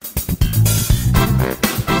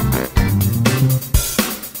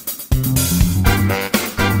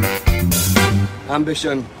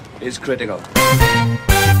Ambition is critical.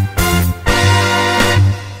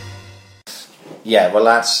 Yeah,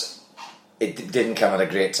 well, it didn't come at a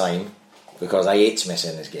great time because I hate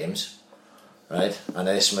missing these games, right? And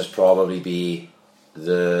this must probably be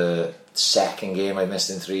the second game I missed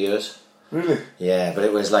in 3 years. Really? Yeah, but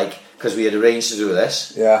it was like, because we had arranged to do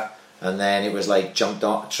this. Yeah. And then it was like trucked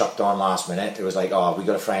on last minute. It was like, oh, we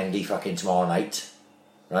got a friendly fucking tomorrow night,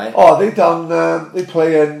 right? Oh, they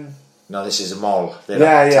play in... No, this is a mall. They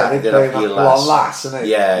play in Lass, isn't it?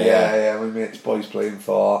 Yeah. My mate's boys playing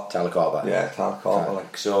for... Talacorba. Yeah, Talacorba.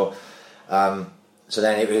 Like. So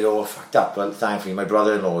then it was all fucked up. But thankfully, my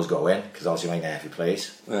brother-in-law was going, because obviously my nephew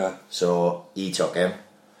plays. Yeah. So he took him.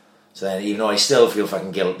 So then, even though I still feel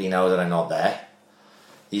fucking guilty now that I'm not there,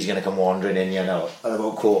 he's going to come wandering in, at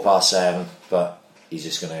about 7:15, but he's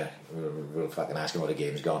just going to, we'll fucking ask him how the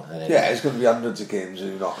game's gone. And then, it's going to be hundreds of games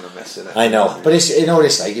and you're not going to miss it. I know, but it's,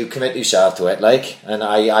 it's like, you commit yourself to it, like, and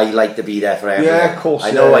I like to be there for everyone. Yeah, of course.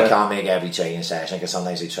 I know I can't make every training session, because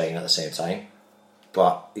sometimes we train at the same time,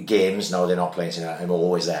 but the games, no, they're not playing tonight. I'm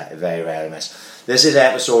always there, very rarely miss. This is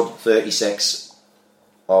episode 36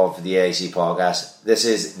 of the AAC podcast. This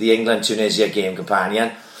is the England-Tunisia game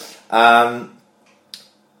companion.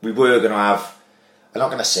 We were going to have... I'm not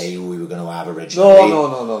going to say who we were going to have originally.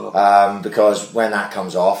 No. Because when that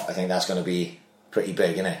comes off, I think that's going to be pretty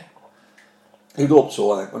big, isn't it? You'd hope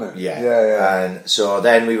so, I think, wouldn't it? Yeah. And so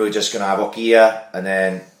then we were just going to have Okia, and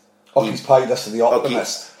then... Oki's paid us to the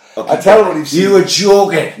Optimist. Oki, I tell you what you've seen. You were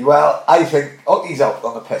joking! Well, I think Oki's out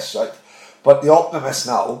on the piss, right? But the Optimist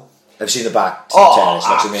now... I've seen the back tennis,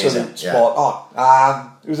 looks amazing. Spot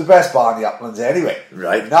on. It was the best bar in the Uplands anyway.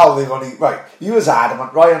 Right. Now they've only... Right, he was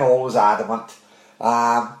adamant, Ryan Hall was adamant.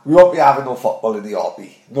 We won't be having no football in the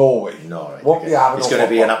Oppie. No way. No, right. Won't be having it's no going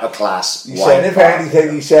to be an football. upper class. He said, if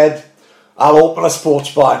anything, he said, I'll open a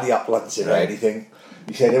sports bar in the Uplands, if anything.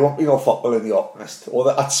 He said, there won't be no football in the Optimist. Or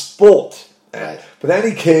that's sport. Right. But then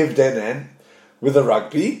he caved in then with the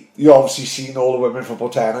rugby. You obviously seen all the women from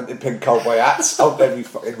Portland in pink cowboy hats out every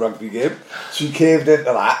fucking rugby game. So he caved into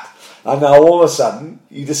that. And now all of a sudden,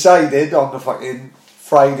 he decided on the fucking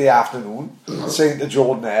Friday afternoon, saying to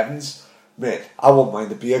Jordan Evans, mate, I won't mind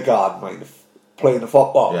the beer garden, playing the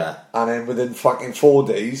football. Yeah. And then within fucking 4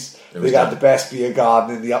 days, they had the best beer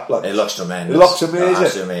garden in the Uplands. It looks tremendous. It looks amazing.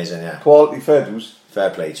 It's amazing, yeah. Quality fairdos. Fair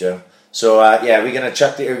play to him. So we're gonna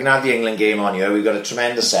have the England game on here. We've got a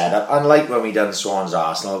tremendous setup. Unlike when we done Swans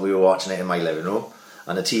Arsenal, we were watching it in my living room,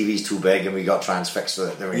 and the TV's too big, and we got transfixed with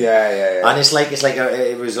it. Didn't we? Yeah. And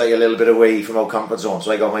it was like a little bit away from our comfort zone.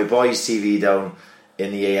 So I got my boys' TV down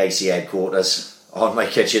in the AIC headquarters on my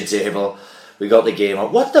kitchen table. We got the game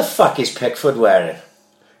on. What the fuck is Pickford wearing?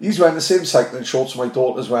 He's wearing the same cycling shorts my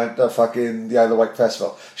daughter's went to fucking the Isle of Wight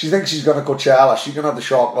Festival. She thinks she's going to Coachella. She's going to have the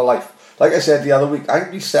shock of her life. Like I said the other week, I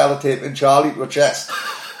can be sellotaping Charlie to her chest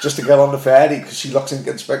just to get on the ferry because she looks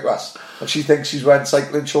inconspicuous. And she thinks she's wearing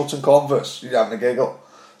cycling shorts and Converse. She's having a giggle.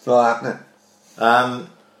 It's not happening.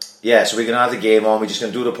 So we're going to have the game on. We're just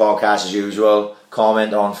going to do the podcast as usual.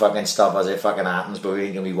 Comment on fucking stuff as it fucking happens, but we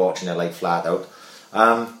ain't going to be watching it like flat out.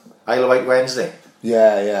 Isle of Wight Wednesday.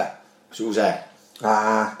 Yeah. So who's that?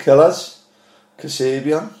 Killers,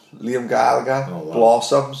 Kasabian, Liam Gallagher,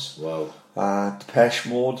 Blossoms, Depeche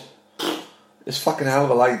Mode. It's fucking hell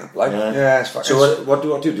of a lineup. It's fucking. So what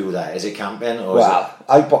do you do there? Is it camping or? Well,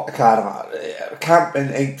 I bought the caravan. Camping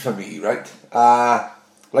ain't for me, right?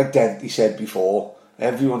 Like Denty said before,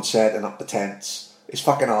 everyone's setting up the tents. It's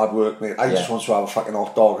fucking hard work, mate. I just want to have a fucking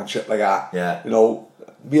hot dog and shit like that. Yeah.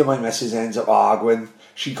 Me and my missus ends up arguing.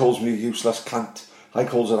 She calls me a useless cunt. I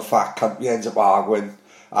calls her a fat cunt. We ends up arguing.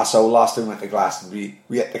 So last time we went to Glastonbury,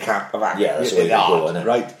 we hit the camper van. Yeah, that's where you go, isn't it?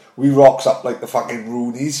 Right? We rocks up like the fucking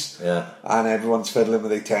Roonies. Yeah. And everyone's fiddling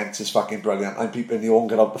with their tents. It's fucking brilliant. And people in the own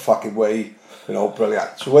get out the fucking way.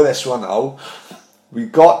 Brilliant. So with this one now, we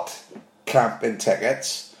got camping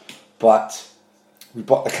tickets, but we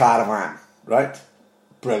bought the caravan, right?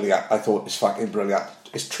 Brilliant. I thought it's fucking brilliant.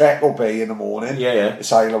 It's Treacle Bay in the morning. Yeah.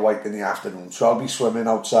 It's Isle of Wight in the afternoon. So I'll be swimming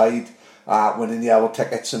outside, winning the hour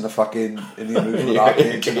tickets in the amusement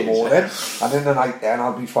arcades in the morning. And in the night then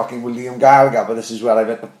I'll be fucking with Liam Gallagher. But this is where I've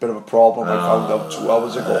had a bit of a problem. I found out 2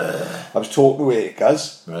 hours ago. I was talking to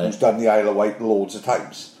Akers, who's done the Isle of Wight loads of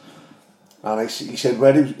times. And I said,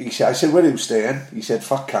 where are you staying? He said,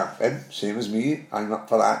 fuck camping, same as me. I'm up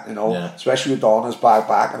for that, especially with Donna's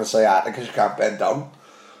back and a sciatica because you can't bend down.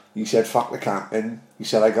 He said, fuck the camping. He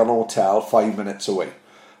said, I got an hotel 5 minutes away.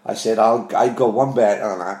 I said, I'd go one better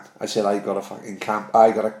than that. I said, I got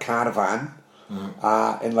a caravan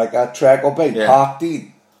in like a Treacle Bay, Park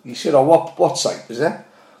Dean. He said, what site is it?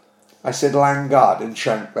 I said, Langard in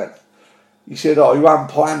Shanklin. He said, "Oh, you haven't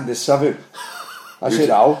planned this, have you?" I said,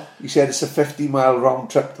 "Oh." He said, "It's a 50-mile round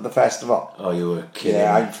trip to the festival." Oh, you were kidding.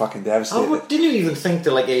 Yeah, me. I'm fucking devastated. Oh, didn't you even think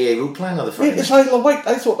to like AA route plan or the fucking... Mate, it's Isle of Wight.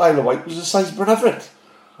 I thought Isle of Wight was the size of Bryn Everett.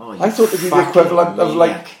 Oh, I thought it'd be the equivalent of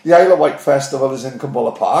like the Isle of Wight festival is in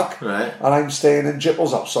Cumbulla Park, right? And I'm staying in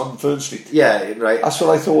Jipple's house on Fern Street. Yeah, right. That's what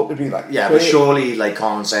I thought it'd be like. Yeah, but surely like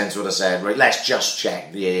common sense would have said, right, let's just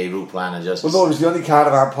check the AA route plan and just... Well, no, it was the only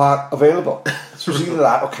caravan park available. So it was either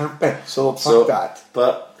that or camping. So fuck that.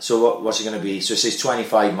 But so what's it going to be? So it says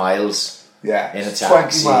 25 miles. Yeah, in a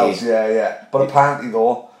taxi. 20 miles. Yeah. But apparently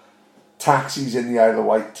though, taxis in the Isle of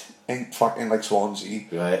Wight ain't fucking like Swansea.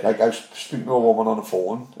 Right. Like I was speaking to a woman on the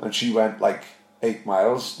phone and she went like 8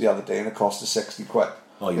 miles the other day and it cost her 60 quid.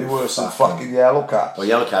 Oh, they were some fucking yellow cabs. Well,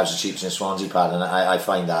 yellow cabs are cheapest in Swansea, Pad, and I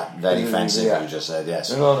find that very offensive. Yeah. You just said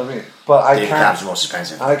yes. You know what I mean? But I cabs are most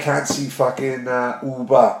expensive. I can't see fucking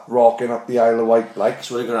Uber rocking up the Isle of Wight like.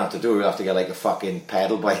 That's what you're gonna have to do. You'll have to get like a fucking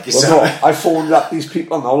pedal bike. Well, no, I phoned up these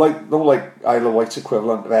people now, like Isle of Wight's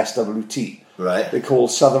equivalent of SWT. Right. They call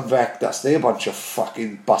Southern Vectors. They're a bunch of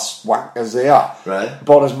fucking bus wankers. They are. Right.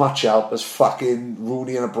 About as much help as fucking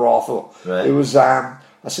Rooney in a brothel. Right. It was.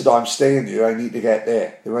 I said, "Oh, I'm staying here. I need to get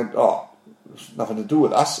there." They went, "Oh, it's nothing to do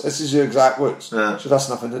with us." This is your exact words. Yeah. So that's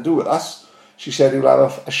nothing to do with us. She said, "You'll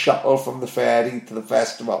have a shuttle from the ferry to the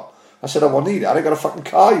festival." I said, "I won't need it. I got a fucking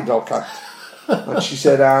car, you dog cunt." And she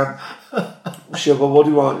said, she said, "Well, what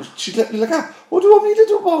do you want?" She looked at me like, "What do you want me to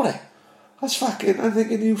do about it?" That's fucking, I'm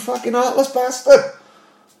thinking, you fucking heartless bastard.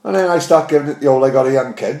 And then I start giving it the old, I got a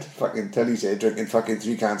young kid, fucking till he's here drinking fucking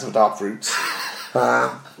 3 cans of dark fruits.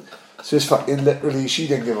 So it's fucking literally, she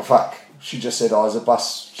didn't give a fuck. She just said, "Oh, there's a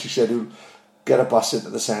bus." She said, "You'll get a bus into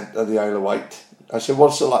the centre of the Isle of Wight." I said,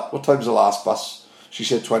 what time's the last bus? She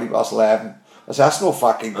said 11:20. I said, "That's no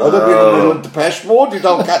fucking good. I've been in the middle of Depeche Mode, you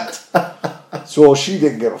don't cunt." So she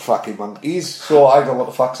didn't give a fucking monkeys. So I don't know what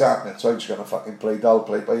the fuck's happening. So I'm just going to fucking play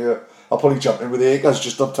by ear. I'll probably jump in with acres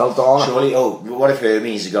just until dawn. Surely, what if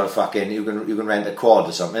Hermes you got a fucking, you can rent a quad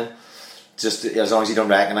or something? Just as long as you don't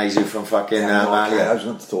recognise you from fucking Malia. I was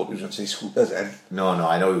going to thought he was going to say scooters then. No,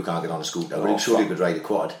 I know you can't get on a scooter, but surely you could ride a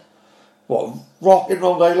quad. What, rocking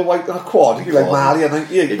round Isle of Wight on a quad? You'd be like Malia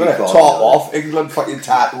 98, but top off, England fucking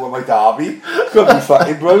tattoo on my derby. Could be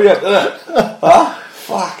fucking brilliant, isn't it? Huh?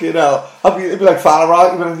 Fucking hell. It'd be like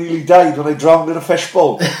Farah when I nearly died when I drowned in a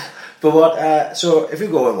fishbowl. But what? So if you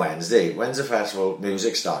go on Wednesday, when's the festival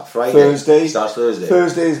music start? Friday. Thursday. Starts Thursday.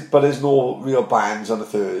 Thursdays, but there's no real bands on a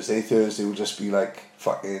Thursday. Thursday will just be like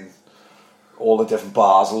fucking all the different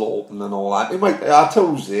bars will open and all that. It might.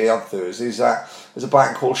 Tuesday on Thursdays, there's a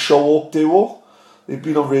band called Show Oak Duo. They've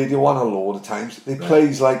been on Radio 1 a load of times. They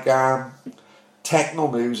plays like techno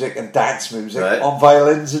music and dance music on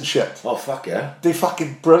violins and shit. Oh fuck yeah! They're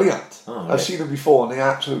fucking brilliant. Oh, right. I've seen them before and they're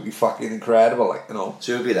absolutely fucking incredible, like, you know.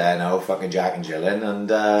 So you'll be there now, fucking Jack and Gillen, and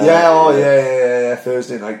yeah,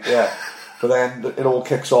 Thursday night, yeah. But then it all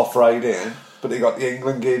kicks off Friday, but they got the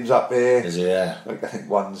England games up there. Is it? Yeah. Like I think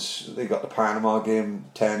they got the Panama game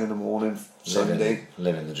 10 in the morning Sunday.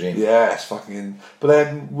 Living the dream. Yeah, it's fucking. But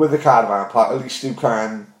then with the caravan park, at least you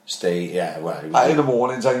can stay. Yeah, well. In the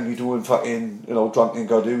mornings, I'm be doing fucking, drunken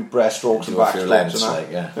go do breaststrokes and backstrokes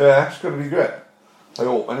and that. Yeah, it's going to be great. I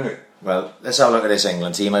hope anyway. Well, let's have a look at this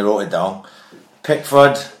England team. I wrote it down.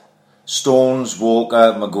 Pickford, Stones,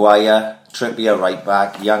 Walker, Maguire, Trippier right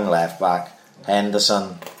back, Young left back,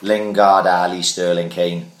 Henderson, Lingard, Ali, Sterling,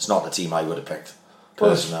 Kane. It's not the team I would have picked.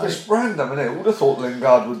 Well, it's random, isn't it? I would have thought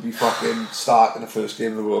Lingard would be fucking starting the first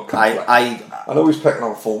game of the World Cup. I know he's picking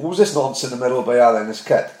on form. What was this nonsense in the middle by Alan, this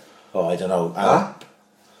kid? Oh, I don't know.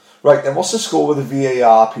 Right, then what's the score with the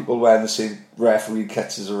VAR people wearing the same referee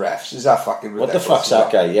kits as the refs? Is that fucking ridiculous? What the fuck's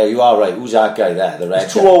that guy? Yeah, you are right. Who's that guy there? The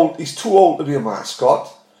red guy? He's too old to be a mascot.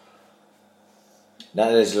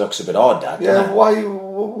 That looks a bit odd, that. Yeah, why?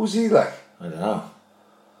 What was he like? I don't know.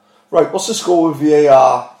 Right, what's the score with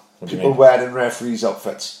VAR people wearing referees'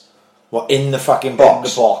 outfits? What, in the fucking box?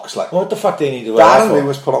 In the box, like. What the fuck do they need to wear that for?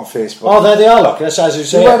 Was put on Facebook. Oh, there they are, look. That's as you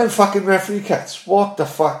say. They're wearing fucking referee kits. What the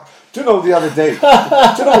fuck? Do you know the other day?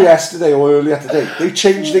 Do you know yesterday or earlier today? They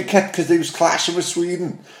changed their kit because they was clashing with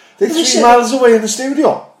Sweden. They're 3 miles away in the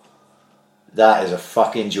studio. That is a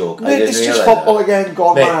fucking joke. Mate, it's just football again,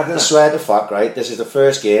 gone mad, isn't it? I swear to fuck, right? This is the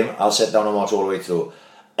first game I'll sit down and watch all the way through.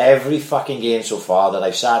 Every fucking game so far that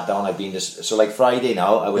I've sat down, I've been so like Friday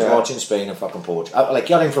now, I was watching Spain and fucking Portugal. Like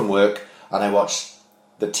got in from work and I watched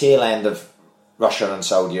the tail end of Russia and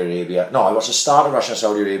Saudi Arabia. No, I watched the start of Russia and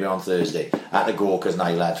Saudi Arabia on Thursday. I had to go because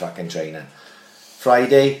Niall had fucking training.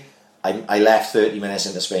 Friday, I left 30 minutes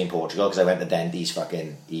into Spain Portugal because I went to Dendy's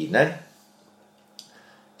fucking evening.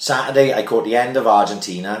 Saturday, I caught the end of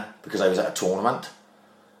Argentina because I was at a tournament.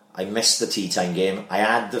 I missed the tea time game. I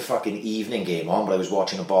had the fucking evening game on, but I was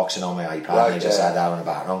watching a boxing on my iPad, and I just had that in the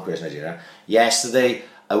background, Chris Nigeria. Yesterday,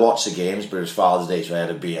 I watched the games, but it was Father's Day, so I had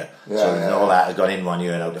a beer. All that has gone in one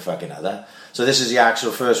ear and out the fucking other. So this is the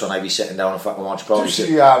actual first one I'd be sitting down and fucking watch. Probably. Did you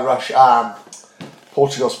see Rush,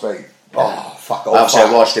 Portugal, Spain? Oh, fuck. Obviously,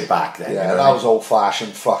 I watched it back then. Yeah, you know that was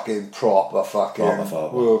old-fashioned, fucking proper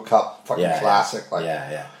World Cup fucking classic. Like,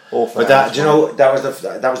 yeah. But that, do you know, that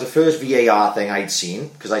was the first VAR thing I'd seen,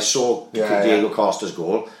 because I saw Diego Costa's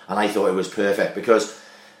goal and I thought it was perfect, because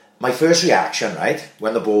my first reaction, right,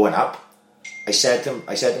 when the ball went up, I said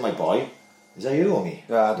to my boy, is that you or me?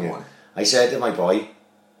 Yeah, I don't want. I said to my boy,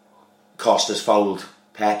 Costa's fouled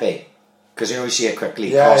Pepe, because you see it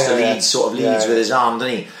quickly. Costa leads with his arm,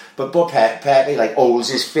 doesn't he? But Pepe like holds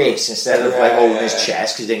his face instead of holding his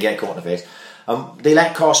chest, because he didn't get caught in the face. They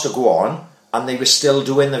let Costa go on, and they were still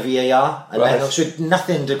doing the VAR, and then so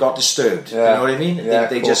nothing got disturbed. Yeah. You know what I mean? Yeah,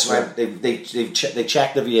 they just went. They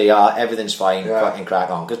checked the VAR. Everything's fine. Fucking crack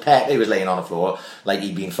on. Because Pepe was laying on the floor like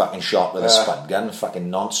he'd been fucking shot with a spud gun. Fucking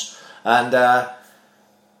nonce. And but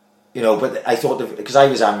I thought, because I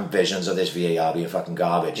was having visions of this VAR being fucking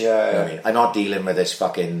garbage. You know what I mean? I'm not dealing with this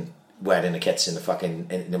fucking wearing the kits in the fucking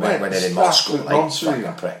when they're in Moscow like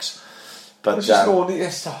fucking pricks. But it's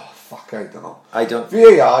just fuck, I don't know.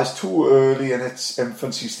 VAR is too early in its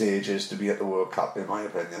infancy stages to be at the World Cup, in my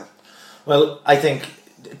opinion. Well, I think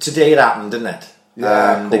today it happened, didn't it?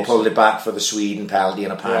 Yeah, they pulled it back for the Sweden penalty,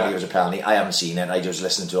 and apparently it was a penalty. I haven't seen it. I just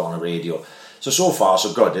listened to it on the radio. So far,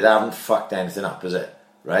 so good. It haven't fucked anything up, is it?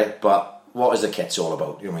 Right? But what is the kits all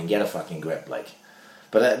about? You mean, get a fucking grip, like.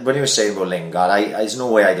 But when you were saying about Lingard, there's no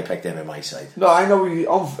way I'd have picked him in my side. No, I know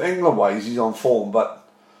England-wise, he's on form, but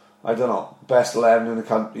I don't know. Best 11 in the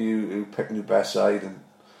country, you picking your best side, and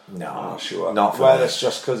no, I'm not sure. Not for whether it's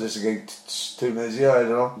just because it's against Tunisia, I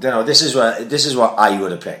don't know. This is what I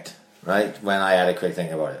would have picked, right? When I had a quick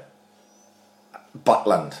think about it.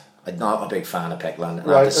 Butland. I'm not a big fan of Pickland.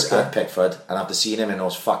 And Pickford, and after seeing him in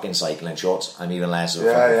those fucking cycling shorts, I'm even less of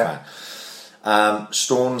a fucking fan.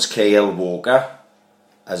 Stones, Cahill, Walker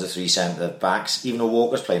as the three centre backs. Even though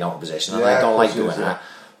Walker's playing out of position, and I don't like doing that.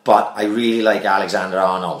 But I really like Alexander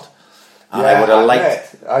Arnold. And I would have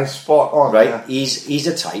liked. I spot on. Right? Yeah. He's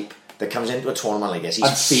a type that comes into a tournament like this.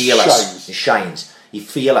 He's fearless. He shines. He's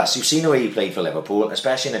fearless. You've seen the way he played for Liverpool,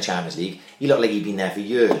 especially in the Champions League. He looked like he'd been there for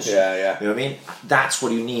years. Yeah. You know what I mean? That's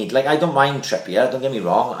what you need. Like, I don't mind Trippier, don't get me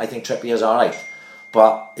wrong. I think Trippier's alright.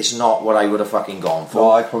 But it's not what I would have fucking gone for.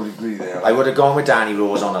 No, I probably agree there. I would have gone with Danny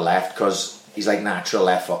Rose on the left, because he's like natural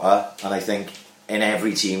left footer. And I think in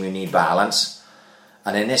every team you need balance.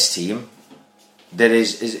 And in this team, there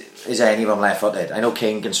is any of them left footed? I know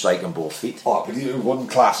Kane can strike on both feet. Oh, but he wouldn't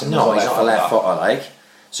class him. No, he's not a left footer, like.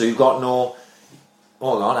 So you've got no.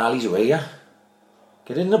 Hold on, Ali's away, yeah.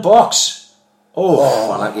 Get in the box.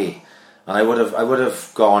 Oh, unlucky. And I would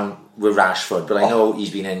have gone with Rashford, but I know he's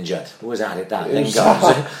been injured. Who was that?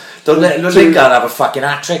 Lingard. Don't let Lingard have a fucking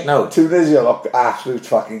hat trick now. Tunisia look absolute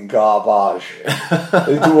fucking garbage.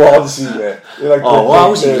 They do honestly, mate. Like,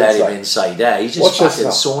 how's he let him inside there? He's just fucking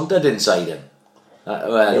sauntered inside him.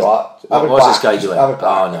 What's this guy doing?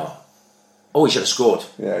 Oh no. Oh, he should have scored.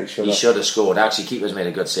 Yeah, he should have scored. Actually, keeper's made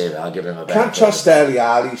a good save. I'll give him a bet. Can't trust Dele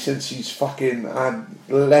Alli since he's fucking had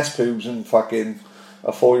less pubes than fucking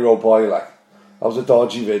a 4-year-old boy. Like, that was a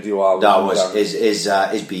dodgy video.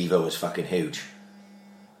 His beaver was fucking huge.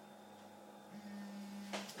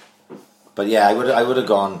 But yeah, I would have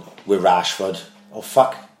gone with Rashford. Oh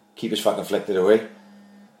fuck, keeper's fucking flicked it away.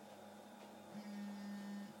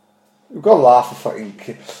 We've got to laugh at fucking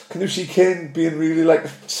Kane. Can you see Kane being really like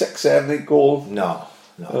 6, 7, 8 goal? No.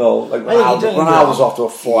 You know, like Ronaldo's off to a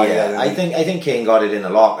fly. Yeah, I think Kane got it in the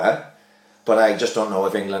locker, but I just don't know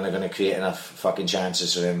if England are going to create enough fucking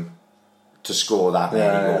chances for him to score that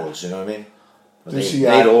many goals. You know what I mean? But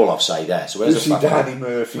they'd all offside there. So where's the Danny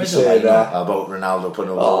Murphy say that about Ronaldo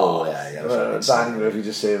putting a goal? Danny Murphy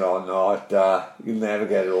just saying, "Oh no, you'll never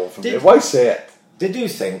get it all from me." Why say it? Did you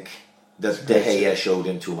think that De Gea showed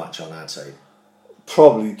him too much on that side?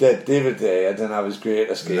 Probably did. David De Gea didn't have his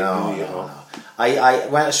greatest game. No.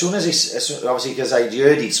 As soon as obviously because I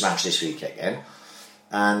heard he'd smashed his free kick in,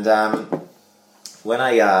 and when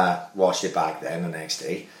I watched it back then the next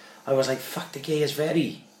day, I was like, "Fuck, De Gea is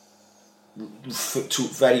very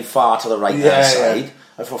far to the right hand side."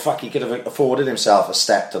 I thought, "Fuck, he could have afforded himself a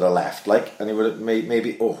step to the left, like, and he would have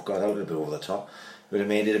maybe. Oh God, that would have been over the top. Would have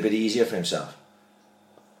made it a bit easier for himself."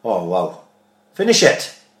 Oh wow! Finish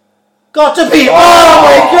it! Got to be! Oh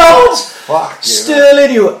my God! Fuck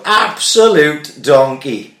Sterling, you absolute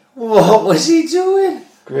donkey! What was he doing?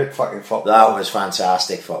 Great fucking football. That was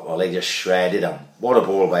fantastic football. They just shredded him. What a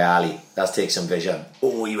ball by Ali. That takes some vision.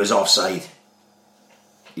 Oh, he was offside.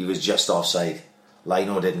 He was just offside.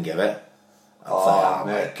 Lino didn't give it. Oh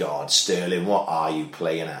my God, Sterling, what are you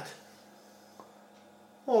playing at?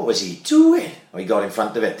 What was he doing? Oh, he got in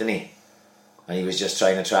front of it, didn't he? And he was just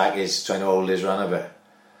trying to hold his run a bit.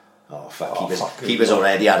 Oh fuck, keeper's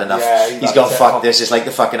already had enough. Yeah, he's gone, fuck this, it's like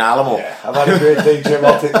the fucking Alamo. Yeah, I've had a great day, Jim.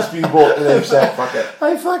 I'll take the speedboat today, so fuck it.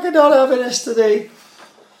 I fucking not having this today.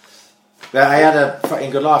 But I had a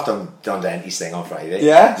fucking good laugh on Don Denty's thing on Friday.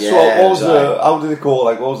 Yeah? So it was how did it go?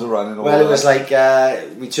 Like, what was the running? Well, it was like,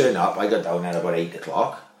 we turned up, I got down at about 8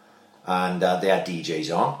 o'clock, and they had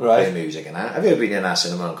DJs on, playing music and that. Have you ever been in that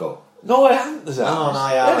cinema and go? No, I haven't.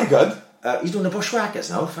 Very good. He's doing the Bushwhackers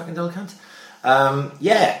now, fucking dull cunt.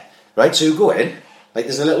 Yeah, right, so you go in, like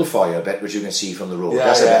there's a little foyer bit which you can see from the road.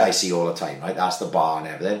 That's a bit I see all the time, right? That's the bar and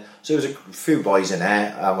everything. So there was a few boys in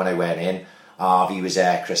there when I went in. Harvey was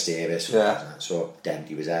there, Chris Davis, so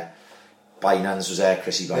Denty was there. Binance was there,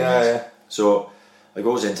 Chrissy Binance. So I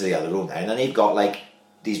goes into the other room there, and then they've got like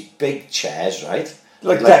these big chairs, right?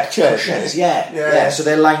 Like deck chairs. Cushions, yeah. So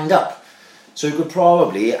they're lined up. So you could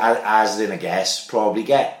probably, as in a guess, probably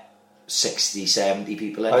get 60, 70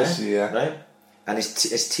 people in there. I see, yeah. Right? And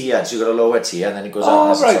it's tiered, so you've got a lower tier, and then it goes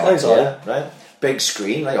up to the top tier, right? Big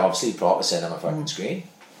screen, like obviously proper cinema fucking screen.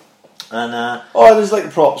 And there's like a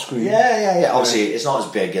prop screen. Yeah. Obviously, it's not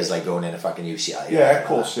as big as like going in a fucking UCI. Yeah, of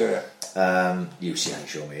course, yeah. UCI,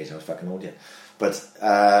 show me age, I was fucking old yet. But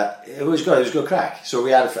it was good. It was good crack. So I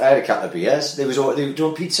had a couple of beers. They were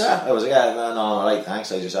doing pizza. I was like, no, all right,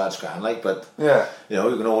 thanks. I just had scram, like, but you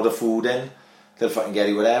can order food in. They'll fucking get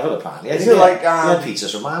you whatever, apparently. Is it like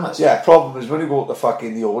pizzas from Mama's? Yeah, problem is when you go to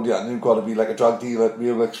fucking the Odeon, you've got to be like a drug dealer,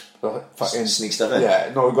 fucking sneak stuff in.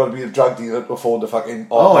 Yeah, no, you've got to be a drug dealer to afford the fucking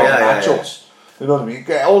nachos. You know what I mean?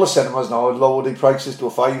 All the cinemas now have lowered the prices to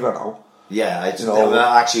 $5 now. Yeah,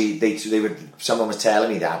 actually, they would. Someone was telling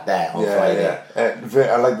me that there on Friday.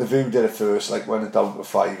 Yeah, like the View did it first, like went it down to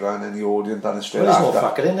 $5, and then the Odeon done it straight after. There's no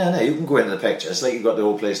fucking in there now. You can go into the pictures, like you've got the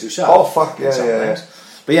whole place to yourself. Oh fuck yeah.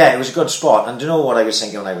 But yeah, it was a good spot. And do you know what I was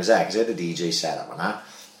thinking when I was there? Because I had a DJ set up and that.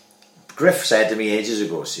 Griff said to me ages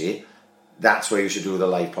ago, see, that's where you should do the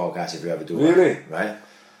live podcast if you ever do it. Really? Right?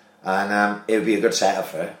 And it would be a good setup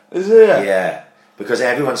for it. Is it? Yeah. Because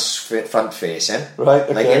everyone's front facing. Right,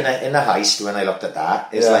 okay. Like in the heist, when I looked at that,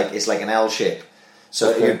 it's like an L shape.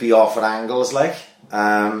 So it would be off at angles, like.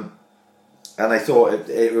 And I thought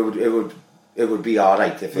it would be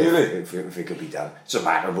alright if it could be done. It's a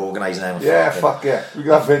matter of organising them. Yeah, fuck yeah. We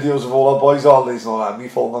got videos of all our boys holidays and all that. Me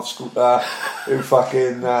falling off scooter, who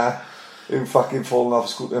fucking falling off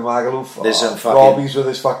scooter in Magaluf. There's some fucking Robbie's with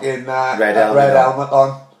his fucking red helmet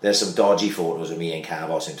on. There's some dodgy photos of me in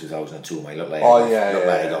Carvos in 2002. I look like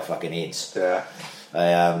I got fucking AIDS. Yeah.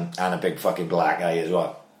 And a big fucking black eye as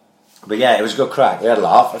well. But yeah, it was a good crack. We had a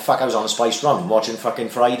laugh. I was on a Spice Run watching fucking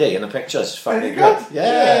Friday in the pictures. Fucking good.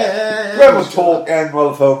 Yeah. When was talking while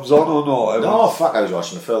the film's on or not? No, I was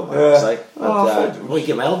watching the film. Yeah. It's like, he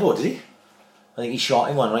gave him elbow, did he? I think he shot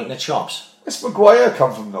him one right in the chops. This Maguire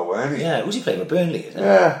come from nowhere, didn't he? Yeah, was he playing with Burnley? Isn't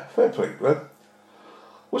yeah, fair play, man.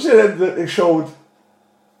 Was it that they showed?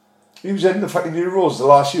 He was in the fucking Euros, the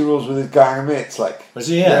last Euros with his gang of mates, like. Was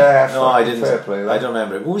he? Yeah. No, I didn't. Fair play. I don't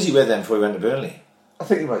remember. Who was he with then before he went to Burnley? I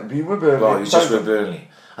think he might be with Burnley. Well, he was just with Burnley.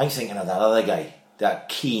 I'm thinking of that other guy, that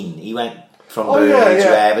Keane. He went from Burnley to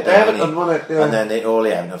Everton, wasn't it? Yeah. And then all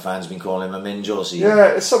the Everton fans been calling him a minge all season.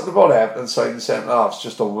 Yeah, it's something about Everton signing centre halves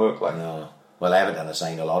just don't work, like. No. Well, Everton have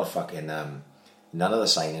signed a lot of fucking. None of the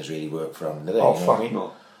signings really work for them, do they? Oh, you know fuck what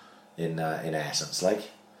I mean? no. In essence, like.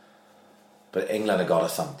 But England have got to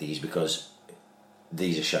thump these because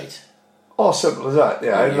these are shite. Oh, simple as that.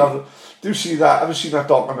 Yeah, I love it. Do you see that? Have you seen that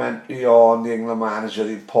documentary on the England manager,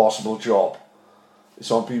 The Impossible Job?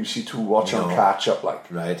 It's on BBC Two. Watch on catch up,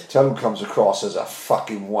 like. Right. Tell who comes across as a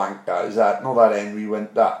fucking wanker. Is that not that Henry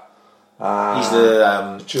Winter? He's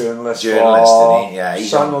the journalist, isn't he? Yeah,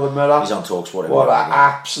 he's Son of the Mirror. He's on Talksport. What an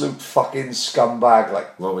absolute fucking scumbag!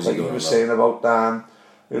 Like, what was he going was saying about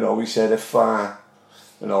he said if at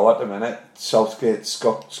the minute Southgate's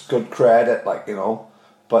got good credit, like,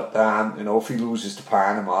 but if he loses to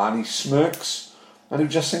Panama and he smirks and he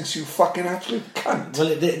just thinks you fucking absolute cunt.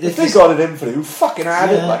 Well, if they got it in for you, fucking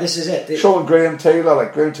had it. Like, this is it. Showing Graham Taylor,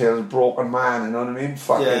 like, Graham Taylor's a broken man, you know what I mean?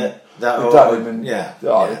 Fucking.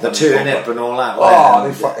 The turnip and all that.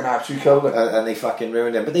 They fucking absolutely killed it. And they fucking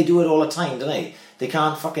ruined him. But they do it all the time, don't they? They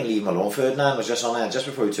can't fucking leave him alone. Ferdinand was just on there just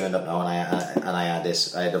before he turned up now, and I had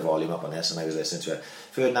the volume up on this, and I was listening to it.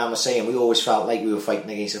 Ferdinand was saying we always felt like we were fighting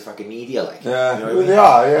against the fucking media, like. Yeah, you know they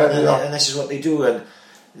are. And this is what they do, and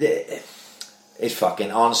It's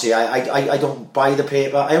fucking, honestly, I don't buy the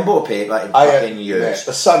paper. I haven't bought paper in fucking years. Yeah,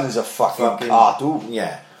 the Sun is a fucking cartoon.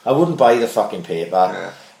 Yeah, I wouldn't buy the fucking paper.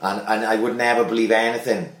 Yeah. And I would never believe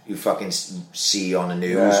anything you fucking see on the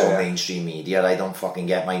news or mainstream media. I don't fucking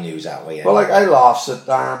get my news that way. Well, like, I laughed at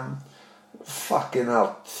fucking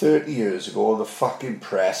hell, 30 years ago, the fucking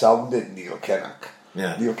press hounded Neil Kinnock.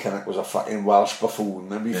 Yeah. Neil Kinnock was a fucking Welsh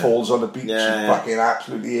buffoon, and he falls on the beach and fucking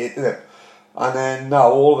absolutely hated him. And then now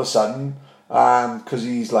all of a sudden, because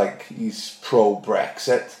he's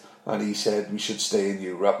pro-Brexit, and he said we should stay in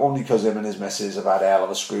Europe, only because him and his missus have had a hell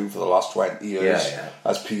of a screw for the last 20 years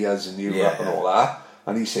as peers in Europe and all that,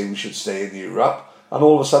 and he's saying we should stay in Europe, and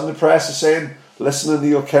all of a sudden the press is saying, listen to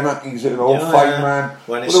Neil Kinnock, he's an old fine man.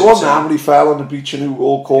 But it wasn't how many fell on the beach and who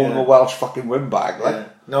all called him a Welsh fucking windbag, like. Yeah.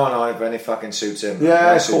 No, when it fucking suits him.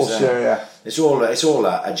 Yeah, of course, yeah. It's all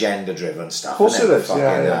agenda-driven stuff. Of course it is,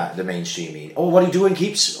 The mainstream media. Oh, what are you doing,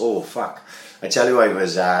 Keeps? Oh, fuck. I tell you,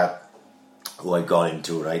 who I got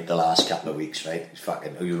into, right, the last couple of weeks, right?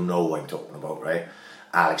 Fucking, who you know who I'm talking about, right?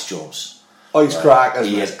 Alex Jones. Oh, he's crackers.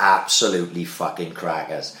 He is absolutely fucking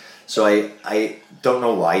crackers. So I don't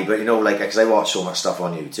know why, but you know, like, because I watch so much stuff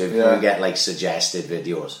on YouTube, you get like suggested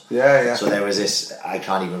videos. Yeah. So there was this, I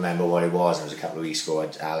can't even remember what it was. It was a couple of weeks ago.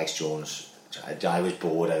 Alex Jones. I was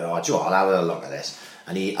bored. I thought, I'll have a look at this.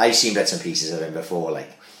 And I've seen bits and pieces of him before. Like,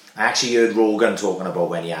 I actually heard Rogan talking about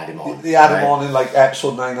when he had him on. He had him on in like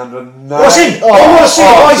episode 909. Was he?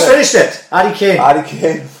 Oh, he's finished it. Harry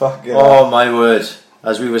Kane, fucking. Oh my word!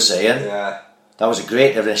 As we were saying, that was a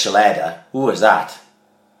great initial header. Who was that?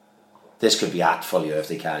 This could be artful here if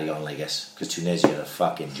they carry on like this, because Tunisia are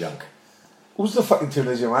fucking junk. Who's the fucking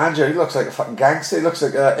Tunisian manager? He looks like a fucking gangster. He looks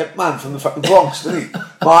like a Ip Man from the fucking Bronx, doesn't he?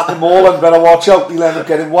 Martin Moreland, better watch out. He'll end up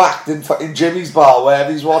getting whacked in fucking Jimmy's bar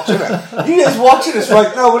wherever he's watching it. He is watching this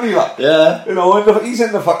right now, isn't he? Like, yeah. You know, he's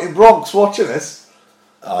in the fucking Bronx watching this.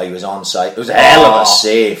 Oh, he was on site. It was a hell of a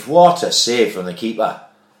save. What a save from the keeper.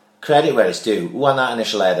 Credit where it's due. Who won that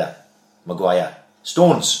initial header? Maguire.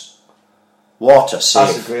 Stones. What a save.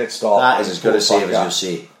 That's a great start. That is as good a save as you'll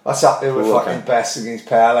see. That's up there with fucking best against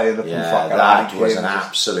Pele and the fucking that was an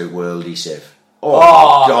absolute worldie save. Oh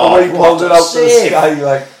God, the way he pulled it out to the sky,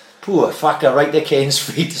 like. Poor fucker, right to Kane's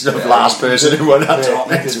feet is the last person who won that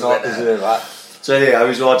tournament. He did not deserve that. So anyway, I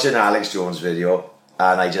was watching Alex Jones' video,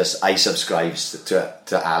 and I subscribed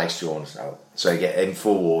to Alex Jones now. So I get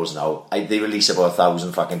InfoWars now. They release about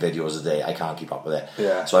 1,000 fucking videos a day. I can't keep up with it.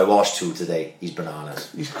 Yeah. So I watched 2 today. He's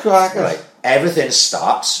bananas. He's crackers. Right. Everything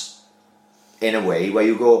starts in a way where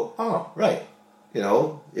you go, oh right, you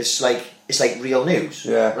know, it's like real news.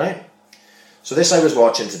 Yeah. Right. So this I was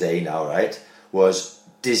watching today now, right, was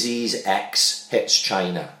Disease X hits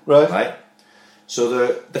China. Right.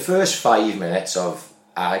 So the first 5 minutes of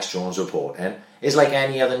Alex Jones reporting is like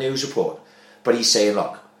any other news report, but he's saying,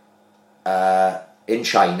 look, in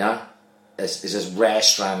China, there's this rare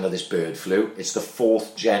strand of this bird flu. It's the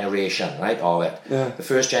 4th generation, right, of it. Yeah. The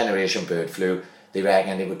first generation bird flu, they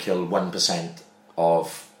reckon it would kill 1%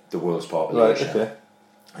 of the world's population. Right, okay.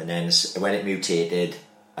 And then when it mutated,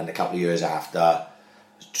 and a couple of years after,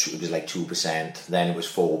 it was like 2%, then it was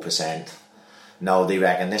 4%. Now they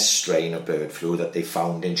reckon this strain of bird flu that they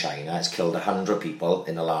found in China has killed 100 people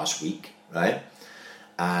in the last week, right?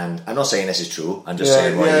 And I'm not saying this is true, I'm just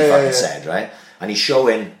saying what he fucking said, right? And he's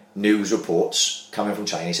showing news reports coming from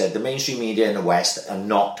China. He said the mainstream media in the West are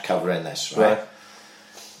not covering this, right?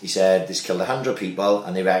 He said this killed 100 people,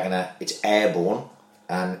 and they reckon that it's airborne,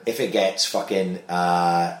 and if it gets fucking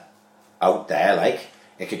out there, like,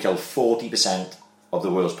 it could kill 40% of the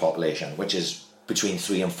world's population, which is between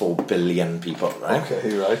 3 and 4 billion people, right?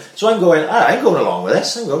 Okay, right. So I'm going along with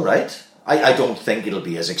this. I'm going, right. I don't think it'll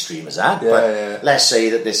be as extreme as that, but let's say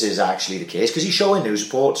that this is actually the case, because he's showing news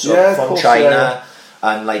reports from China,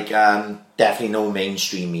 and like definitely no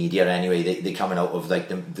mainstream media anyway. They're coming out of like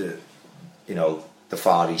the you know, the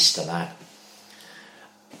Far East and that.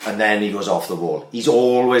 And then he goes off the wall. He's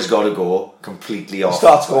always got to go completely off.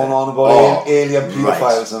 Starts going on about alien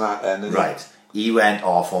pedophiles and that then. Right. He went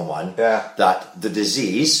off on one that the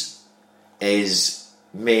disease is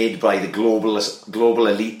made by the global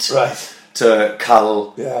elite to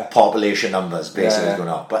cull population numbers, basically going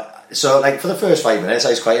on. But so, like, for the first 5 minutes,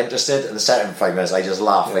 I was quite interested, and the second 5 minutes, I just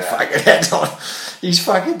laughed my fucking head on. He's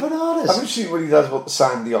fucking bananas. Have you seen what he does about the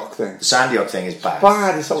Sandyok thing? The Sandyok thing is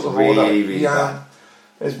bad. It's out of order. Really bad.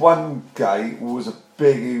 There's one guy who was a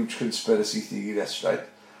big, huge conspiracy theorist, right?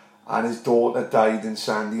 And his daughter died in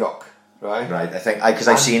Sandyok, right? Right, I think, because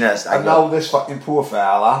I've seen it. And now this fucking poor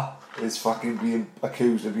fella is fucking being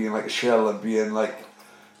accused of being like a shill and being like,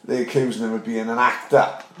 they accusing him of being an actor.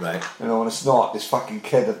 Right. You know, and it's not. This fucking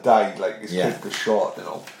kid that died, like, his Yeah. kid was shot, you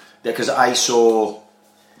know. Yeah, because I saw...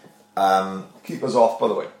 Keep us off, by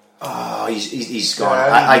the way. Oh, he's gone.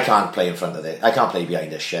 Yeah. I can't play in front of it. I can't play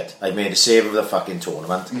behind this shit. I've made a save of the fucking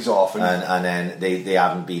tournament. He's off. And then they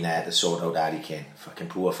haven't been there to sort out Harry Kane. Fucking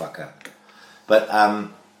poor fucker. But,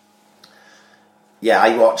 yeah,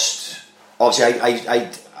 I watched... Obviously,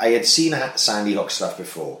 I had seen Sandy Hook stuff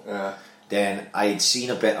before. Yeah. Then I had seen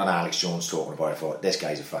a bit on Alex Jones talking about it. I thought, this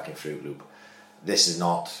guy's a fucking Fruit Loop. This is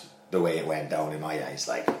not the way it went down in my eyes.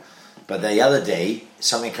 Like, but the other day,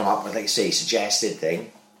 something come up with, like, say, suggested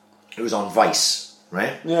thing. It was on Vice,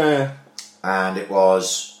 right? Yeah. And it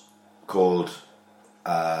was called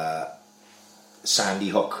Sandy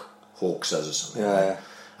Hook Hoaxers or something. Yeah.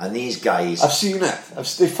 And these guys... I've seen it.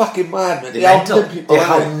 They're fucking mad, man. They're They're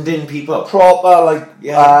hounding people. proper, like,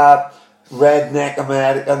 Yeah. redneck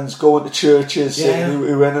Americans going to churches saying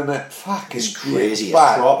who in it. Fucking It's crazy. It's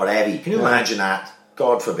bad. proper heavy. Can you imagine that?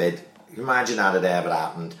 God forbid. Can you imagine that had ever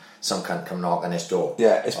happened? Some cunt come knock on his door.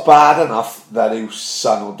 Yeah, it's bad enough that his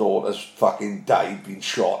son or daughter's fucking died, been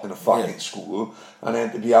shot in a fucking school, and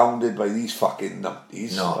then to be hounded by these fucking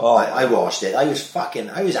numpties. No, I watched it. I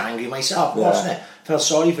was angry myself watching it. Felt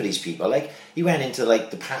sorry for these people. Like, he went into,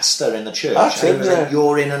 like, the pastor in the church. That's and it, he was yeah. like,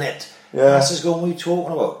 you're in on it. Yeah. Pastor's going, what are you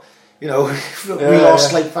talking about? You know, we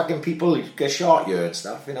lost, like, fucking people who get shot here and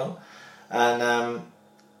stuff, you know. And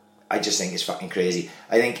I just think it's fucking crazy.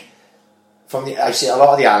 I think I've seen a lot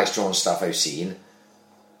of the Alex Jones stuff I've seen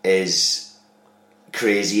is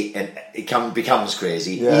crazy, and it becomes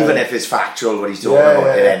crazy. Even if it's factual what he's talking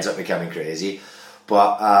about, it ends up becoming crazy.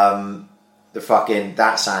 But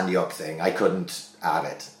that Sandy Hook thing, I couldn't have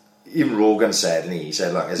it. Even Rogan said, and he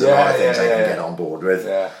said, look, there's a lot of things I can get on board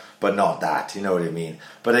with, but not that, you know what I mean?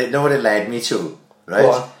 But you know what it led me to,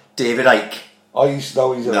 right? David Icke. Oh, he's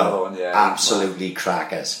another one, yeah. Absolutely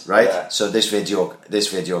crackers, right? Yeah. So this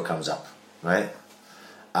video comes up, right?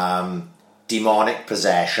 Demonic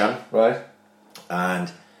possession, right?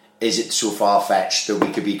 And is it so far-fetched that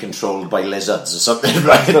we could be controlled by lizards or something,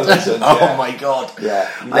 right? Lizards, oh my god. Yeah,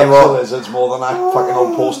 I love lizards more than that fucking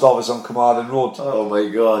old post office on Carmarthen Road. Oh my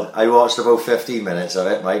god. I watched about 15 minutes of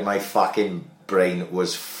it. My fucking brain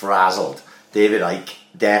was frazzled. David Icke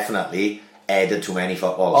definitely headed too many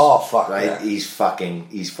footballs. Oh fuck, right? Yeah. He's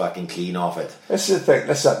fucking clean off it. This is the thing.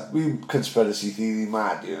 Listen, we conspiracy theory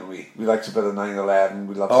mad, you know. We like a bit of 9/11.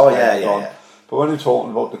 We love. Yeah. But when you're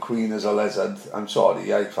talking about the Queen as a lizard, I'm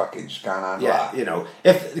sorry, I fucking just can't handle that. You know,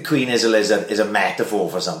 if the Queen is a lizard is a metaphor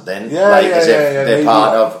for something, as if they're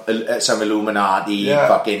part of some Illuminati,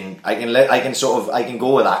 fucking, I can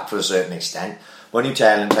go with that for a certain extent. When you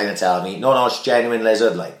trying to tell me, no, it's genuine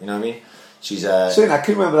lizard, like, you know what I mean? She's a... See, I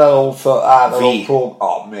can remember that old program.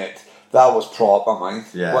 Oh, mate, that was proper, mate.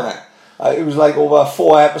 Yeah. Wasn't it? It was like over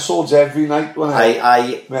 4 episodes every night. Wasn't it?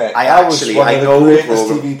 I that was one of the greatest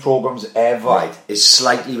TV programs ever. Right, it's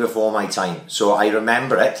slightly before my time, so I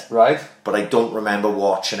remember it. Right. But I don't remember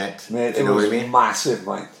watching it. Mate, you know was what I mean? Massive,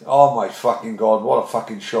 mate. Oh my fucking god, what a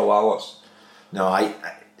fucking show that was. No, I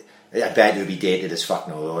bet you'd be dated as fuck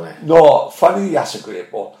now, wouldn't it? No, funny, that's a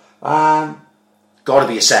great one. Gotta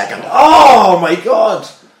be a second. Oh my god!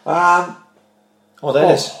 Oh,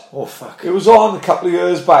 there it is. Oh, fuck. It was on a couple of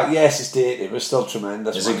years back. Yes, it's dated. It was still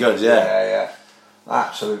tremendous. Is it good? Yeah. Yeah.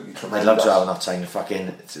 Absolutely tremendous. I'd love to have enough time to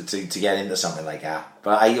fucking to get into something like that.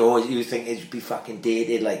 But you think it'd be fucking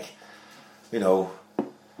dated, like, you know,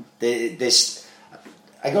 this.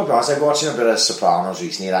 I got to be honest, I was watching a bit of Sopranos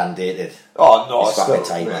recently and I hadn't dated. Oh no, it's fucking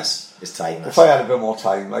timeless. It's timeless. If I had a bit more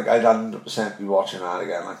time, like, I'd 100% be watching that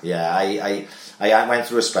again. Like. Yeah, I went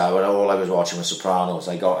through a spell where all I was watching was Sopranos.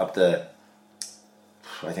 I got up to,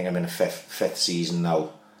 I think I'm in the fifth season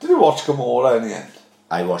now. Did you watch Gomorrah in the end?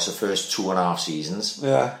 I watched the first 2.5 seasons.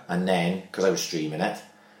 Yeah. And then, because I was streaming it,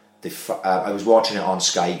 I was watching it on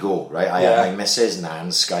Sky Go, right? I had my missus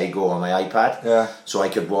Nan's Sky Go on my iPad. Yeah. So I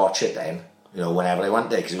could watch it then, you know, whenever I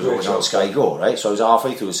wanted, because it was always on Sky Go, right? So I was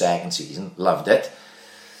halfway through the second season, loved it.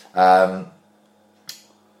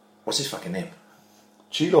 What's his fucking name?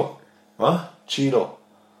 Cheeto. What? Cheeto.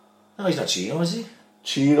 No, he's not Cheeto, is he?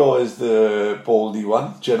 Cheeto is the baldy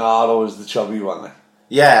one. Gennaro is the chubby one. Like.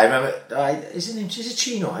 Yeah, I remember. Is it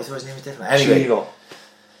Chino? I thought his name was different. Anyway,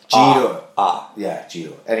 Cheeto. Yeah,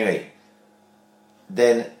 Cheeto. Anyway,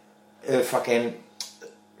 then fucking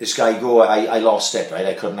Sky Go. I lost it. Right,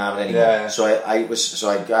 I couldn't have it anymore. Yeah. So I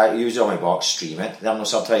used it on my box, stream it. They have no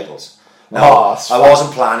subtitles. No, I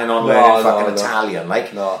wasn't planning on learning fucking Italian,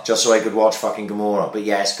 just so I could watch fucking Gomorrah. But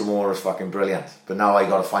yes, Gomorrah is fucking brilliant. But now I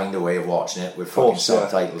got to find a way of watching it with fucking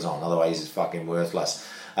subtitles on. Otherwise, it's fucking worthless.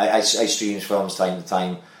 I stream films time to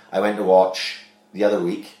time. I went to watch the other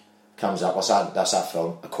week. Comes up. What's that? That's that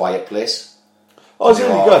film, A Quiet Place. Oh, is it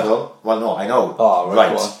really good? Film. Well, no, I know. Oh,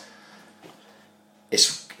 right. Go on.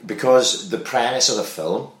 It's because the premise of the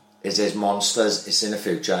film is there's monsters. It's in the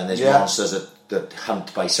future, and there's monsters that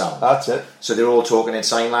hunt by sound. That's it. So they're all talking in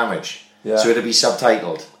sign language. Yeah. So it'll be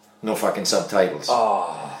subtitled. No fucking subtitles.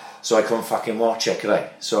 Oh. So I couldn't fucking watch it, could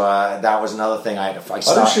I? So that was another thing I had to.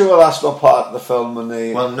 I'm sure that's not part of the film when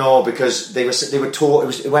they. Well, no, because they were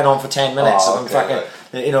taught. It went on for 10 minutes. Oh, I'm okay, fucking,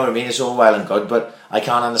 right. you know what I mean? It's all well and good, but I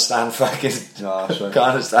can't understand fucking. No, that's right.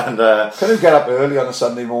 Can't understand. Can you get up early on a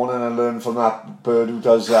Sunday morning and learn from that bird who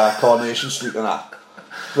does Coronation Street and that?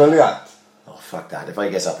 Brilliant. Oh fuck that! If I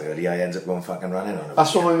get up early, I end up going fucking running on it.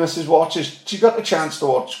 That's what my missus watches. She got the chance to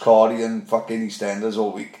watch Cordy and fucking EastEnders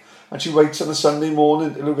all week, and she waits on a Sunday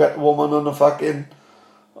morning to look at the woman on the fucking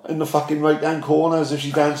in the fucking right hand corner as if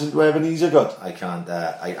she's dancing to Ebenezer God. I can't.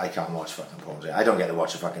 I can't watch fucking porn. I don't get to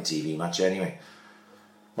watch a fucking TV match anyway.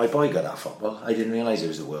 My boy got that football. I didn't realise it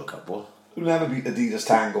was the World Cup ball. You'll never beat Adidas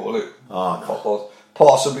Tango, Luke. Oh no! Football.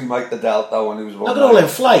 Possibly Mike the Delta when he was. Look at all them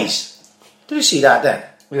flies. Did you see that then?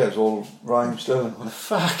 Yeah, it was all Ryan Sterling.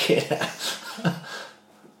 Fuck it.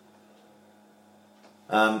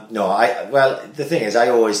 No, well, the thing is, I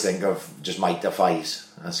always think of just Mike the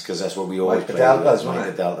Fives. That's because that's what we always Mike the play. Deltas, Mike wasn't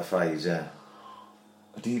the it? Delta Fives, yeah.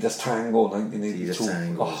 Adidas Tango 1982. Adidas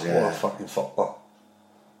Tangos, Oh, yeah. what a fucking football.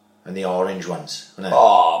 And the orange ones, wasn't it?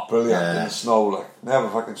 Oh, brilliant. Yeah. In the snow, like. Never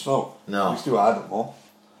fucking snow. No. We used to have them more.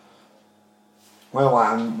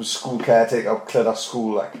 My man was school caretaker, cleared our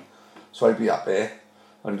school, like. So I'd be up there,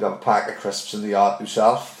 and he'd have a pack of crisps in the yard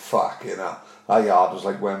himself. Fucking hell. That yard was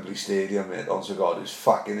like Wembley Stadium, mate. Honest to God, it was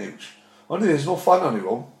fucking huge. Only there's no fun on your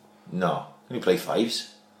own. No. Can you play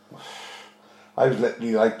fives? I was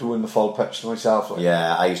literally like doing the full pitch to myself. Like.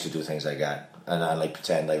 Yeah, I used to do things like that. And I like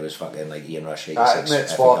pretend I was fucking like Ian Rush 86. Mate,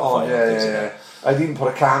 spot on, yeah. I'd even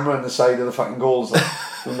put a camera on the side of the fucking goals like,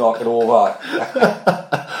 to knock it over.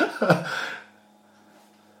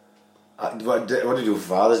 What did you do for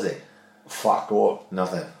Father's Day? Fuck all.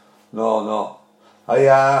 Nothing. No.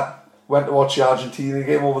 I went to watch the Argentina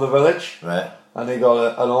game over the village. Right. And they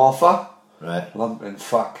got an offer. Right. Lumping,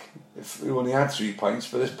 fuck. If we only had 3 pints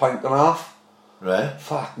for this pint and a half. Right.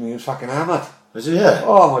 Fuck me, I was fucking hammered. Was it, yeah?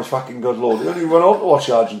 Oh my fucking good lord. We only went out to watch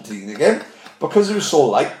the Argentina game because it was so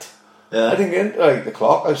light. Yeah. I didn't get into 8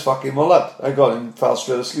 o'clock, I was fucking mullered. I got in, fell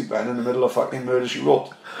straight asleep then in the middle of fucking Murder She Wrote.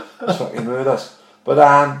 It was fucking murders. But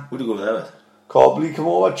Who'd you go there with? Cobley come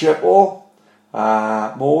over, Jippo,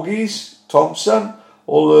 Morgies, Thompson,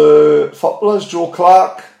 all the footballers, Joe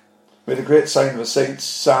Clark. Made a great sign for Saints,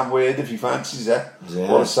 Sam Wade if he fancies it. Yeah.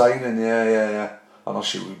 What a signing, yeah. I'm not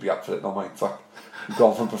sure we'd be up for it, no mind, fuck. We've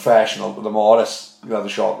gone from professional to the Morris. You know, the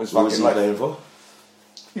shock was Who was fucking he like. playing for?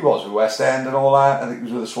 He was with West End and all that. I think he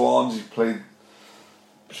was with the Swans. He played.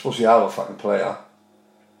 Supposed to be out of a fucking player.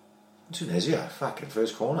 Tunisia, fucking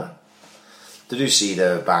first corner. Did you see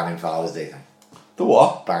the banning Father's Day thing? The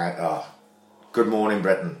what? Good Morning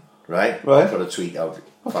Britain, right? Right. Put a tweet out.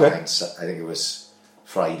 Okay. Fucking, I think it was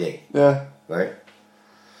Friday, Yeah. right?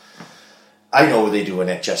 I know they're doing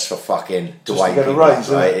it just for fucking to Just wind to get a people rise,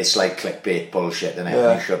 up, right? isn't it? It's like clickbait bullshit, and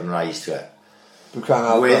Yeah. you shouldn't rise to it. We can't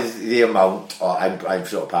help With that. the amount, I'm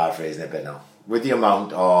sort of paraphrasing it a bit now. With the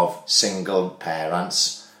amount of single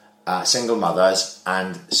parents, single mothers,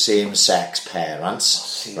 and same-sex parents,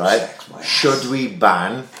 Same-sex, my right? ass. Should we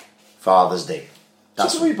ban Father's Day?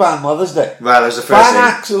 Should we ban Mother's Day? Well, it was the first Ban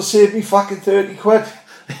Axel saved me fucking 30 quid.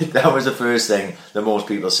 thing. That was the first thing that most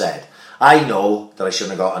people said. I know that I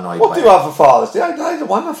shouldn't have got annoyed What by do it. you have for Father's Day? I had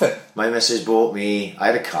one of it. My missus bought me. I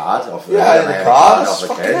had a card off. Yeah, I had a card. It's off the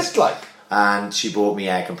fucking kids, it like. and she bought me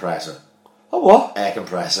air compressor. Oh, what? Air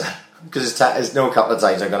compressor. Because it's no couple of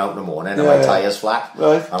times I've gone out in the morning and Yeah, my yeah. tyre's flat,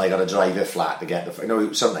 Right. and I got to drive it flat to get the. You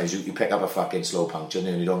know, sometimes you pick up a fucking slow puncture and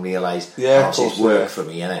you don't realise. Yeah, of obviously it's course, work yeah. for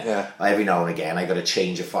me, innit? Yeah. Every now and again, I got to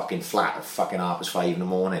change a fucking flat at fucking 5:30 in the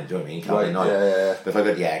morning. Do you know what I mean? Can't Right, be annoyed. yeah. But if I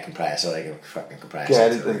got the air compressor, I can fucking compress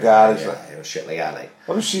Get it. it in the garage, Yeah, like. it was shit like that. Like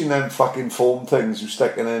I've seen them fucking foam things you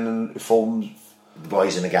sticking in and foams. the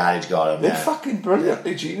boys in the garage got them. They're Yeah. fucking brilliant.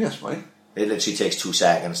 They're genius, mate. It literally takes 2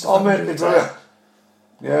 seconds. To Oh, fucking mate, do they're it. brilliant.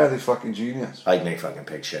 Yeah, they're fucking genius. I'd make fucking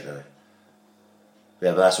pig shit of it.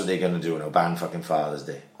 Yeah, but that's what they're going to do now. Ban fucking Father's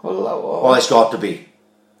Day. Well, it's got to be.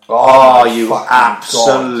 Oh, you fucking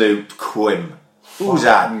absolute quim. Who's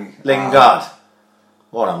that? me. Lingard.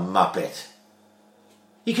 What a muppet.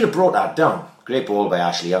 He could have brought that down. Great ball by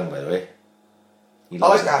Ashley Young, by the way. He God. I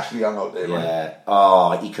loves like it. Ashley Young out there, man. Yeah.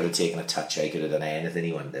 Oh, he could have taken a touch. He could have done anything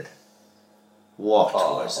he wanted. What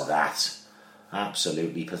was that?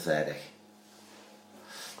 Absolutely pathetic.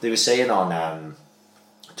 They were saying on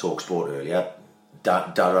Talksport earlier.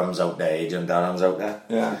 Durham's out there, Adrian Durham's out there.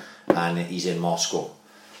 Yeah. And he's in Moscow.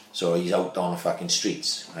 So he's out on the fucking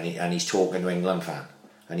streets and he's talking to England fan.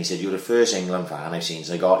 And he said, "You're the first England fan I've seen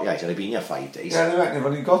since I got here." I said, "I've been here 5 days." Yeah, they reckon they've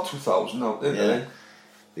only got 2,000 out there, Yeah.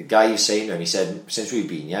 The guy was saying to him, he said, "Since we've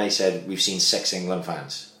been here," he said, "we've seen 6 England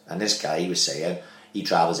fans." And this guy was saying he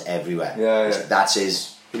travels everywhere. Yeah. That's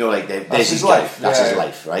his, you know, like That's his life. That's Yeah, his yeah.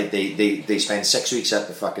 life, right? They spent 6 weeks at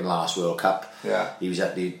the fucking last World Cup. Yeah. He was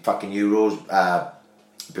at the fucking Euros.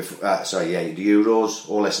 The Euros,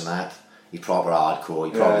 all this and that. He's proper hardcore.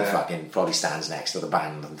 He probably probably stands next to the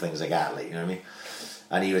band and things like that. Like, you know what I mean?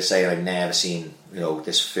 And he was saying, "I've never seen, you know,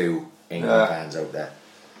 this few England fans out there."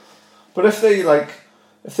 But if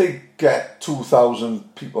they get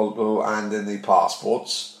 2,000 people to hand in their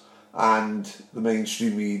passports and the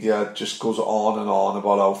mainstream media just goes on and on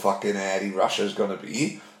about how fucking airy Russia's going to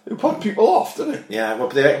be, it put people off, doesn't it? Yeah, well,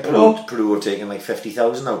 they reckon Peru have taken like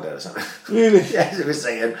 50,000 out there or something. Really? Yeah, they were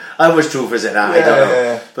saying. How much truth is it now? I Yeah, don't know.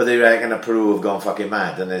 yeah. But they reckon that Peru have gone fucking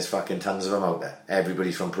mad and there's fucking tons of them out there.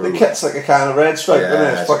 Everybody's from Peru. It gets like a can of red stripe, doesn't it?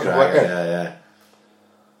 It's that's fucking correct. wicked. Yeah.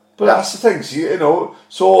 But that's the thing, so, you know,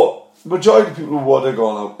 so majority of people who would have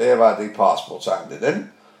gone out there have had their passports handed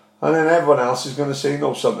in, and then everyone else is going to say,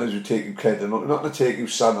 "No, sometimes we take your kid, and we're not going to take your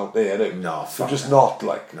son out there." No, They're fuck just that. not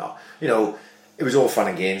like. No. You know, it was all fun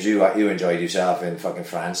and games. You enjoyed yourself in fucking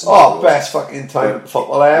France. And Oh, best fucking time of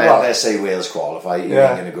football ever. Let's say Wales qualify. You Yeah.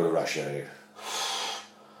 ain't going to go to Russia, are you?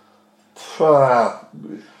 Ah,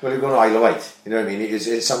 Well, you're going to Isle of Wight. You know what I mean?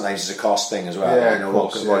 Sometimes it's a cost thing as well. yeah, you know, of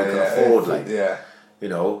course, what you can afford. Like, yeah. you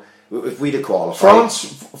know, if we'd have qualified.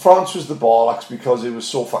 France was the bollocks because it was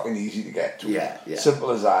so fucking easy to get to. Yeah.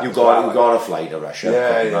 Simple as that. You got to fly to Russia.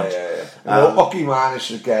 Yeah. And Bucky managed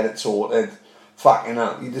to get it sorted. Fucking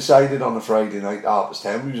hell. He decided on a Friday night,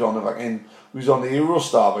 10:30, we was on the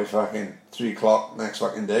Eurostar by fucking 3 o'clock next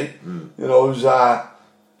fucking day. You know, it was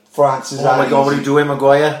France's. Oh my God, what are you doing,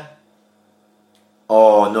 Maguire?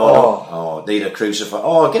 Oh no! Oh, they'd have crucified.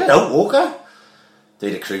 Oh, get it out, Walker.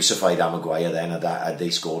 They'd have crucified Maguire then had they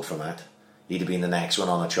scored from that. He'd have been the next one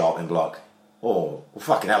on the chopping block. Oh, well,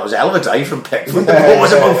 fucking hell, it was a hell of a dive from Pickford. The ball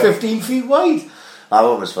was about 15 feet wide. That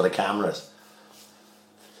one was for the cameras.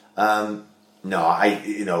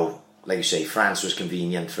 You know, like you say, France was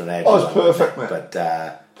convenient for everyone. Oh, it was perfect, mate.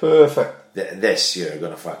 But perfect. This year,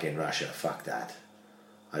 going to fucking Russia, fuck that.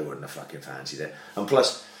 I wouldn't have fucking fancied it. And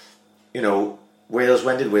plus, you know, Wales.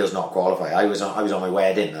 When did Wales not qualify? I was on my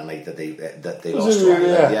wedding the night that they Was lost. it really?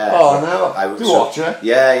 To Yeah. Oh, no. I Did you watch it?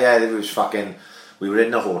 Yeah. It was fucking. We were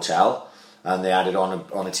in the hotel, and they had it on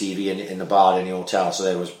a TV in the bar in the hotel. So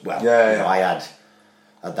there was You know, I had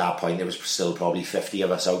at that point there was still probably 50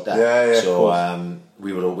 of us out there. Yeah. So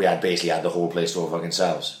we had basically had the whole place to our fucking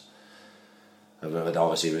selves. But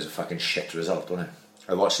obviously it was a fucking shit result, wasn't it?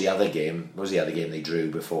 I watched the other game. What was the other game they drew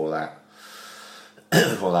before that?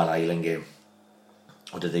 Before that Ireland game.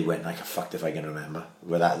 Or did they win? Like, fucked if I can remember.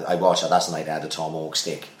 I watched that. That's the night I had the Tom Hawk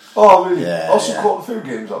steak. Oh, really? Yeah, Also yeah. caught a few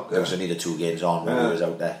games up there. There was only the 2 games on when we was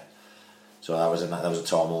out there. So that was a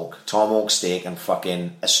Tom Hawk steak and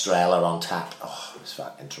fucking Estrella on tap. Oh, it was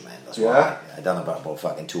fucking tremendous. Yeah. I done about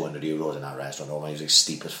fucking €200 in that restaurant. Oh, it was like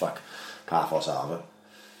steep as fuck. Paphos Harbour.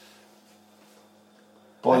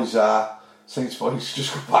 Boys, Saints boys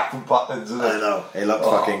just got back from Butlins, isn't it? I know. It looked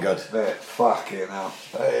fucking good. Mate, fucking hell.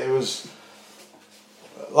 It was.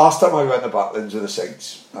 Last time I went to Butlins with the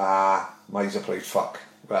Saints, Miser played fuck.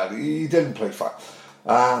 Well, he didn't play fuck.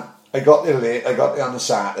 I got there late. I got there on the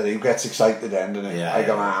Saturday. Who gets excited then, doesn't he? Yeah, I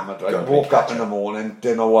got hammered, right? Woke up in the morning,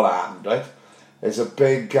 didn't know what happened, right? There's a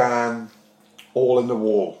big hole in the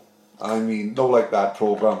wall. I mean, no like that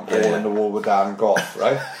programme, Hole in the Wall with Darren Goff,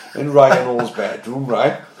 right? In Ryan Hall's bedroom,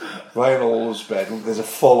 right? Ryan Hall's bedroom, there's a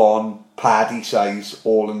full-on paddy size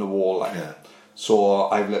hole in the wall, like. Yeah. So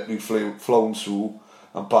I've literally flown through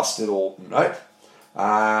and busted open, right?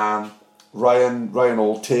 Ryan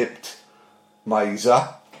Hall taped Miser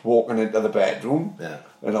walking into the bedroom. Yeah.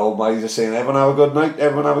 And old Miser saying, "Everyone have a good night,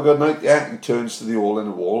 everyone have a good night." Yeah, he turns to the hole in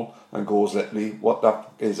the wall and goes literally, "What the f***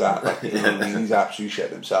 is that?" Like, you know what I mean? He's absolutely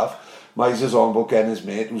shit himself. Miser's on about getting his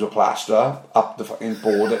mate, who's a plasterer, up the fucking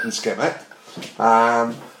board it and skim it.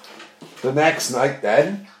 The next night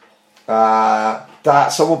then,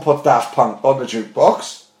 someone put Daft Punk on the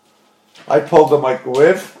jukebox. I pulled the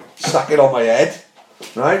microwave, stuck it on my head,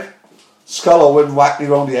 right? Skull Owen whacked me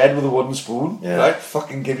round the head with a wooden spoon, right?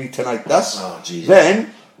 Fucking give me tinnitus. Oh, Jesus.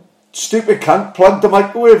 Then, stupid cunt plugged the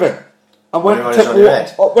microwave in. And when When it was on your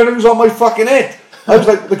head? when it was on my fucking head. I was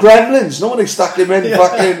like the Gremlins. No one, they stuck him in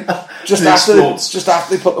fucking just It after explodes.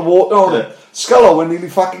 they put the water on him. Skull Owen nearly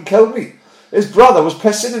fucking killed me. His brother was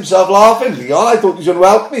pissing himself laughing, Leon. I thought he was going to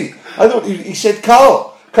help me. I thought he said,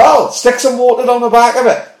 Carl, stick some water down the back of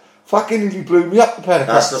it. Fucking nearly blew me up the pair of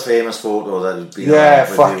That's cuts. the famous photo that had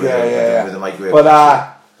been with the microwave.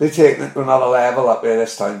 But they're taking it to another level up there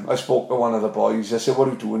this time. I spoke to one of the boys. I said, what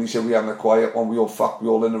are you doing? He said, we having a quiet one. We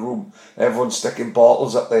all in the room. Everyone's sticking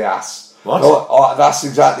bottles up their ass. What? No, that's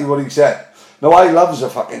exactly what he said. No, I loves a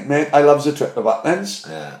fucking mate. I loves a trip to Butlins.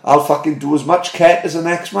 Yeah. I'll fucking do as much ket as the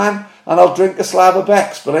next man, and I'll drink a slab of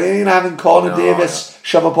Beck's. But I ain't having Connor Davis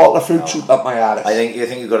shove a bottle of fruit shoot up my ass. I think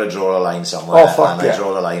you've got to draw a line somewhere. Oh, fuck and yeah. I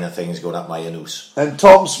draw the line of things going up my anus. And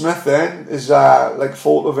Tom Smith then is like a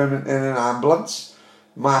photo of him in an ambulance,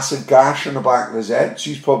 massive gash on the back of his head.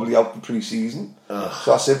 She's probably out for pre-season, so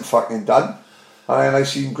that's him fucking done. And then I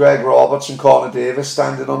seen Greg Roberts and Connor Davis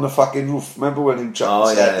standing on the fucking roof. Remember when he chucked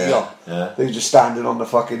the set on? Yeah. They were just standing on the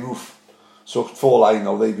fucking roof. So for all I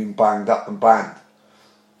know, they've been banged up and banned.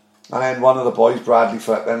 And then one of the boys, Bradley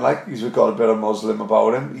Flippin, like he's got a bit of Muslim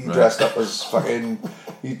about him. He dressed up as fucking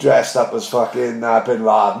Bin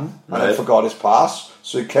Laden, and then forgot his pass,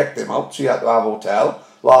 so he kicked him out. So he had to have a hotel.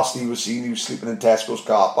 Last he was seen, he was sleeping in Tesco's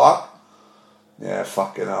car park. Yeah,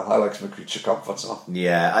 fucking hell. I like some creature comforts now.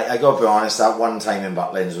 Yeah, I got to be honest, that one time in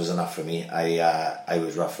Butlins was enough for me. I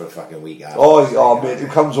was rough for a fucking week after. Oh mate, who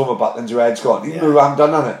comes home at Butlins, your head's gone. Even though I'm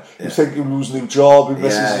done on it. You think you lose a new job, who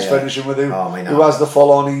misses his finishing with you, who has the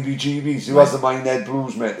full-on EBGBs, who has the mind-head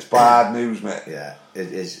blues, mate. It's bad news, mate. Yeah,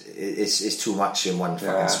 it's too much in one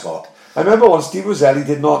fucking spot. I remember once Dean Roselli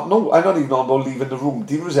did not know, I'm not even on about leaving the room.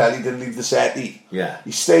 Dean Roselli didn't leave the settee. Yeah.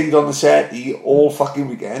 He stayed on the settee all fucking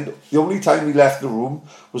weekend. The only time he left the room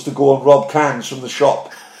was to go and rob cans from the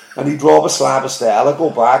shop. And he'd rob a slab of Stella, go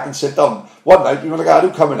back and sit down. One night, we were like,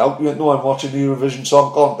 who coming out? We went, no, I'm watching the Eurovision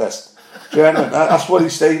Song Contest. Do you know what I mean? That's what he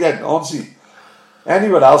stayed in, honestly.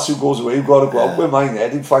 Anyone else who goes away, you've got to go out with mine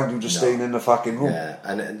head and find you just staying in the fucking room. Yeah,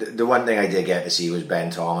 and the one thing I did get to see was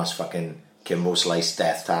Ben Thomas fucking Kimbo Slice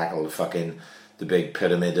death tackle fucking the big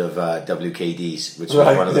pyramid of WKDs, which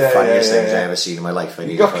was one of the funniest things I ever seen in my life.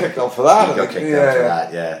 He got kicked out for that. He got kicked out for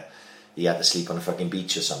that, yeah. He had to sleep on a fucking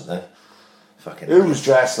beach or something. Fucking. Who was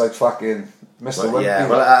dressed like fucking Mr. Wimpy? Yeah,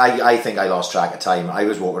 well, I think I lost track of time. I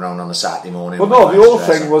was walking around on a Saturday morning. Well, no, the whole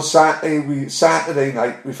thing was Saturday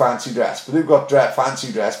night we fancy dress, but who got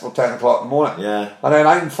fancy dress about 10 o'clock in the morning? Yeah. And then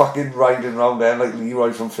I'm fucking riding around there like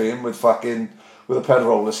Leroy from Fame with a pair of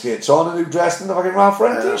roller skates on, and who dressed in the fucking Ralph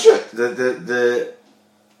Lauren t-shirt.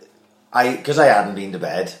 Because I hadn't been to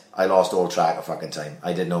bed, I lost all track of fucking time.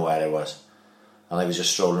 I didn't know where I was, and I was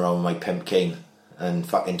just strolling around with my pimp cane and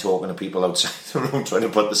fucking talking to people outside the room, trying to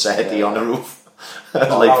put the settee on the roof.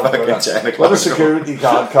 Fucking 10 o'clock. When a security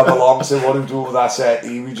guard come along and said, what do we do with that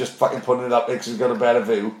settee? We just fucking putting it up because we've got a better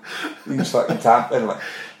view. He was fucking tamping like.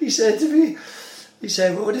 He said to me,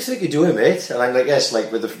 well, what do you think you're doing, mate? And I'm like, yes,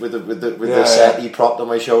 like with the settee propped on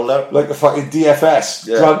my shoulder, like the fucking DFS,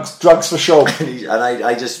 drugs for show. And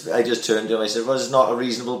I just turned to him. I said, well, it's not a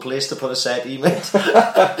reasonable place to put a settee, mate.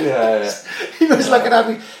 He was looking at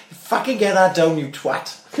me. Fucking get that down, you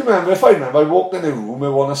twat. If I remember, I walked in a room, we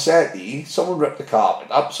won a settee, someone ripped the carpet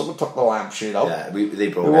up, someone took the lampshade out. Yeah, they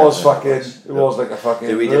broke it. Was like a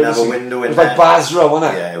fucking... We didn't have a window in there. It was like Basra,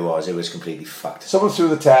 wasn't it? Yeah, it was completely fucked. Someone threw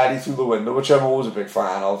the telly through the window, which I'm always a big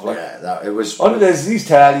fan of. Like, yeah, it was... There's these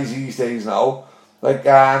tellies these days now. Like,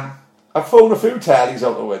 I've thrown a few tellies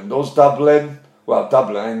out the windows, Dublin,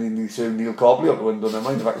 I need to Neil Cobley out the window, never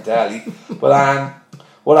mind the fucking telly. But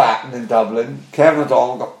what happened in Dublin, Kevin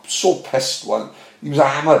O'Donnell got so pissed he was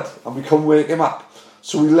hammered, and we couldn't wake him up.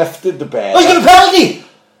 So we lifted the bed. Oh, he's got a penalty!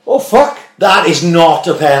 Oh, fuck. That is not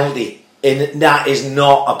a penalty. That is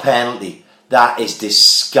not a penalty. That is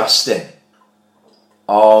disgusting.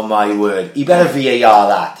 Oh, my word. He better VAR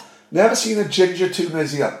that. Never seen a ginger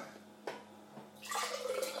Tunisian.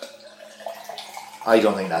 I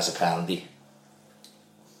don't think that's a penalty.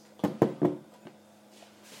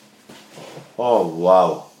 Oh,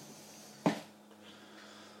 wow.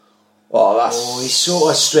 Oh, he's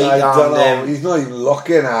sort of straight down there. He's not even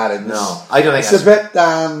looking at him. No, I don't think it's a bit. Look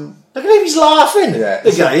at him, he's laughing. Yeah,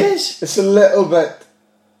 the guy is. It's a little bit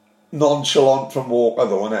nonchalant from Walker,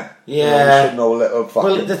 though, isn't it? Yeah. You should know a little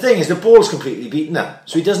fucking... Well, the thing is, the ball's completely beaten now,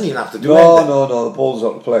 so he doesn't even have to do anything. No, the ball's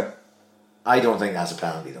out to play. I don't think that's a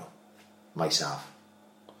penalty, though. Myself.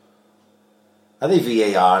 Are they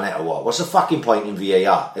VAR in it or what? What's the fucking point in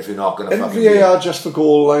VAR if you're not going to fucking... Isn't VAR just for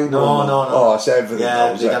goal line? No. Oh, it's everything.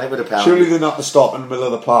 Yeah, they done it with a penalty. Surely they're not to stop in the middle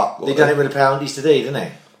of the park. They done it with the penalties today, didn't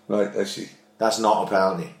they? Right, I see. That's not a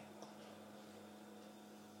penalty.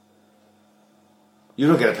 You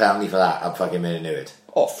don't get a penalty for that. I'm fucking made into it.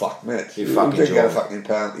 Oh, fuck, mate. You You fucking did get a joke. fucking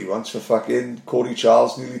penalty once for fucking Cody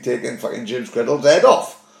Charles nearly taking fucking James Criddle's head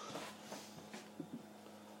off.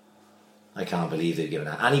 I can't believe they've given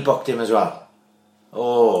that. And he booked him as well.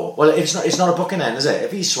 Oh, well, it's not a booking then, is it?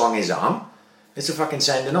 If he swung his arm, it's a fucking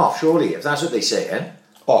sending off, surely. If that's what they say, eh?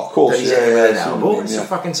 Oh, of course, That he's hit him with an yeah, elbow, it's yeah. a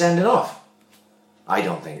fucking sending off. I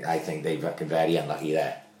think they fucking very unlucky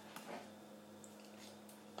there.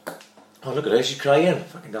 Oh, look at her, she's crying.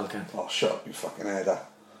 Fucking Dalcan. Oh, shut up, you fucking header.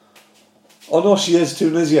 Oh, no, she is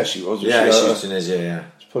Tunisia, she was. Yeah, she, she's Tunisia, yeah.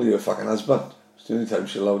 It's probably her fucking husband. It's the only time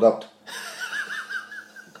she allowed out.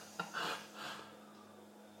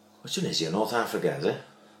 What's Tunisia? North Africa, is it?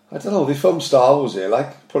 I don't know, they filmed Star Wars here,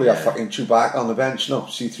 like. Probably have Yeah. fucking Chewbacca on the bench, no,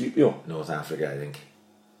 C-3PO. North Africa, I think.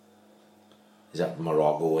 Is that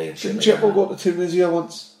Morocco way and shit? Didn't like Chippo that? go to Tunisia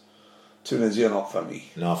once? Tunisia, not for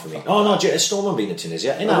me. Not for me. Oh no, Stormman been to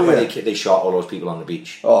Tunisia. Isn't that Oh, where yeah. they shot all those people on the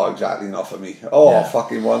beach? Oh, exactly, not for me. Oh, Yeah.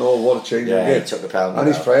 fucking 1-0, what a change Yeah, of he game. took the penalty And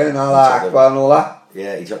he's out. praying, He Allah took the- Akbar and all that.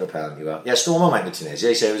 Yeah, he took the penalty well. Yeah, Stormman went to Tunisia.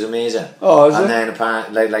 He said it was amazing. Oh, is and it? then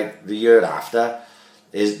apparently, like the year after,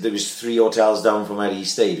 there was 3 hotels down from where he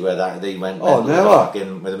stayed where they went. Oh, with never. the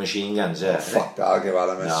fucking with the machine guns. Yeah, Fuck that, I'll give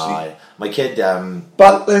Adam a No, C. my kid.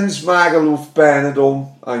 Butlins, Magaluf,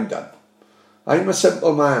 Benidorm, I'm done. I'm a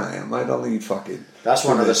simple man, I am. I don't need fucking... That's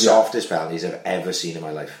one of the Tunisia. softest penalties I've ever seen in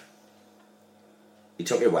my life. He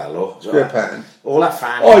took it well though. So Great pen. all that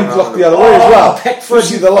fan. Oh, he looked the other way as well. Pickford, You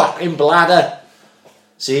see the look? fucking bladder.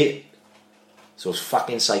 See, so it's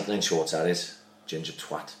fucking cycling shorts. That is ginger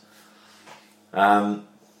twat.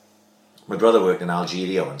 My brother worked in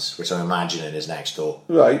Algeria once, which I'm imagining is next door.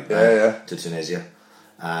 Right, yeah. To Tunisia,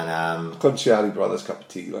 and Couldn't see Harry Brothers' cup of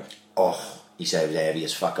tea, like. he said it was heavy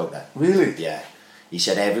as fuck out there. Really? Yeah, he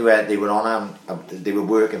said everywhere they were on they were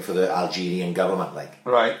working for the Algerian government, like.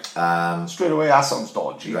 Right. Straight away, that sounds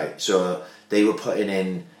dodgy. Right, so they were putting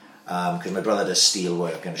in because my brother does steel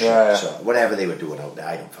work and shit. Yeah. So whatever they were doing out there,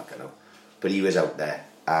 I don't fucking know. But he was out there,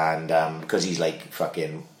 and because he's like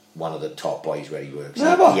fucking one of the top boys where he works,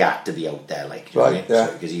 Never. he had to be out there, like, you know what I Right, mean?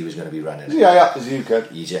 yeah. Because he was going to be running. Yeah, as you could.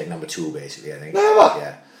 He's like number 2 basically, I think. Never.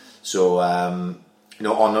 Yeah. So you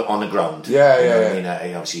know, on the ground. Yeah, you know yeah, what I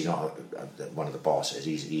mean, obviously he's not one of the bosses.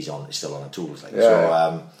 He's still on the tools, like. Yeah, So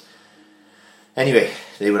yeah. anyway,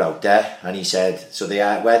 they were out there, and he said so. They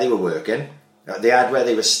had where they were working. They had where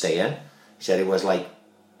they were staying. He said it was like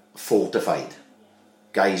fortified.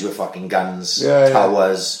 Guys with fucking guns, Yeah, yeah.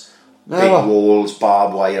 towers, Never. big walls,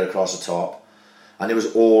 barbed wire across the top, and it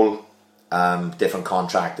was all different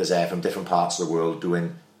contractors there from different parts of the world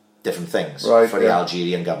doing different things Right, for the yeah.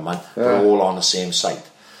 Algerian government, Yeah. but all on the same site.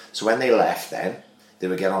 So when they left, then they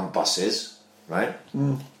would get on buses, right,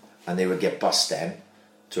 and they would get bussed then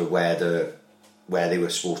to where they were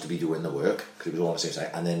supposed to be doing the work because it was all on the same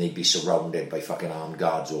site, and then they'd be surrounded by fucking armed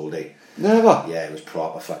guards all day. Never. Yeah, it was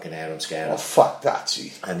proper fucking air and scare. Oh, fuck that,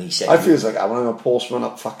 see. And he said, I feels like I'm a postman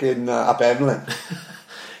up fucking up Emlyn.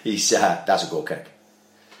 he's that's a goal kick.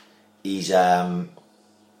 He said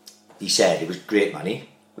it was great money.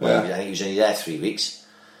 Well, Yeah. I think he was only there 3 weeks.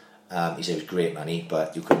 He said it was great money,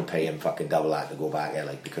 but you couldn't pay him fucking double that to go back there,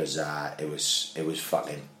 like, because it was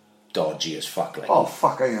fucking dodgy as fuck, like. Oh,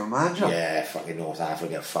 fuck, I can imagine. Yeah, fucking North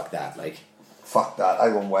Africa, fuck that, like. Fuck that. I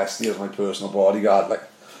want Westy as my personal bodyguard, like.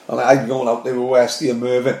 And I'd be going out there with Westy and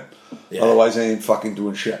Mervyn. Yeah. Otherwise, I ain't fucking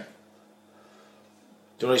doing shit.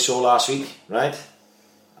 Do you know what I saw last week, right?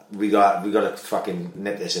 We got to fucking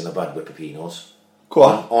nip this in the bud with Pepinos. Go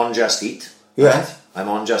on. On Just Eat. Yeah. Right? I'm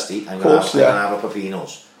on Just Eat. I'm Of going course, to yeah. have a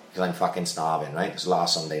Pepinos because I'm fucking starving, right? It's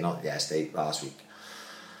last Sunday, not yesterday, last week.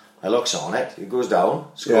 I looks on it. It goes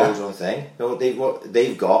down, scrolls on the thing. No,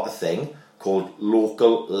 they've got a thing called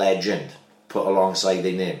Local Legend put alongside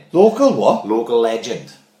their name. Local what? Local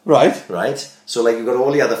Legend. Right. Right? So, like, you've got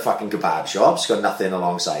all the other fucking kebab shops, got nothing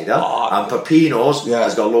alongside them. Oh, And Pepinos yeah.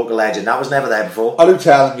 has got Local Legend. That was never there before. Are you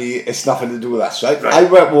telling me it's nothing to do with us, right? Right.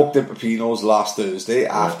 I walked in Pepino's last Thursday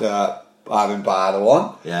after having Bardo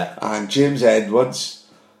on. Yeah. And James Edwards,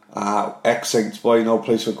 ex-Saints boy, no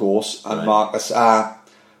place for ghosts, and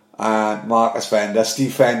Right. Marcus Fender,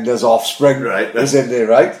 Steve Fender's offspring, Right. is in there,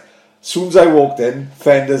 right? As soon as I walked in,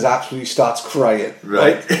 Fenders absolutely starts crying.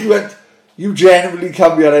 Right. He went, "You genuinely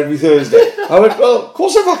come here every Thursday?" I went, "Well, of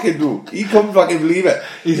course I fucking do." He couldn't fucking believe it.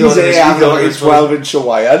 He He's thought it was- there he having thought a it was fucking 12-inch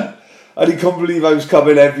Hawaiian. And he couldn't believe I was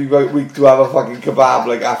coming every week to have a fucking kebab,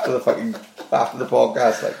 like, after the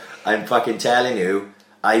podcast, like. I'm fucking telling you,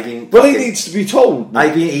 I've been. Well, he fucking- needs to be told.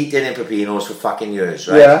 I've been eating in Pepinos for fucking years,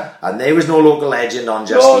 right? Yeah. And there was no Local Legend on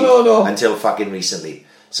Just No, Eat no, no. until fucking recently.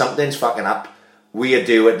 Something's fucking up. We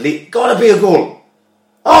do at least. Gotta be a goal.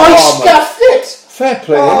 Oh, he Oh, stuffed it! Fair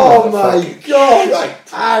play. Oh him, my motherfucking God! shite.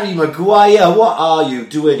 Harry Maguire, what are you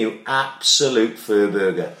doing, you absolute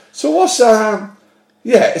furburger? So what's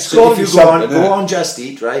yeah, it's So got if to you be go on, something. go innit? on Just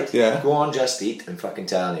Eat, right? Yeah. Go on Just Eat, I'm fucking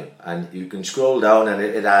telling you. And you can scroll down and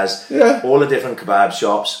it has Yeah. all the different kebab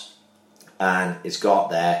shops, and it's got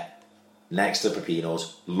there, next to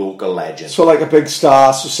Pepino's, local legend. So like a big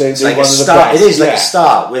star, so saying It's they're like one a of the star. It best. is like Yeah. a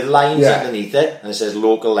star with lines Yeah. underneath it, and it says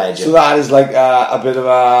local legend. So that is like a bit of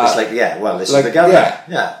a. it's like, yeah, well, this like, is the governor. yeah.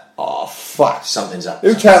 Yeah. Oh fuck! Something's up.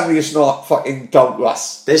 Who tell me it's not fucking down to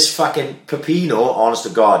us? This fucking Pepino, honest to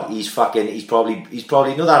God, he's probably, you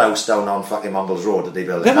know that house down on fucking Mumbles Road that they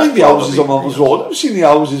built? There That's might be houses on probably Mumbles Road. I've seen the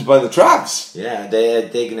houses by the trams. Yeah, they're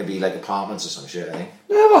going to be like apartments or some shit, I think.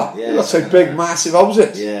 Never. Yeah, That's like something big, like that. massive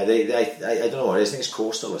houses. Yeah, I don't know what it is. I think it's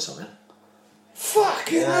coastal or something.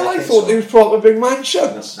 Fucking Yeah, hell! I I think thought so. they was proper big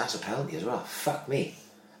mansions. That's a penalty as well. Fuck me.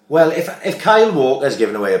 Well, if Kyle Walker's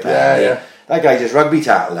given away a penalty, Yeah. that guy just rugby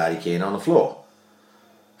tackled Harry Kane on the floor.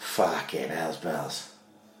 Fucking hell's bells.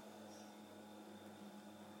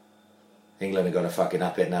 England are going to fucking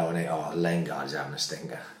up it now, and oh, Lingard's having a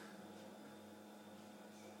stinker.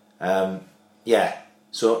 Yeah.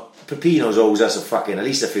 So Pepino's owes us at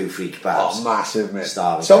least a few free kebabs. Oh, massive, mate.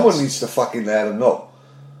 Starving Someone cunts. needs to fucking let them know.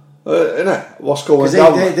 Innit? What's going Because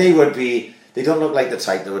down? they would be. They don't look like the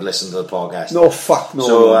type that would listen to the podcast. No, fuck no.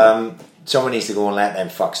 So someone needs to go and let them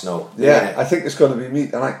fucks know. yeah, I think it's going to be me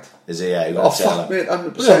tonight. Is it? Yeah, you Oh, got to tell fuck, them.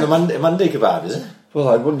 mate, It's on the 100%. Monday kebab, is it? Well,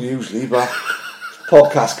 I wouldn't usually, but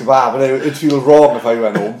podcast kebab, and it'd feel wrong if I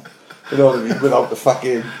went home. You know what I mean? Without the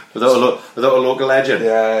fucking. Without a local legend.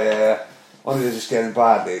 Yeah. Only they're just getting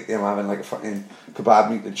bad. I'm having like a fucking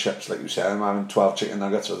kebab meat and chips, like you said. I'm having 12 chicken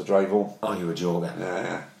nuggets for the drive home. Oh, you were joking.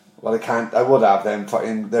 Yeah. Well, I can't. I would have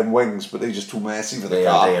them wings, but they're just too messy for the They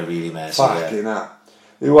car. are really messy. Fucking hell.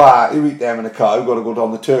 You eat them in the car, you've got to go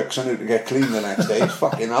down the Turks and to get clean the next day. It's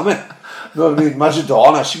fucking humming. You know what I mean?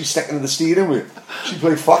 Maradona, she's sticking to the steering wheel. She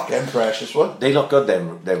played fucking precious one. They look good,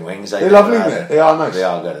 them wings. They're lovely, mate. They are nice. They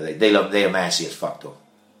are good. They are messy as fuck, though.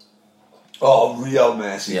 Oh, real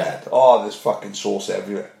messy. Yeah. Mate. Oh, there's fucking sauce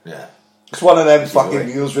everywhere. Yeah. It's one of them Give fucking away.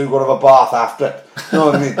 meals where you've got to have a bath after it. You know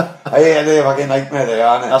what I mean? They're fucking nightmare, they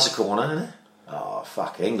are, That's a corner, isn't it? Oh,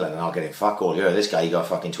 fuck. England are not getting fuck all here. This guy got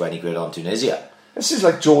fucking 20 quid on Tunisia. This is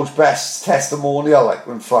like George Best's testimonial, like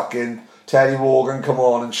when fucking Terry Wogan come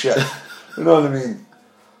on and shit. You know what I mean?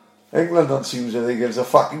 England don't seem as if they gives a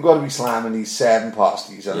fuck. You've got to be slamming these 7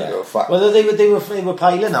 pasties and they go fuck. Well, they were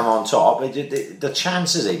piling them on top. The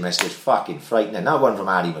chances they missed was fucking frightening. That one from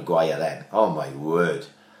Harry Maguire then. Oh my word.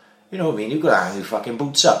 You know what I mean? You've got to hang your fucking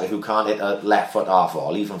boots up if you can't hit a left foot half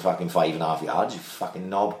volley from fucking 5.5 yards. You fucking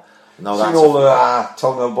knob. No, Seen that's all the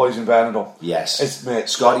Townhill boys in Benidorm. yes. It's, mate,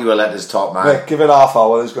 Scotty Willett is top man. mate, give it half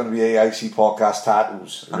hour, there's going to be AIC podcast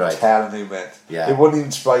tattoos. I'm Right. telling you, mate. Yeah. It wouldn't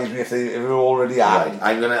even surprise me if they were already Right. at.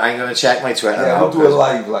 I'm gonna check my Twitter Yeah, now. we'll do it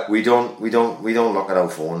live, like. We don't look at our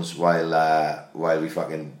phones while we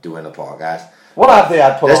fucking doing the podcast. What have they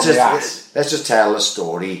had put Let's on the ass? just tell the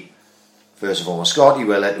story. First of all, Scotty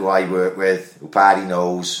Willett, who I work with, who Paddy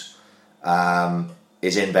knows,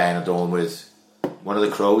 is in Benidorm with one of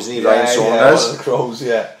the Crows, and Ryan one Saunders. of the Crows,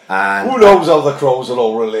 yeah. And Who knows how the Crows are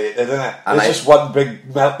all related, isn't it? And It's I- just one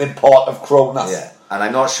big melting pot of crowness. yeah, and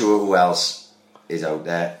I'm not sure who else is out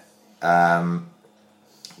there,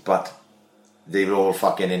 but they were all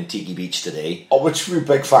fucking in Tiki Beach today, Of which we're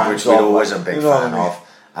big fans which we're of. always a like, big you know what fan I mean? of,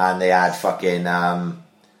 and they had fucking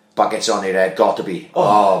buckets on their head. Got to be.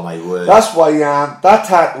 Oh my word! That's why that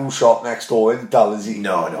tattoo shop next door in dull is he?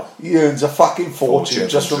 No. He earns a fucking fortune Fortune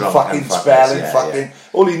just from from drunken fucking fuckers, spelling yeah, fucking. yeah.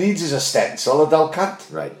 All he needs is a stencil, a dull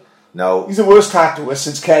cunt. Right. No. He's the worst tattooist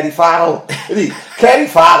since Kerry Farrell. Isn't he? Kerry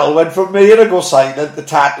Farrell went from me to go sign the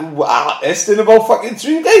tattoo artist in about fucking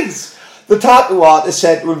 3 days. The tattoo artist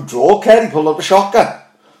said to him, draw. Kerry pulled up a shotgun.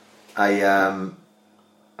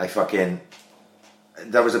 I fucking.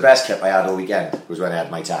 That was the best clip I had all weekend. Was when I had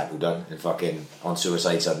my tattoo done and fucking on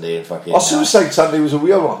Suicide Sunday and fucking. Suicide Sunday was a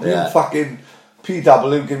weird one. Me Yeah. and fucking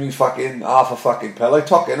PW give me fucking half a fucking pill. I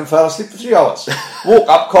took it and fell asleep for 3 hours. Woke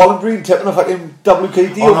up, Colin Breen tipping a fucking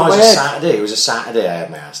WKD Oh over no, my it was a head. Saturday. It was a Saturday. I had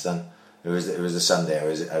my ass done. It was the Sunday.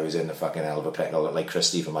 I was in the fucking hell of a pickle like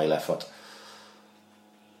Christie for my left foot.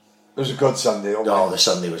 It was a good Sunday. Oh, the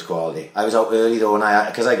Sunday was quality. I was out early though, and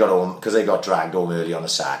because I got dragged home early on a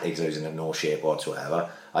Saturday because I was in no shape whatsoever.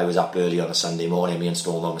 I was up early on a Sunday morning. Me and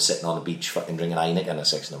Stormon were sitting on the beach, fucking drinking Heineken at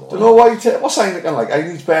 6 in the morning. Don't know why. What's Heineken like?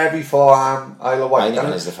 Heineken's Barbie for Isle of Wight.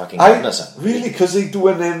 Heineken is the fucking goodness. Really? Because they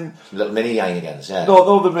doing them. Little mini Heinekens, yeah.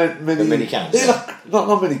 No, the mini. The mini cans, They yeah. look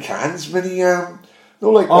not mini cans. Mini No,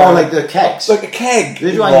 like like the kegs. like a keg. Do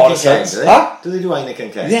they do in a lot of Heineken kegs? sense. Do they? Huh? Do they do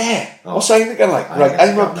Heineken kegs? Yeah. Oh. What's Heineken like? Right,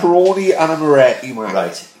 I'm a Peroni and a Moretti man.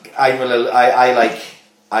 Right. I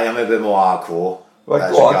am a bit more hardcore. Right,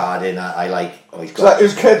 as go on. regarding I like. Oh, he's So got.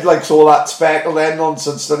 his kid likes all that speckled end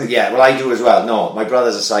nonsense, doesn't he? Yeah, well, I do as well. No, my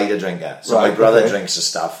brother's a cider drinker, so Right, my brother okay. drinks the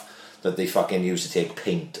stuff that they fucking use to take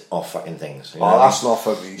paint off fucking things. You know Oh, what I that's mean? not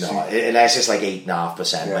for me. see. No, unless it's like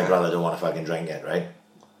 8.5%. Yeah. My brother don't want to fucking drink it, right?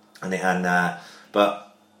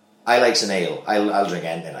 But I like some ale. I'll drink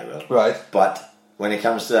anything. I will. Right. But when it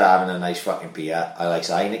comes to having a nice fucking beer, I like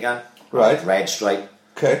Heineken. Right. I like Red Stripe.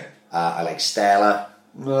 Okay. I like Stella.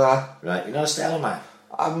 Nah. Right, you know Stella, man.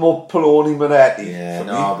 I'm more Peroni Moretti. Yeah, for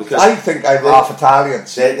no, me. because I think I'm half Italian.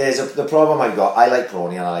 see. The problem I've got. I like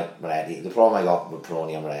Peroni and I like Moretti. The problem I got with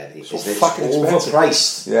Peroni and Moretti So is that it's fucking expensive.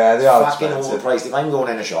 overpriced. Yeah, they are fucking expensive. overpriced. If I'm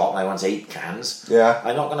going in a shop and I want 8 cans, Yeah.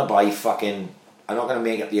 I'm not going to buy fucking. I'm not going to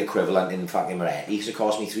make up the equivalent in fucking Moretti because it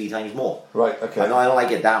costs me 3 times more. Right, okay. I know I don't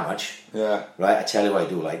like it that much. Yeah. Right, I tell you what I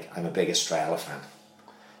do like. I'm a big Estrella fan.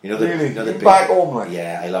 You know Really? You know the You big, back home, like?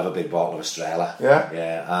 Yeah, I love a big bottle of Estrella. Yeah?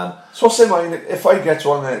 Yeah. So what's them Heineken? If I get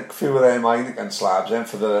one, a few of them Heineken slabs then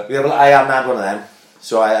for the... Yeah, well, I haven't had one of them,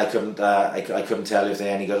 so I couldn't. I couldn't tell you if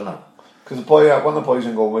they're any good or not. Because the boy, one of the boys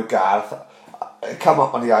I'm going with, Gareth, it come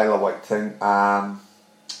up on the Isle of Wight thing.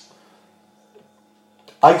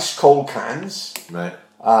 Ice cold cans, Right.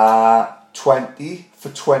 20 for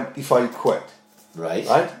 25 quid. Right.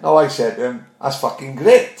 Right? Now I said to him, that's fucking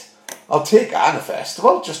great. I'll take it at a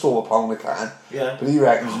festival, just over £1 a can. Yeah. But he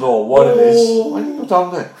reckons, no, what it is... Oh. Why didn't you go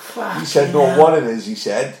down there? He said, no, hell. what it is, he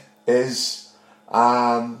said, is...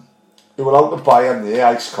 they were out to buy them there,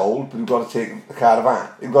 ice cold, but you've got to take them to the caravan.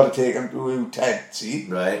 You've got to take them to a tent, see?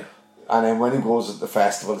 Right. And then when he goes at the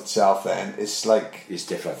festival itself, then it's like It's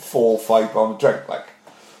different. £4 or £5 a drink, like.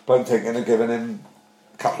 But I'm thinking of giving him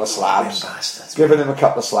a couple of slabs. Bastards, Giving him a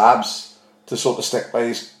couple of slabs to sort of stick by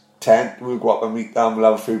his tent. We'll go up and meet down, we'll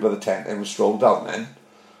have a food by the tent, and we'll stroll down then.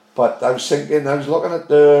 But I was thinking, I was looking at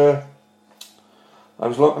those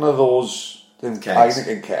them Kegs.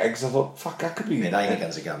 Heineken kegs. I thought, fuck, that could be. I mean,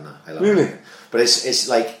 Heineken's a gun now. I love Really? Heineken. But it's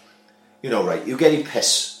like, you know, right? You get your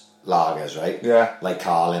piss lagers, right? Yeah. Like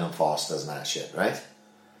Carlin and Foster's and that shit, right?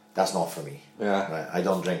 That's not for me. Yeah. Right? I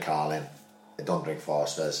don't drink Carlin. I don't drink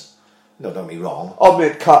Foster's. No, don't get me wrong. Oh,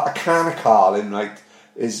 mate, a can of Carlin, right,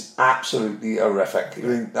 is absolutely horrific. I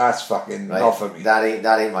mean, that's fucking Right? not for me. That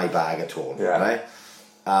ain't my bag at all. Yeah.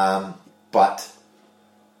 Right? But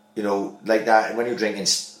you know, like that when you're drinking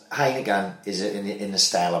Heineken is in the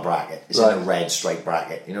Stella bracket. It's in Right. the Red Stripe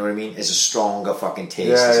bracket. You know what I mean? It's a stronger fucking taste.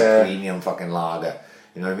 Yeah, it's yeah. a premium fucking lager.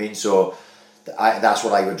 You know what I mean? So that's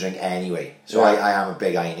what I would drink anyway. So Yeah. I am a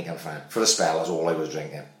big Heineken fan. For a spell, that's all I was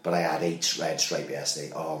drinking. But I had 8 Red Stripe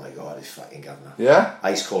yesterday. Oh my god, it's fucking governor. Yeah?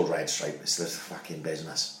 Ice cold Red Stripe. It's the fucking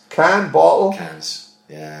business. Can, bottle. Cans.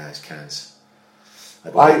 Yeah, it's cans.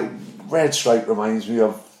 bought- Red Stripe reminds me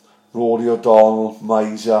of Rory O'Donnell,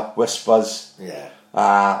 Miser, Whispers. Yeah.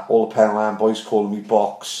 All the Penland boys calling me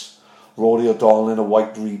Box. Rory O'Donnell in a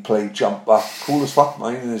white replay jumper. Cool as fuck,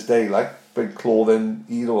 mine in his day, like. Big clothing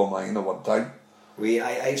hero of mine at one time.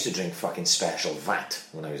 I used to drink fucking Special Vat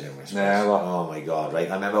when I was in West. Yeah, well. Oh my god, right?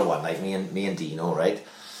 I remember one night, me and Dino, right?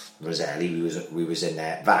 Roselli, we was in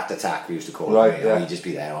there. Vat Attack, we used to call Right, it. yeah. We'd just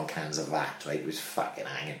be there on cans of Vat, right? It was fucking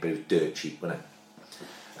hanging, but it was dirt cheap, wasn't it?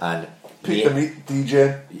 And Peter Meat,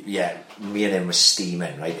 DJ. yeah, me and him was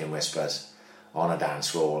steaming, right, in Whispers on a dance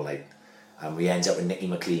floor all night. And we ended up with Nicky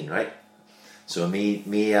McLean, right? So me,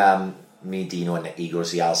 Dino and Nicky go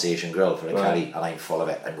to the Alsatian Grill for a Right. curry, and I'm full of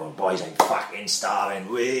it. I'm going, boys, I'm fucking starving.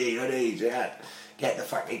 Wee, goodies, yeah. Get the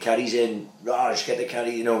fucking curries in. Raj, get the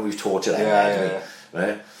curry. You know, we've tortured them, Yeah.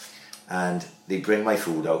 right? And they bring my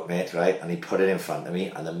food out, mate, right? And they put it in front of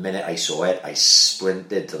me. And the minute I saw it, I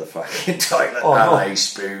sprinted to the fucking toilet Oh, and no. I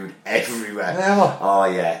spewed everywhere. Never. Oh,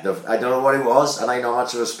 yeah. I don't know what it was, and I know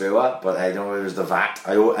much of a spewer, but I know it was the vat.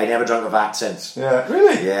 I never drank a vat since. Yeah,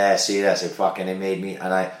 really? Yeah, serious. It made me,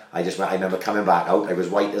 and I remember coming back out. I was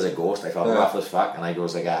white as a ghost. I felt Yeah. rough as fuck, and I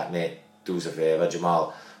goes like, mate, do us a favour,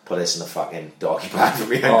 Jamal, put this in the fucking doggy bag for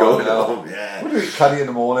me and Oh, go no. home. Yeah. What do you eat curry in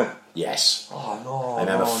the morning? Yes. Oh, no. I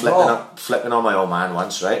remember no. flipping on my old man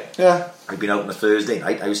once, right? Yeah. I'd been out on a Thursday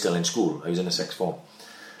night. I was still in school. I was in the sixth form.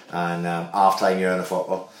 And half time year in the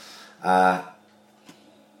football.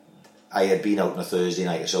 I had been out on a Thursday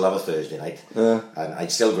night. I still have a Thursday night. Yeah. And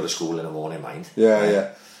I'd still go to school in the morning, mind. Yeah, right? yeah.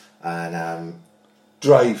 And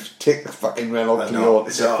Drive, take the fucking Renault but Clio. no,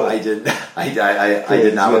 so I didn't. I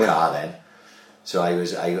didn't have a Yeah. car then. So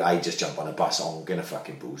I just jumped on a bus on gonna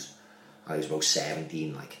fucking booze. I was about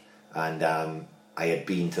 17, like, and I had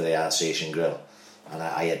been to the Alsatian Grill, and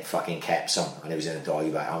I had fucking kept some, and I was in a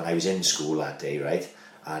doggy bag, and I was in school that day, right,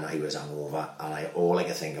 and I was hungover, and all I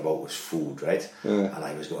could think about was food, right, and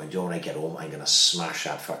I was going, when I get home, I'm going to smash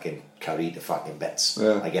that fucking curry to fucking bits.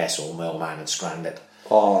 I guess all my old man had stranded.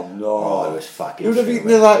 Oh no! Oh, it was fucking. Who'd have eaten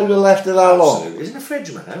that? Who'd have left it that long? It was in the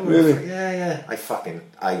fridge, man. Really? Yeah.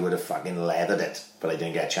 I would have fucking leathered it, but I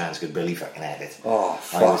didn't get a chance because Billy fucking had it. Oh,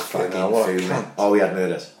 I was fucking fuming. Oh, we had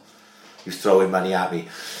murders. He was throwing money at me.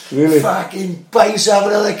 Really? Fucking buy some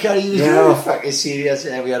another curry. He was fucking serious.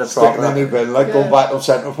 Yeah, we had a problem. Sticking in the bin, like going back to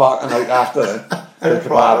Central Park and night after then.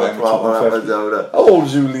 How old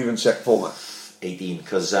was you leaving sixth form? 18,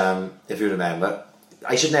 because if you remember,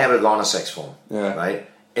 I should never have gone to sixth form. Yeah. Right?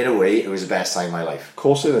 In a way, it was the best time of my life. Of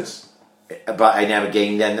course it is. But I never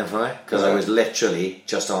gained anything from it, because I was literally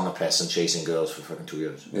just on the piss and chasing girls for fucking 2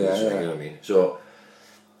 years. You know what I mean? So,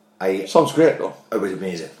 sounds great though. It was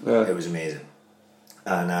amazing. Yeah. It was amazing.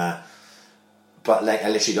 And, but like, I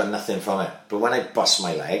literally got nothing from it. But when I bust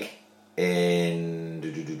my leg in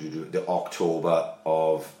the October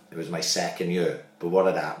of, it was my second year, but what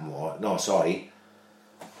had happened was,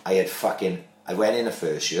 I went in the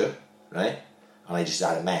first year, right? And I just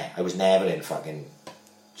had a meh. I was never in fucking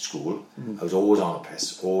school. I was always on a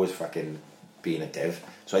piss, always fucking being a div.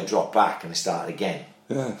 So I dropped back and I started again.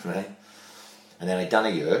 Yeah. Right? And then I'd done a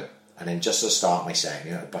year, and then just to start my second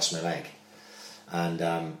year, I bust my leg. And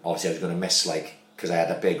obviously I was going to miss, like, because I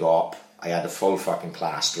had a big op, I had a full fucking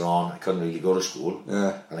plaster on, I couldn't really go to school,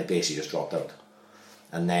 and I basically just dropped out.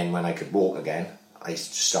 And then when I could walk again, I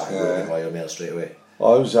just started working at Royal Mail straight away.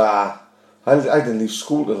 I didn't leave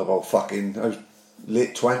school till about fucking, I was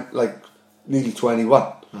late 20, like nearly 21.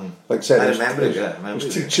 Like I said, I remember it. There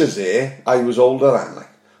was teachers there. I was older then, like,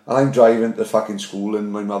 and I'm driving to fucking school in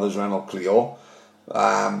my mother's Renault Clio.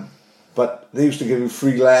 But they used to give you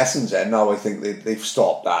free lessons, and now I think they've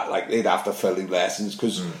stopped that. Like, they'd have to fill in lessons,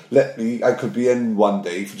 because literally I could be in one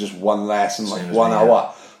day for just one lesson, like 1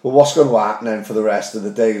 hour. Well, what's going to happen then for the rest of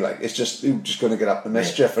the day? Like, it's just, you're just going to get up to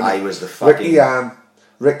mischief. And I was the fucking...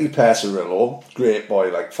 Ricky Pesarillo, great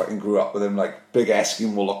boy, like, fucking grew up with him, like, big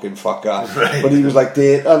Eskimo looking fucker. Right. But he was like,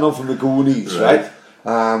 I know, from the Goonies, right?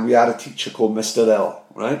 We had a teacher called Mr. L,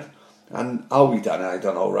 right? And how we done it, I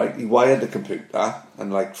don't know, right? He wired the computer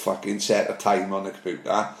and, like, fucking set a time on the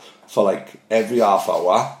computer for, like, every half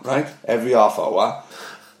hour, right? Every half hour,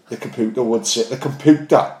 the computer would say,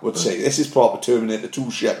 this is proper Terminator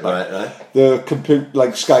 2 shit, like, right. The computer,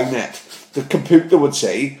 like Skynet, the computer would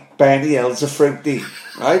say, Benny L's a fruity,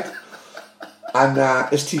 right?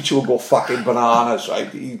 And his teacher would go fucking bananas, right?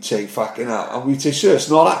 He'd say fucking hell. And we'd say, sir, it's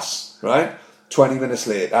not us, right? 20 minutes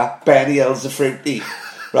later, Benny L's a fruity.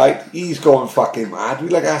 Right, he's going fucking mad. We're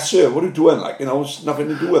like, sir, what are you doing? Like, you know, it's nothing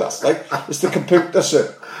to do with us. Like, it's the computer,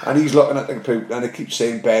 sir. And he's looking at the computer and it keeps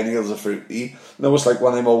saying Benny Hill's a fruity. And it was like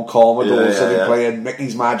one of them old Commodores that he playing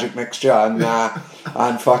Mickey's Magic Mixture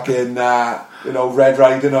and fucking, you know, Red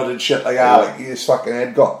Riding Hood and shit like that. Like, his fucking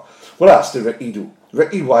head gone. What else did Ricky do?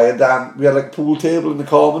 Ricky wired we had like a pool table in the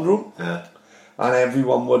common room. Yeah. And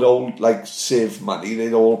everyone would all, like, save money.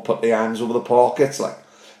 They'd all put their hands over the pockets, like.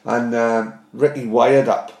 And Ricky wired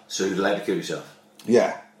up. So you'd electrocute yourself?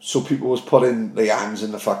 Yeah. So people was putting their hands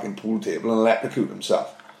in the fucking pool table and electrocute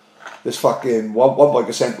himself. This fucking... One boy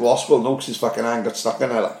got sent to hospital, because his fucking hand got stuck in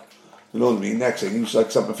there, like. You know what I mean? Next thing, he was like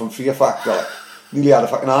something from Fear Factor, like. Nearly had a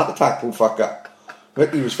fucking heart attack, poor fucker.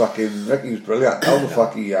 Ricky was brilliant. How the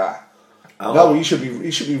fuck he... No, he should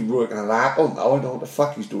be working at Apple now. I don't know what the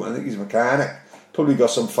fuck he's doing. I think he's a mechanic. Probably got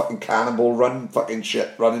some fucking Cannonball Run fucking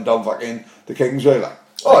shit running down fucking the Kingsway, like.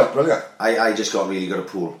 Oh, brilliant. I just got really good at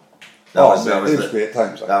pool. That was great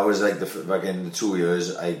times. Like. That was like the 2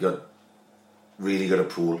 years I got really good at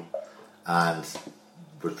pool, and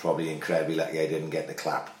was probably incredibly lucky I didn't get the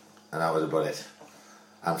clap, and that was about it.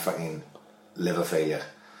 And fucking liver failure.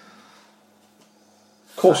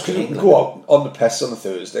 Of course, because you can go out on the piss on a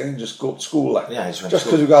Thursday and just go to school, like. Yeah, just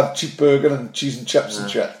because we got cheap burger and cheese and chips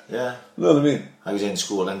and shit. Yeah. You know what I mean? I was in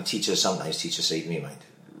school and sometimes teachers say to me,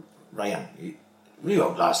 Ryan, were you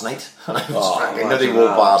out last night? And I was they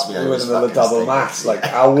walked past me. We were in the middle of double maths, like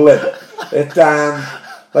howling.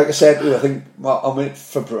 Like I said, I think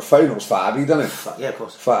Fabrizio knows Fabi, doesn't he? Yeah, of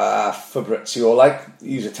course. Fabrizio, like,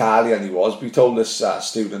 he's Italian, he was, but he told this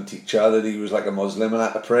student teacher that he was like a Muslim and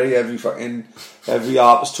had to pray every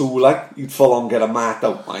half past 2, like, he'd full on get a mat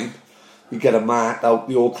out, mind. He'd get a mat out,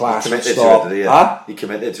 the whole class would stop. He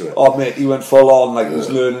committed to it. Oh, mate, he went full on, like, he was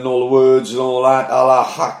learning all the words and all that, Allah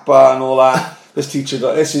Akbar and all that. This teacher,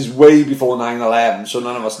 this is way before 9/11, so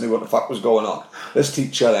none of us knew what the fuck was going on. This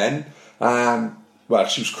teacher then, well,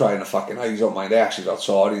 she was crying her fucking eyes out, mind. I actually got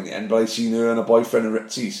sorry in the end, but I seen her and her boyfriend at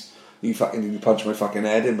Ritzy's he punched my fucking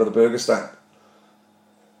head in by the burger stand.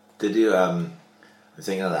 Did you, I'm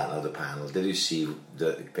thinking of that now, the panel. Did you see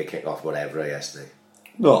the kick off whatever yesterday?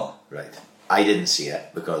 No. Right. I didn't see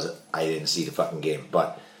it because I didn't see the fucking game.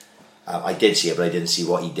 But I did see it, but I didn't see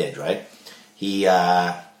what he did, right?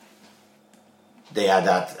 They had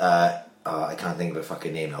that, I can't think of her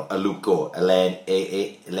fucking name now, Eleni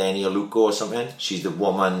Aluko or something. She's the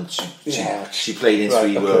woman, she played in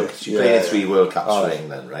three World Cups for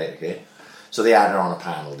England, right? Okay. So they had her on a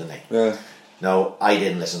panel, didn't they? Yeah. No, I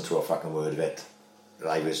didn't listen to a fucking word of it.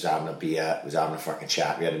 I was having a beer, was having a fucking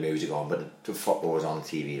chat, we had the music on, but the football was on the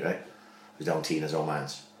TV, right? It was down Tina's old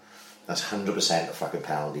man's. That's 100% a fucking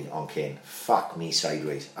penalty on Kane. Fuck me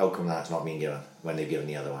sideways. How come that's not been given when they've given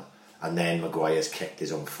the other one? And then Maguire's kicked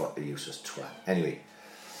his own foot, the useless twat. Anyway,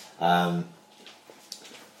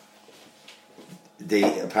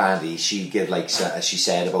 apparently she gave, like, as she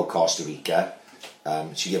said about Costa Rica,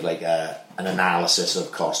 she gave like an analysis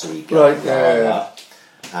of Costa Rica, right? Yeah.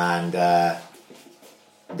 And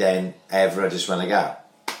then Evra just went like that.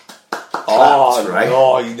 Oh, right?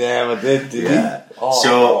 No, he never did he?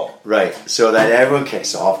 So then everyone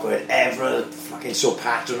kicks off, going, Evra fucking so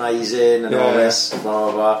patronising and all this,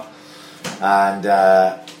 blah blah blah. And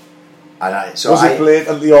was it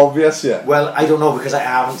blatantly obvious? Yeah. Well, I don't know because I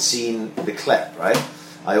haven't seen the clip, right?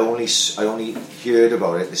 I only heard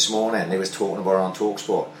about it this morning. They was talking about it on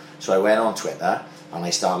TalkSport. So I went on Twitter and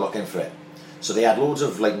I started looking for it. So they had loads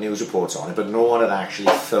of like news reports on it, but no one had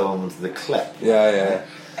actually filmed the clip. Yeah.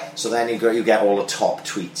 So then you get all the top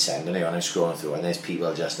tweets, and anyway, I'm scrolling through, and there's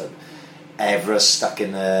people just Evra stuck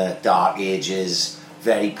in the dark ages,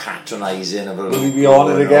 very patronising. Will he be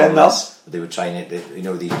on it again now? They were trying to,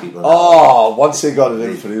 these people. Once they got it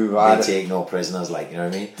in through, they take no prisoners, like, you know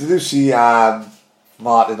what I mean? Did you see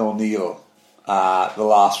Martin O'Neill, the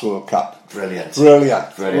last World Cup? Brilliant.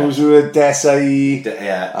 Those were Desai,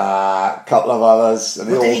 a couple of others. And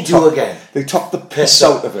what did he do again? They took the piss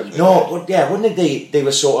out of him. No, wouldn't they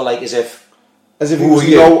were sort of like as if he was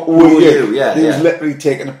who are you? Yeah, he was literally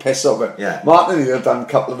taking a piss out of him. Yeah. Martin O'Neill had done a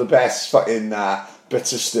couple of the best fucking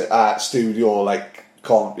bits of studio like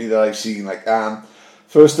comedy that I've seen. Like,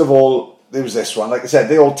 first of all, there was this one. Like I said,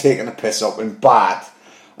 they all taking a piss out and bad.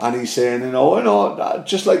 And he's saying,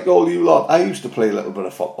 just like all you lot, I used to play a little bit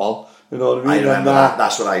of football. You know what I mean? I remember that.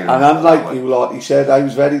 That's what I remember. And unlike you lot, he said, I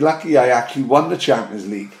was very lucky. I actually won the Champions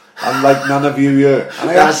League. Unlike none of you here. And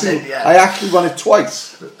I actually won it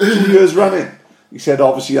twice. 2 years running. He said,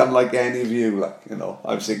 obviously, unlike any of you.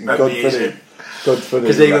 I was thinking, good for him.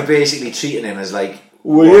 Because they were basically treating him as like,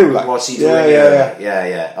 what's he doing here?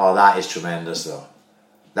 Yeah. Oh, that is tremendous, though.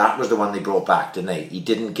 That was the one they brought back, didn't they? He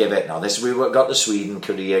didn't give it. Now, we got the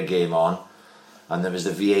Sweden-Korea game on, and there was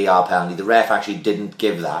the VAR penalty. The ref actually didn't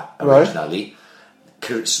give that originally.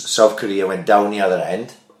 Right. South Korea went down the other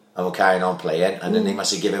end and were carrying on playing, and then they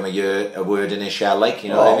must have given him a word in his shell, like, you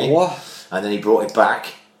know what I mean? What? And then he brought it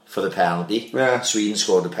back for the penalty. Yeah. Sweden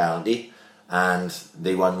scored the penalty, and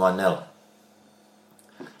they won 1-0.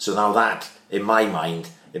 So now that, in my mind,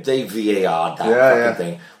 if they VAR'd that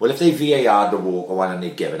thing, well, if they VAR'd the Walker one and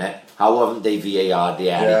they'd given it, how haven't they VAR'd the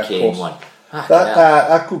Harry Kane one?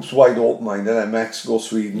 That group's wide open, mind, isn't it? Mexico,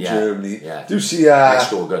 Sweden, Germany. Yeah. Do you see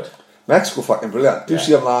Mexico good? Mexico fucking brilliant. Do you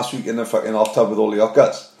see them last week in the fucking hot tub with all the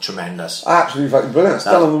hookers? Tremendous. Absolutely fucking brilliant.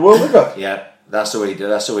 Still in the world they got. Yeah, that's the way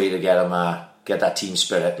to get them. Get that team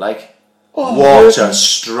spirit, like. Oh, what a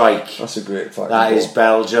strike! That's a great fucking That goal. is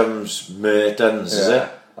Belgium's Mertens, is it?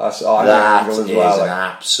 That is an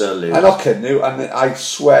absolute. I'm not kidding you, and I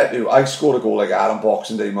swear to you, I scored a goal like that on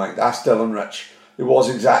Boxing Day, Mike. That's Dylan Rich. It was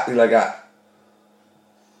exactly like that.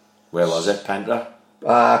 Where was it? Penta?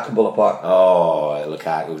 Kumbulla Park. Oh,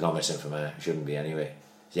 Lukaku's not missing from there. Shouldn't be anyway.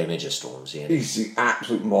 The image of Stormzy. He's the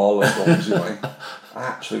absolute maul of Stormzy, Mike.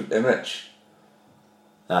 Absolute image.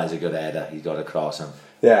 That is a good header. He's got to cross him.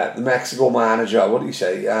 Yeah, the Mexico manager, what did he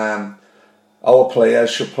say? Our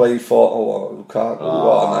players should play for... Lukaku.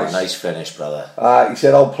 Oh, nice finish, brother. He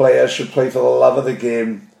said our players should play for the love of the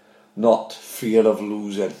game, not fear of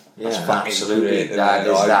losing. Yeah, that's absolutely. Great,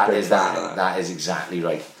 that is exactly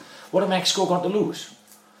right. What have Mexico got to lose?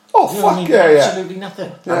 Oh, fuck yeah. Absolutely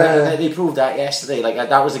nothing. And they proved that yesterday. Like,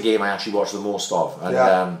 that was the game I actually watched the most of.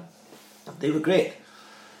 And they were great.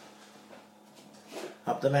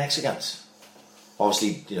 Up the Mexicans.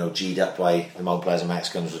 Obviously, G'd up by the Mount Pleasant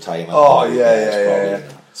Mexicans retirement. Oh, yeah.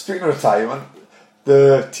 Speaking of retirement,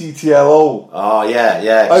 the TTLO. Oh,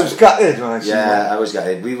 yeah. I was gutted when I seen that. I was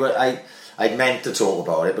gutted. I I'd meant to talk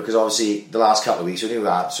about it because obviously the last couple of weeks when you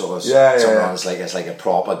had sort of someone on it's like a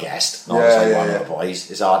proper guest, not just like one of the boys.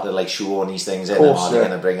 It's hard to like shoehorn these things in and hard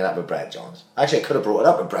to bring it up with Brett Johns. Actually, I could have brought it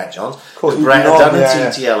up with Brett Johns because Brett had done the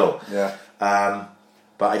TTLO. Yeah.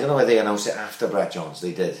 But I don't know whether they announced it after Brett Johns.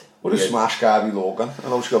 They did. Would have smashed Gabby Logan. I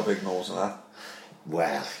know she got big nose and that.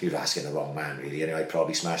 Well, you're asking the wrong man, really. Anyway, I'd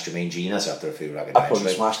probably smashed Jermaine Genius after a few rugged I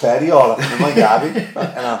probably smashed Teddy all in my Gabby.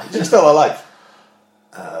 Is he still alive?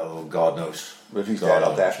 Oh, God knows. If he's dead,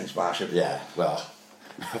 I'll definitely smash him. Yeah, well,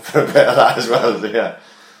 for a bit of that as well, yeah.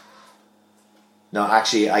 No,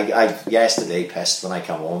 actually, I yesterday, pissed when I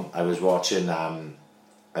come home, I was watching, I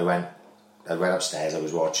went upstairs, I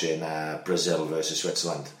was watching Brazil versus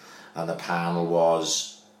Switzerland, and the panel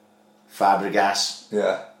was Fabregas,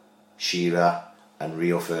 Shearer, and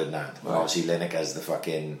Rio Ferdinand. Right. Obviously, Lineker's the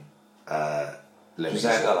fucking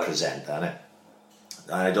presenter, isn't it?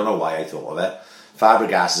 And I don't know why I thought of it.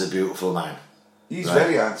 Fabregas is a beautiful man. He's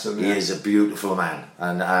very handsome. He is a beautiful man,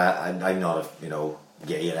 and I'm not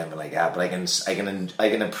gay or anything like that, but I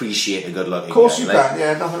can appreciate a good looking. Of course, you can.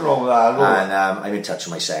 Yeah, nothing wrong with that. And I'm in touch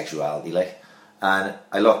with my sexuality, and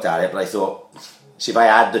I looked at it, but I thought, see, if I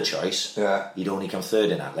had the choice, he'd only come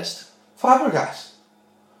third in that list. Fabregas.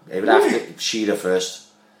 It would have to Shearer first.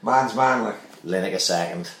 Man's man, Lineker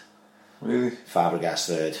second. Really? Fabregas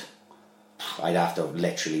third. I'd have to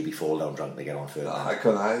literally be fall down drunk to get on Ferdinand. No, I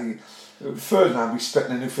couldn't. Ferdinand be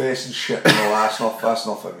spitting in your face and shit. No, that's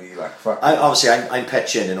not for me. I'm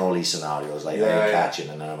pitching in all these scenarios, I'm catching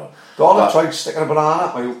and then I tried sticking a banana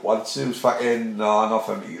at my once. It was fucking not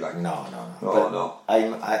for me. No.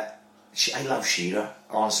 I love Shearer.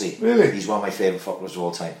 Honestly, really, he's one of my favourite footballers of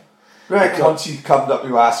all time. Right, once he come up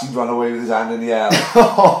your ass, he'd run away with his hand in the air.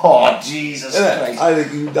 Oh, Jesus Christ. I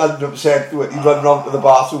think he'd 100% do it. He'd run round to the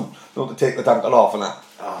bathroom, not to take the dunker off and that.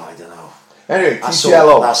 Oh, I don't know. Anyway,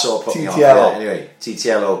 TTLO. That sort of put me off. Yeah, anyway,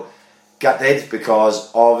 TTLO. Gutted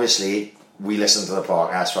because obviously we listen to the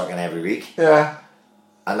podcast fucking every week. Yeah.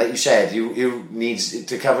 And like you said, you need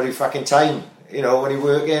to cover your fucking time. When you're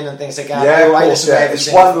working and things like that. Yeah, of course,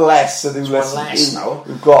 it's one less than one less now.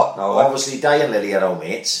 We've got now. Obviously, Di and Lily are our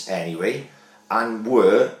mates anyway, and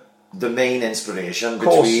were the main inspiration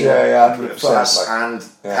between us and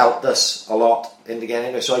helped us a lot in the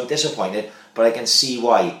getting. So I'm disappointed, but I can see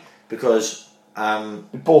why, because we're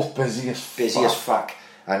both busy as fuck,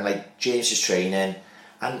 and like James is training,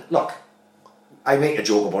 and look, I make a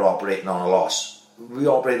joke about operating on a loss. We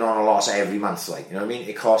operate on a loss every month, you know what I mean?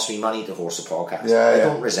 It costs me money to host a podcast. I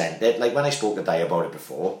don't resent it. Like when I spoke to Di about it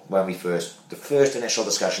before, the first initial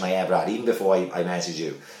discussion I ever had, even before I messaged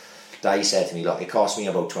you, Di said to me, look, it costs me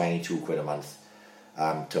about 22 quid a month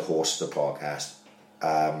to host the podcast.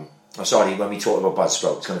 When we talked about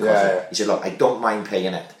Buzzsprout, it's going to cost me. He said, look, I don't mind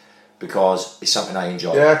paying it because it's something I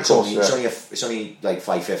enjoy. Yeah, it's only like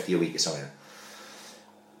 $5.50 a week or something.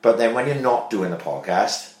 But then when you're not doing the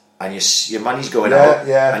podcast, and your money's going out,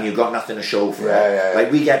 and you've got nothing to show for it.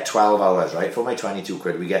 Like we get 12 hours, right? For my 22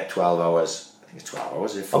 quid, we get 12 hours. I think it's 12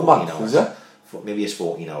 hours. Is it 14 a month, hours? Is it? Maybe it's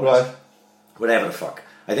 14 hours. Right. Whatever the fuck.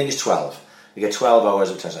 I think it's 12. You get 12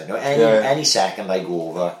 hours of touchdown. Any second I go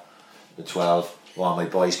over the 12, my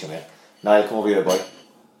boys come in. Niall, come over here, boy.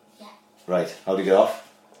 Yeah. Right. How did you get off?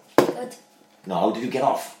 Good. No, how did you get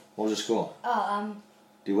off? What was the score?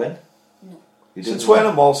 Do you win? No. Since when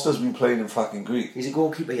have Ulster's been playing in fucking Greek? He's a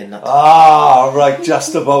goalkeeper, you nut. Ah, right,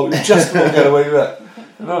 just about get away with it.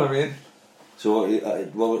 You know what I mean? So,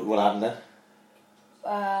 what happened then?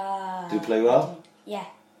 Did you play well? Yeah.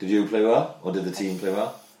 Did you play well, or did the team play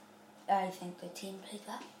well? I think the team played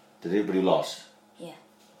well. Did everybody lost? Yeah.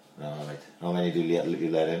 Oh, right. How many do you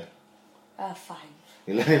let in? 5.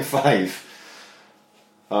 You let in 5.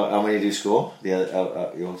 How many do you score?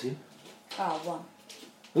 Your team? 1.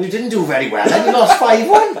 Well, you didn't do very well. Then you lost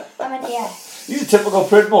 5-1. Yeah. He's a typical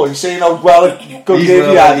Pridmore. He's saying how well a good game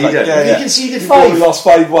he had. He conceded 5. He lost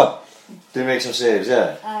 5-1. Did he make some saves?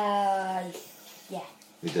 Yeah. Yeah.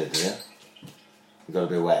 You did you? You got a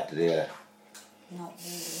bit wet, did you? Not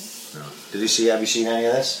really. No. Have you seen any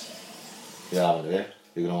of this? You haven't, did you?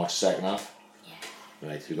 You're going to watch the second half? Yeah.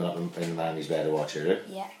 Right, you're going up in Mandy's bed to watch it, right?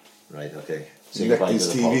 Yeah. Right, okay. See you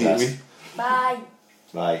next TV, Bye.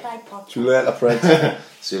 Bye. Bye, Pop. See you later, friends.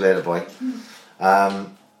 See you later, boy.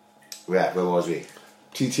 Where was we?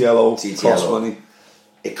 TTLO. Cost money.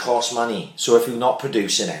 It costs money. So if you're not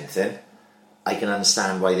producing anything, I can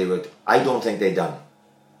understand why they would. I don't think they're done.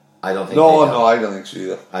 I don't think. No, I don't think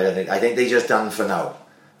so either. I think they just done for now,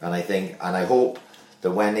 and I hope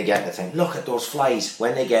that when they get the thing, look at those flies.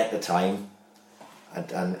 When they get the time,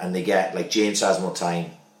 and they get like James has more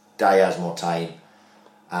time, Di has more time.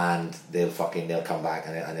 and they'll come back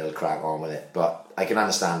and they'll crack on with it. But I can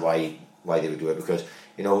understand why they would do it, because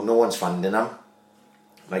no one's funding them,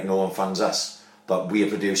 like no one funds us, but we are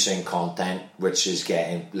producing content which is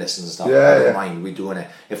getting listens and stuff. I don't mind we doing it.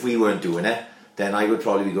 If we weren't doing it, then I would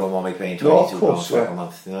probably be going, "Why am I paying £22 a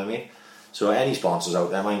month?" You know what I mean? So any sponsors out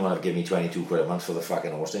there might want to give me £22 a month for the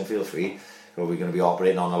fucking hosting, feel free. Or we're going to be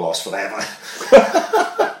operating on a loss forever.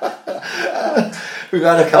 We've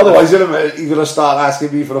got a couple. Otherwise, in a minute, you're going to start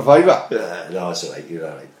asking me for a fiver. No, it's alright. You're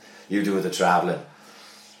alright. You do with the travelling,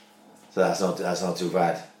 so that's not too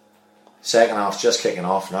bad. Second half's just kicking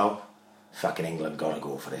off now. Fucking England got to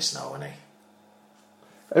go for this now, ain't they?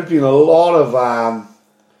 There's been a lot of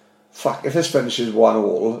if this finishes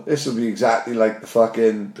 1-1, this will be exactly like the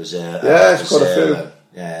fucking Brazil. Yeah, it's got a few.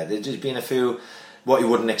 Yeah, there's just been a few. What you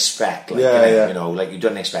wouldn't expect, like like you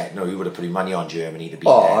didn't expect. You would have put your money on Germany to beat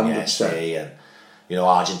them yesterday, and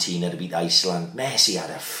Argentina to beat Iceland. Messi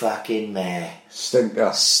had a fucking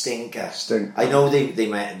stinker. I know they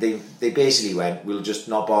basically went, "We'll just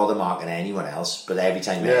not bother marking anyone else." But every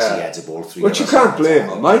time Messi heads a ball through, which you can't blame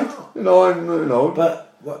him, mind.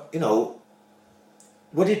 But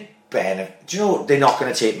would it benefit? Do you know they're not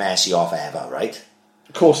going to take Messi off ever, right?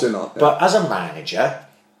 Of course they're not. Yeah. But as a manager,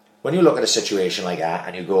 when you look at a situation like that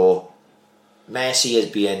and you go, Messi is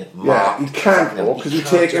being marked. He can't go because you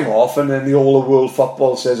take him off, and then the whole of world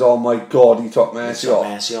football says, "Oh my God, he took Messi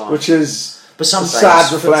off," which is a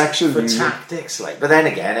sad reflection for tactics. But then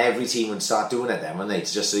again, every team would start doing it then, wouldn't they?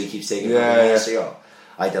 Just so he keeps taking Messi off.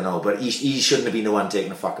 I don't know, but he shouldn't have been the one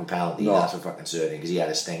taking a fucking penalty. No. That's for fucking certain, because he had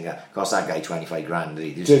a stinger. Cost that guy 25 grand.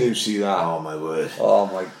 Did you see that? Oh my word! Oh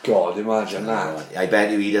my God! Imagine that. I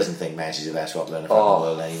bet you he doesn't think Messi's the best footballer in the fucking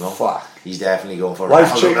world anymore. Fuck! He's definitely going for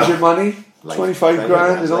life-changing money. 25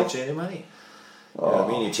 grand, life-changing money. You know what I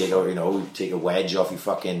mean? You take out, you take a wedge off your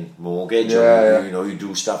fucking mortgage, you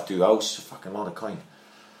do stuff to your house. A fucking lot of coin.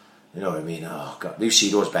 You know what I mean? Oh God, you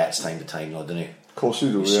see those bets time to time, though, don't you? Of course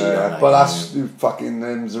you do, but that's fucking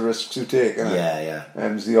the risks you take, isn't it? Yeah.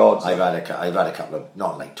 The odds. I've had a couple of,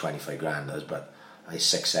 not like 25 granders, but like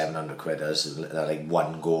 600-700 quidders. Like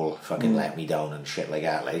one goal fucking let me down and shit like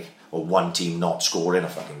that, or one team not scoring a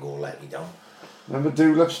fucking goal let me down. Remember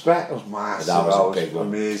Dulip's bet? That was massive. That was a big one.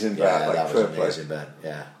 Amazing bet. Yeah, that was an amazing bet.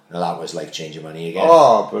 Yeah, and that was life changing money again.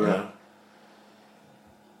 Oh, brilliant.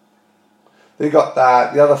 They got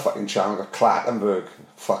that. The other fucking channel got Clattenburg.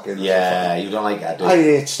 Fucking you don't like that, do you? I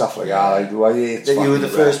hate stuff like that. I do. I hate. You were the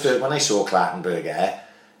first person when I saw Clattenburg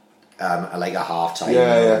like a half time.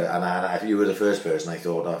 And you were the first person I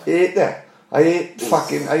thought of. Hate that. I hate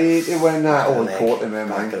it when he caught him in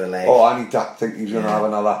back of the leg. Oh, I need to think he's going to have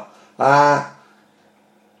another.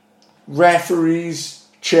 Referees,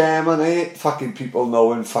 chairman. I hate fucking people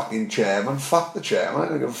knowing fucking chairman. Fuck the chairman. I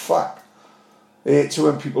don't give a fuck. I hate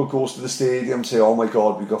when people go to the stadium and say, "Oh my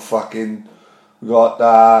God, we got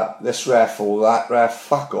this ref or that ref."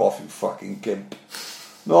 Fuck off, you fucking gimp.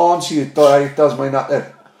 No, honestly, it does my nothing.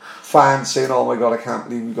 Fans saying, "Oh my God, I can't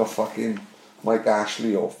believe we got fucking Mike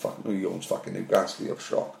Ashley," or fucking who owns fucking Newcastle, of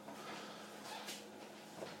shock.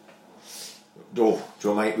 Do you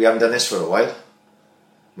know, mate, we haven't done this for a while.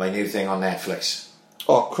 My new thing on Netflix.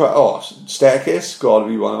 Staircase, gotta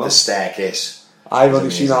be one of them. The Staircase. I've only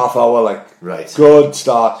seen half hour, right. Good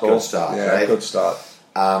start, though. Good start, right? Good start.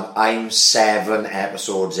 I'm 7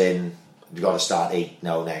 episodes in. We've got to start 8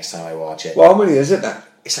 now next time I watch it. Well, how many is it then?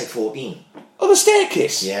 It's like 14. Oh, the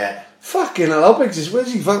Staircase? Yeah. Fucking hell, how big is this?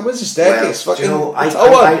 Where's the Staircase? Well, fucking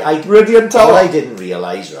I Radiant Tower. What I didn't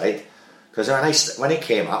realise, right? Because when it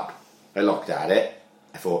came up, I looked at it.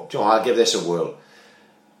 I thought, I'll give this a whirl.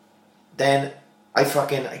 Then I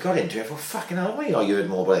got into it. I thought, fucking hell, why not you heard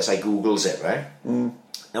more about this? I Googles it, right?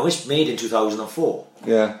 Now, it's made in 2004.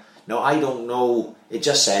 Yeah. Now, I don't know. It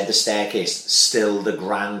just said The Staircase, still the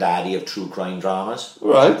granddaddy of true crime dramas.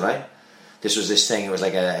 Right. This was this thing. It was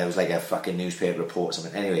like a fucking newspaper report or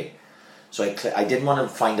something. Anyway, so I didn't want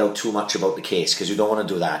to find out too much about the case because you don't want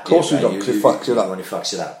to do that. Of course you don't. Because it fucks it up. When it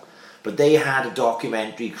fucks it up. But they had a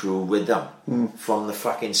documentary crew with them from the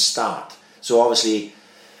fucking start. So obviously,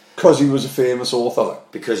 because he was a famous author,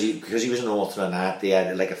 because he was an author and that, they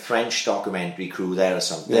had like a French documentary crew there or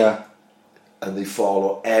something. Yeah. And they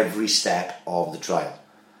follow every step of the trial,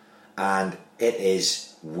 and it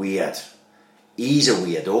is weird. He's a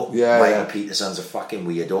weirdo. Michael Peterson's a fucking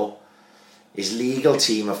weirdo. His legal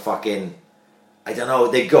team are fucking, I don't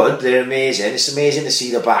know, they're good, they're amazing. It's amazing to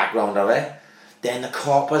see the background of it. Then the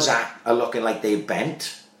coppers are looking like they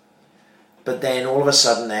bent, but then all of a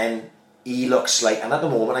sudden then he looks like, and at the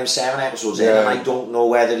moment I'm 7 episodes in and I don't know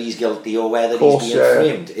whether he's guilty or whether he's being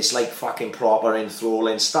framed. It's like fucking proper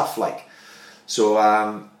enthralling stuff, like. So,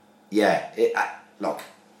 look,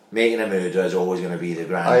 Making a Murderer is always going to be the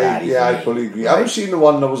granddaddy. I fully agree. Right. Have you seen the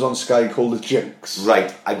one that was on Sky called The Jinx?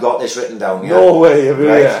 Right, I've got this written down here. No way, have you?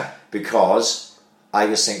 Right, Yeah. because I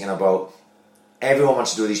was thinking about, everyone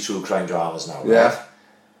wants to do these true crime dramas now, Yeah. right?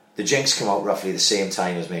 The Jinx come out roughly the same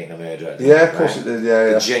time as Making a Murderer. Yeah, of course it did,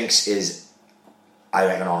 yeah. The Jinx is, I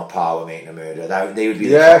reckon, on a par with Making a Murderer. They would be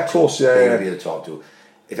the Yeah, top of course, two. yeah, They yeah. would be the top two.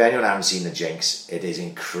 If anyone hasn't seen The Jinx, it is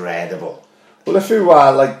incredible. Well, if you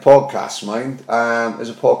like podcasts, mind,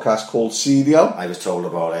 there's a podcast called Serial. I was told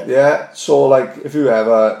about it. Yeah, so like if you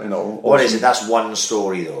ever, What is it? That's one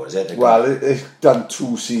story though, is it? Well, it's done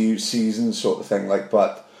 2 seasons sort of thing, like,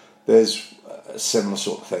 but there's a similar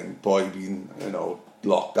sort of thing. Boy being,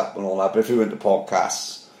 locked up and all that. But if you're into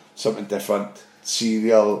podcasts, something different.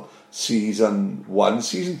 Serial season 1,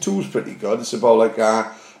 season 2 is pretty good. It's about like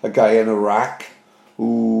a guy in Iraq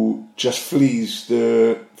who just flees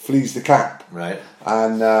the camp. Right.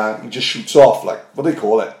 And he just shoots off, like, what do they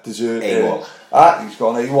call it? Desert. AWOL. He's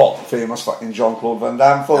gone AWOL. Famous fucking Jean-Claude Van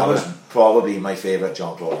Damme film. That was isn't it? probably my favourite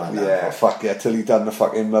Jean-Claude Van Damme. Yeah, fuck yeah, till he done the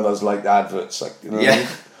fucking Miller's Light adverts, like, you know what I mean?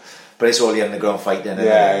 But it's all the underground fighting, isn't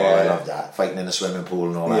Yeah, it? yeah, I yeah. love that. Fighting in the swimming pool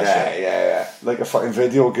and all that shit. Yeah. Like a fucking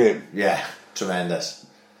video game. Yeah, tremendous.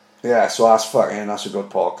 Yeah, so that's a good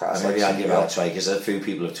podcast. Maybe I'll give Serial. that a try because a few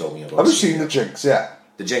people have told me about it. Have you seen The Jinx? Yeah.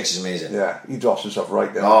 The Jinx is amazing. Yeah, he drops himself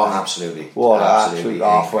right there. Oh, absolutely. What absolutely an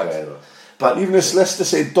absolute halfwit. incredible. But Even this lister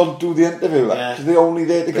said, don't do the interview, like, Yeah. because they're only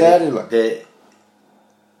there to but get you, like.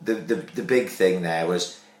 the big thing there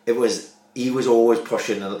was he was always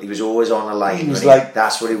pushing. He was always on a line. He was wasn't like-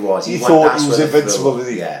 that's what he was. he thought he was where the invincible, thrill-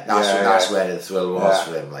 didn't he? Yeah, Yeah, that's yeah. where the thrill was Yeah.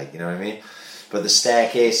 for him. Like, you know what I mean? But The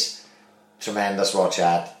Staircase, tremendous watch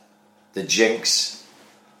at. The Jinx,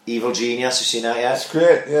 Evil Genius. You seen that yet? It's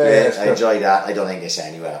great, yeah, it's I good. enjoyed that. I don't think it's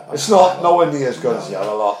anywhere. It's not nowhere near as good as the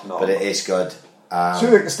other lot, no. but it is good. So you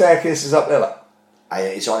think The Staircase is up there, like?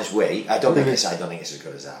 It's on its way. I don't think it's as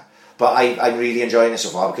good as that. But I'm really enjoying it so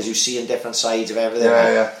far because you're seeing different sides of everything. Yeah,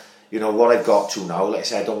 Like, yeah. You know what I've got to now. Like I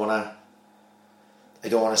said, I don't want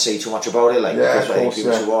to say too much about it. Like, Yeah, because of I think course,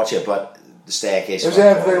 people yeah. should watch it. But The Staircase. There's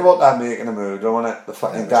everything about that Making a Murderer, wasn't it? The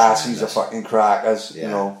fucking Yeah, Darcy's are tremendous. fucking crackers,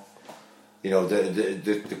 Yeah. You know,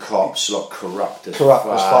 the cops look corrupt as Corrupt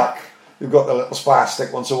fuck. as fuck. You've got the little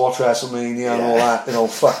spastic wants to watch WrestleMania and all Yeah. that,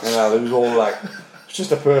 fucking hell. It was all like, it's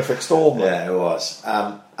just a perfect storm. Like. Yeah, it was.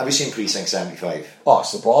 Have you seen Precinct 75? Oh,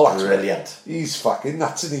 it's the bollocks. Brilliant. He's fucking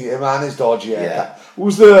nuts, isn't he? Him and his dodgy haircut. Yeah.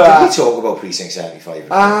 Who's the... Did we talk about Precinct 75?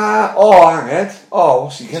 hang it. Oh,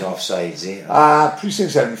 what's he He's getting? offside, is he?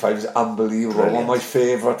 Precinct 75 is unbelievable. Brilliant. One of my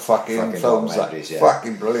favourite fucking films. Like, documentaries, yeah.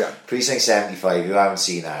 fucking brilliant. Precinct 75, you haven't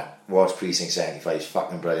seen that, watch Precinct 75, it's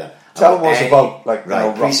fucking brilliant. Tell them what's about, like,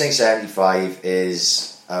 right, Precinct 75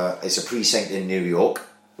 is it's a precinct in New York,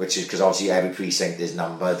 which is because obviously every precinct is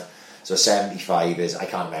numbered. So 75 is, I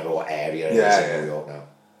can't remember what area it is in New York now.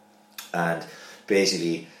 And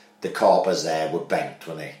basically, the coppers there were bent,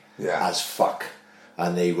 weren't they? Yeah. As fuck.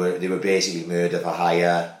 And they were basically murder for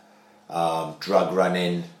hire, drug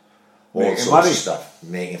running, all Making sorts money. of stuff,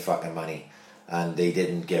 making fucking money. And they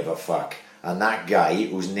didn't give a fuck. And that guy,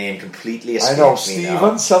 whose name completely I escapes know, me Steven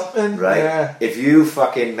now, something. right? Yeah. If you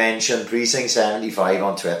fucking mention Precinct 75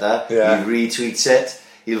 on Twitter, Yeah. he retweets it,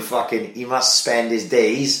 he must spend his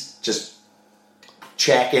days just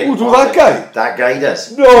checking. Who do on that guy? That guy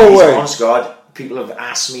does. No He's way. honest God. People have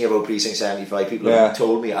asked me about Precinct 75. People Yeah. have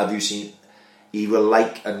told me, have you seen... He will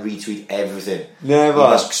like and retweet everything. Never. He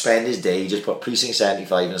must spend his day, just put Precinct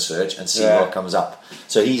 75 in a search and see Yeah. what comes up.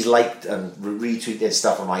 So he's liked and retweeted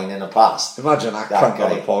stuff of mine in the past. Imagine that That cunt on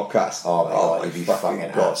guy. a podcast. Oh my God, my he'd be fucking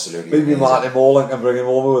fucking God. absolutely Maybe amazing. Martin Morland can bring him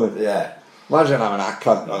over with him. Yeah. Imagine having that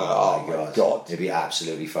cunt. Oh my God. It'd be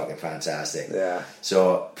absolutely fucking fantastic. Yeah.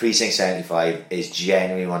 So Precinct 75 is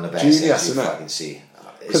genuinely one of the best Genius, things you isn't it? fucking see.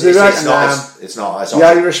 Because they reckon it's not as The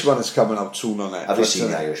Irishman is coming out soon on Netflix. Have you seen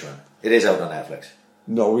isn't The it? Irishman? It is out on Netflix.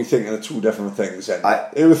 No, we're thinking of two different things. Then. I-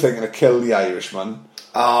 They were thinking of Kill the Irishman.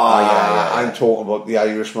 Oh, yeah. I'm talking about The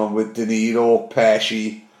Irishman with De Niro,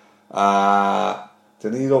 Pesci,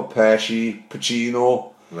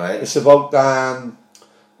 Pacino. Right. It's about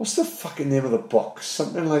what's the fucking name of the book?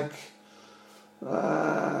 Something like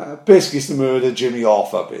basically it's the murder of Jimmy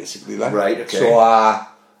Hoffa, basically. Like. Right, okay. So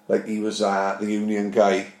like he was the union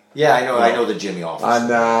guy, Yeah, I know the Jimmy Office.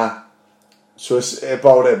 and so it's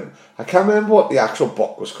about him. I can't remember what the actual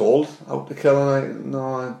book was called. How to Kill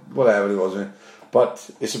whatever it was. But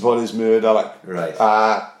it's about his murder. Like Right.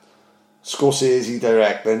 Scorsese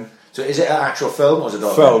directing. So is it an actual film or is it a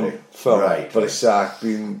documentary? Film, Right. but it's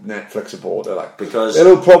been Netflix about it, like, Because-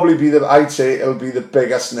 it'll probably be I'd say it'll be the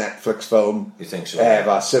biggest Netflix film You think so?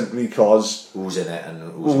 ever, simply because Who's in it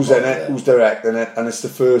and who's in it, who's directing it, and it's the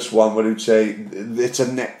first one where you'd say it's a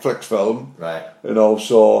Netflix film, Right. you know.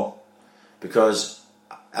 So Because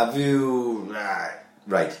have you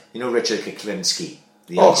right? You know Richard Kuklinski,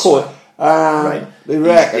 the oh, Iceman? cool. Right. They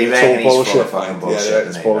reckon They it's reckon all he's full bullshit. of fucking man. bullshit. Yeah, it's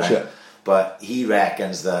isn't he, bullshit. right? But he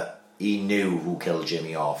reckons that he knew who killed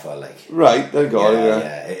Jimmy Hoffa. Like, Right, there you go.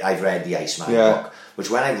 Yeah. yeah. I've read the Iceman Yeah. book, which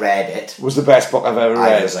when I read it, It was the best book I've ever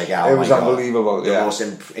read. I was like, oh it my was God, unbelievable. the Yeah. most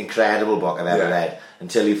incredible book I've ever Yeah. read.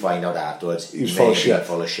 Until you find out afterwards, He was he full may of have shit. been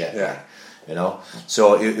full of shit. Yeah. like, you know.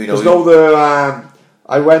 So you know, There's no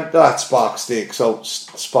I went to that Spark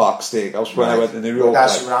Steakhouse when I right. went to New York.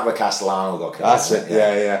 That's like, where Castellano got killed. that's isn't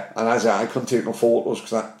it. Yeah. And I couldn't take no photos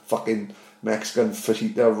because that fucking Mexican fish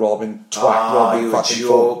eater robbing Oh, robbing you were fucking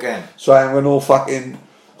joking. phone. So I'm with no fucking.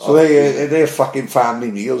 So they're fucking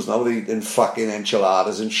family meals now. They eating fucking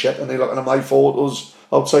enchiladas and shit, and they're looking at my photos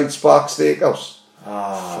outside Spark Steakhouse.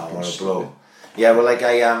 Ah, Fucking what a stupid. blow. Yeah, well,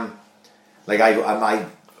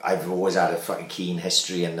 I've always had a fucking keen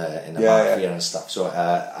history in the Yeah, mafia and stuff. So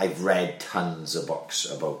I've read tons of books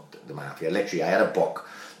about the mafia. Literally, I had a book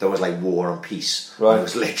that was like War and Peace. Right. It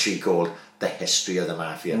was literally called The History of the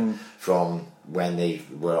Mafia from when they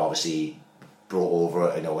were obviously brought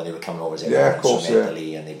over, you know, when they were coming over as immigrants course, from yeah.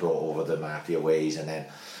 Italy, and they brought over the mafia ways, and then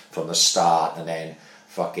from the start, and then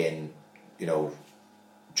fucking, you know,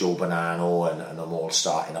 Joe Bonanno and them all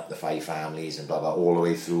starting up the five families and blah blah, all the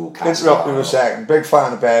way through Interrupt me Castellano. for a second. Big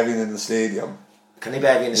fan of Bevian in the stadium. Can they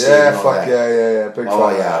bear in the Yeah, stadium? fuck yeah. Big Oh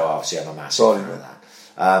fan. yeah, of well, obviously I'm a massive Sorry, fan mate.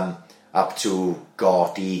 of that. Up to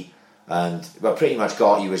Gotti, and well, pretty much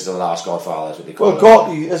Gotti was the last Godfather. That's what they call Well, it.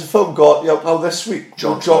 Gotti, there's a film Gotti out now this week.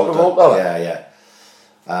 John Travolta. Yeah.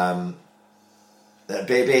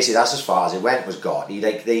 Basically, that's as far as it went. Was Gotti.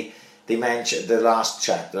 Like they mentioned the last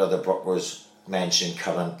chapter of the book was mentioning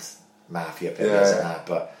current mafia players Yeah. and that,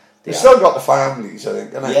 but They still got the families, I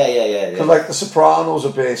think. yeah. Because like the Sopranos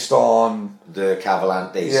are based on. The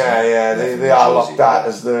Cavalantes. Yeah. They're They from are Jersey, looked at yeah.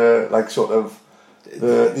 as the like sort of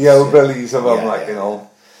the hillbillies of them, Yeah, like yeah. you know.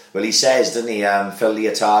 Well, he says, doesn't he? Phil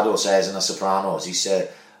Leotardo says in The Sopranos, he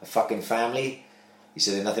said, a fucking family. He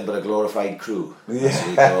said they're nothing but a glorified crew. That's what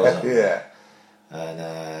he calls Yeah, them. yeah.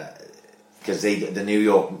 And because the New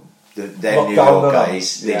York, them Look New down York on them.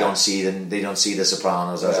 guys, Yeah. they don't see them. They don't see the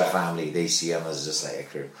Sopranos as a Yeah. family. They see them as just like a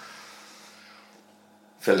crew.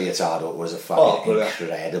 Phil Leotardo was a Oh, fucking brilliant.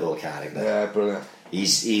 incredible character. Yeah, brilliant.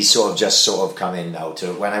 He's sort of come in now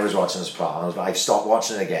to when I was watching The Sopranos, but I've stopped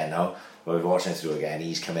watching it again now. But we're watching it through again.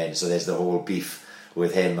 He's come in, so there's the whole beef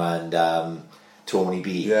with him and Tony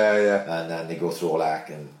B. Yeah. And then they go through all that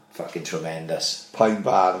and fucking tremendous. Pine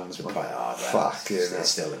Barrens, man. Fuck, Fucking it's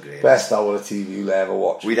still a great. best hour of TV you'll ever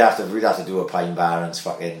watch. We'd have to do a Pine Barrens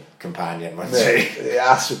fucking companion one day. Yeah,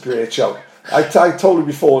 that's a great show. I told you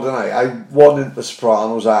before, didn't I wasn't The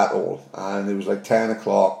Sopranos at all, and it was like 10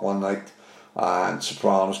 o'clock one night, and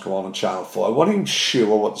Sopranos come on Channel 4. I wasn't even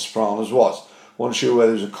sure what The Sopranos was. Wasn't sure whether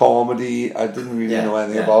it was a comedy. I didn't really know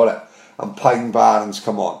anything about it. And Pine Barrens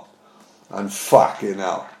come on, and fucking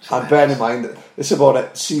hell. And bear in mind, it's about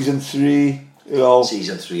it, season 3, you know,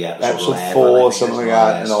 Season 3, episode 11, 4, I think something it's like more or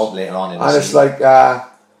that, less, you know. later on in the And it's season. like,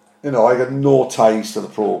 you know, I got no ties to the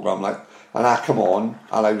programme, like, and I come on,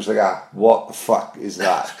 and I was like, what the fuck is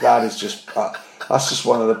that? That is just, that's just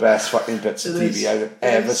one of the best fucking bits of TV I've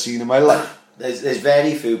ever seen in my life. There's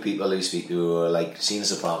very few people who speak to who are like seen The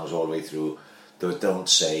Sopranos all the way through that don't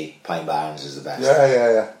say Pine Barrens is the best.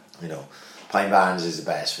 Yeah. You know, Pine Barrens is the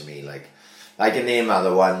best for me. Like, I can name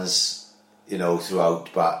other ones, you know, throughout,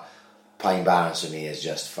 but Pine Barrens for me is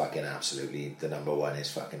just fucking absolutely the number one. Is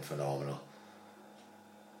fucking phenomenal.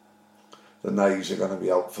 The knives are going to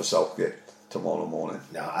be out for Southgate tomorrow morning.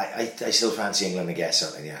 No, I still fancy England to get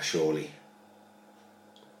something. Yeah, surely.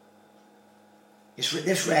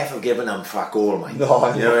 This ref have given them fuck all, mate. No,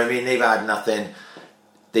 I you know what I mean? They've had nothing.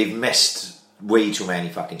 They've missed way too many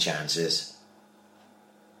fucking chances.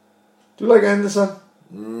 Do you like Henderson?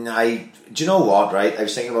 Do you know what, right? I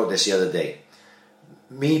was thinking about this the other day.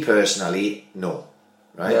 Me personally, no.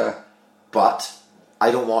 Right? Yeah. But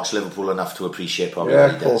I don't watch Liverpool enough to appreciate probably Yeah,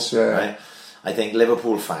 what he of course, does. yeah. Right? I think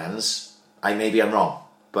Liverpool fans, maybe I'm wrong,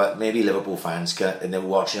 but maybe Liverpool fans can, and they're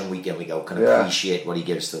watching him week in, week out, can Yeah. appreciate what he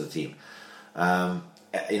gives to the team.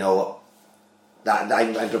 You know, that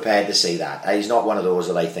I'm prepared to say that. He's not one of those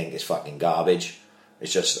that I think is fucking garbage.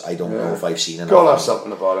 It's just I don't know if I've seen enough Gotta have of him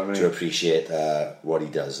something about him, to appreciate what he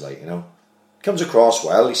does. Like, you know, comes across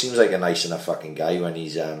well. He seems like a nice enough fucking guy when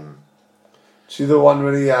he's. Do See the one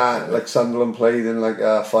when he like Sunderland played in like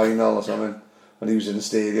a final or something when he was in the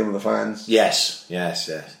stadium with the fans. Yes.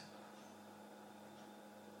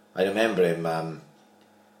 I remember him.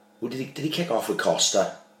 Who did he kick off with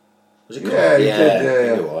Costa? Was it Costa? Yeah, he did. I think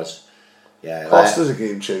Yeah. it was. Yeah, Costa's a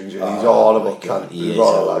game changer. He's all my about God, cunt. he is We've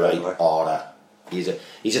all a had right him, like. order. He's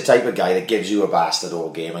a type of guy that gives you a bastard all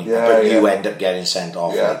game, and Yeah, but you yeah. end up getting sent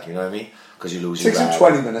off. Yeah. Like, you know what I mean? Because you lose your Takes him rag.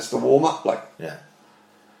 20 minutes to warm up, like. Yeah.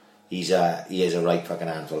 He is a right fucking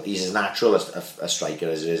handful. He's as natural a striker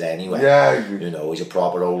as there is anywhere. Yeah, I agree. You know, he's a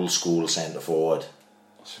proper old school centre forward.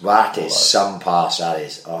 That is some pass. That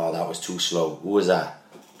is. Oh, that was too slow. Who was that?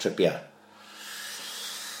 Trippier.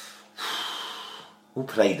 Who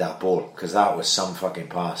played that ball? Because that was some fucking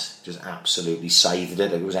pass. Just absolutely scythed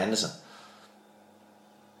it. It was Henderson.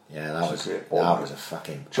 Yeah, that was a great ball, that man. was a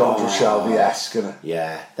fucking John Shelby-esque, innit?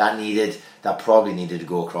 Yeah, that probably needed to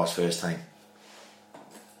go across first time.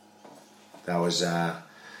 That was they're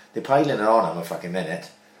piling it on him a fucking minute.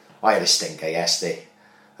 I had a stinker yesterday.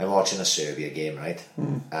 I'm watching a Serbia game, right?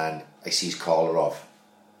 And I see his collar off,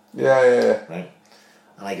 Yeah. right?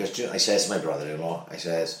 And I says to my brother-in-law,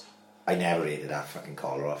 I never rated that fucking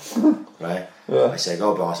collar off, right? Yeah. I said,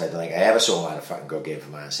 "Oh boss, I don't think I ever saw him had a fucking good game for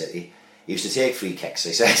Man City. He used to take free kicks,"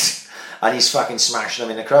 I said, and he's fucking smashing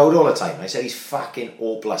them in the crowd all the time. I said, "He's fucking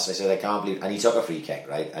hopeless." I said, "I can't believe," and he took a free kick,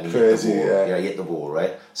 right? And he Crazy, hit the ball. yeah. He hit the ball,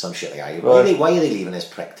 right? Some shit like that. Right. Why are they leaving this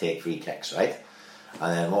prick take free kicks, right?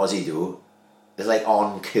 And then what does he do? It's like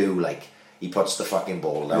on cue, like he puts the fucking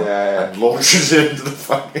ball down Yeah. and launches it into the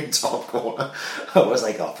fucking top corner. I was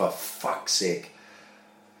like, oh, for fuck's sake.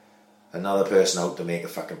 Another person out to make a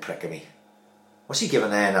fucking prick of me. What's he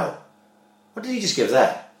giving there now? What did he just give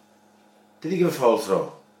there? Did he give a foul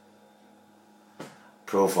throw?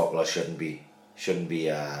 Pro footballer shouldn't be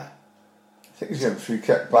I think he's getting a free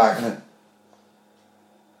kick back, innit?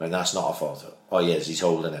 and that's not a foul throw. Oh yes, he's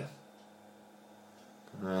holding him.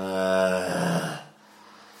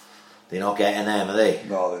 They're not getting them, are they?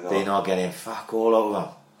 No, they're not. They're not getting fuck all over them.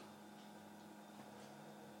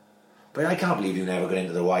 But I can't believe you never got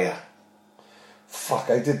into the wire. Fuck,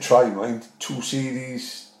 I did try mine. 2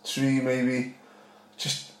 CDs, 3 maybe.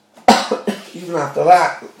 Just even after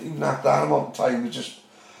that amount of time, I just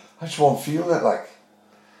wasn't feeling it. Like,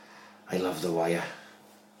 I love the wire.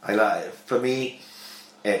 For me,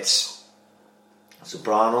 it's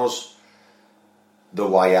Sopranos, The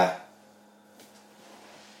Wire,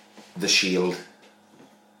 The Shield,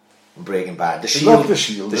 and Breaking Bad. The love The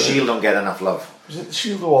Shield, The eh? Shield don't get enough love. was it the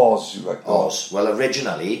Shield or Oz? You like Oz. Well,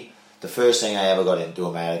 originally, the first thing I ever got into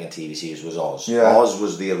American TV series was Oz. Yeah. Oz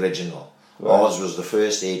was the original. Right. Oz was the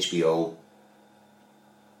first HBO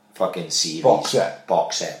fucking series.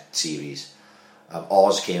 Box set series.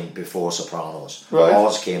 Oz came before Sopranos. Right.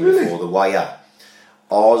 Oz came Really? before The Wire.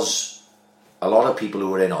 Oz, a lot of people who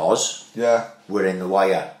were in Oz Yeah, were in The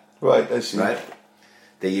Wire, right. I see. right?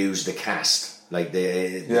 They used the cast. Like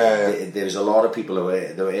Yeah. there's a lot of people who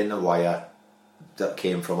were in The Wire that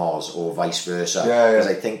came from Oz, or vice versa. Yeah. Because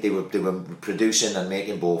I think they were producing and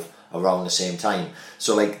making both around the same time.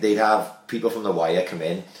 So like they'd have people from The Wire come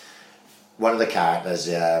in. One of the characters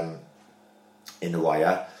in The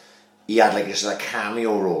Wire, he had like just a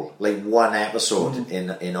cameo role, like one episode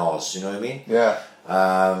in Oz. You know what I mean? Yeah,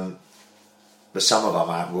 But some of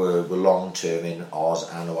them were long term in Oz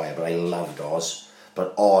and The Wire. But I loved Oz.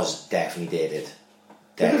 But Oz definitely dated.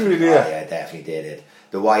 Did it really? Yeah, definitely dated.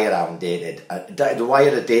 The Wire haven't dated. The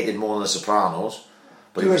Wire had dated more than The Sopranos.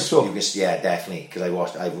 But Do you think so? yeah, definitely. Because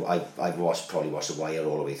I've probably watched The Wire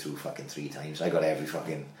all the way through fucking 3 times. I got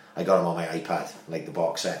them on my iPad, like the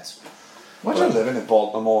box sets. imagine living in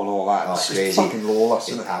Baltimore and all that. Oh, It's it's just crazy. fucking lawless,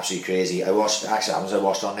 It's isn't it? absolutely crazy. I watched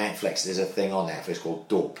on Netflix. There's a thing on Netflix called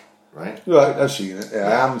Dope, right? Right, I've seen it. Yeah,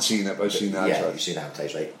 I haven't seen it, but I've seen that. Yeah, you've seen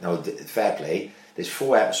advertised, right? Now, fair play. There's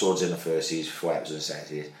 4 episodes in the first season, 4 episodes in the second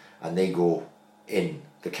season, and they go in.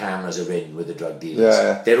 The cameras are in with the drug dealers.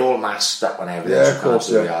 Yeah. They're all masked up and everything. Yeah, so of you can't course,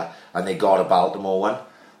 see who they yeah. are. And they got a Baltimore one.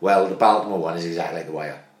 Well, the Baltimore one is exactly like The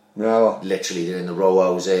Wire. No, Literally, they're in the row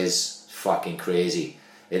houses. Fucking crazy.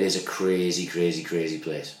 It is a crazy, crazy, crazy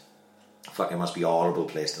place. Fucking must be a horrible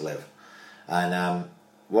place to live. And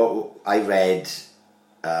what I read,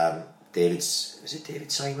 David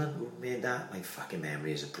Simon who made that? My fucking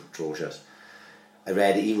memory is atrocious. I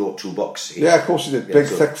read he wrote 2 books. yeah, of course you did. Yeah, Big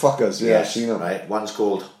so- thick fuckers. Yeah, I've Yes, seen them. right. One's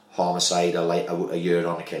called Homicide, a year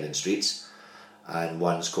on the killing streets, and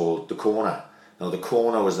one's called The Corner. Now, The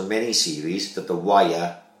Corner was the mini-series that The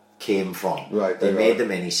Wire came from. Right, They they made got the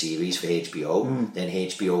mini-series for HBO, then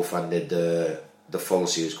HBO funded the full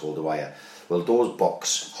series called The Wire. Well, those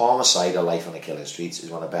books, Homicide or Life on the Killing Streets, is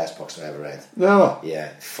one of the best books I've ever read. Never. Yeah,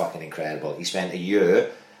 fucking incredible. He spent a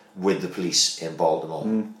year with the police in Baltimore.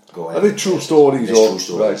 Going Are they true stories? It's or? true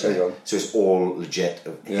stories. Right, hang Yeah. on. So it's all legit.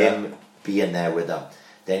 Him being there with them.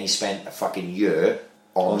 Then he spent a fucking year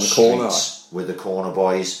on the corner. streets with the corner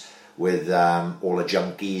boys, with all the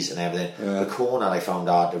junkies and everything. Yeah. The corner I found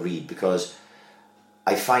hard to read because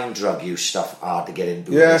I find drug use stuff hard to get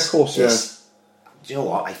into. Yeah, of course, yeah. Do you know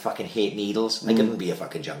what? I fucking hate needles. I couldn't be a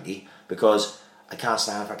fucking junkie because I can't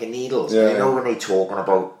stand fucking needles. Yeah, You know when they talking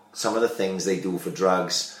about some of the things they do for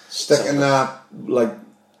drugs, Sticking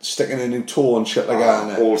sticking a new toe and shit like that.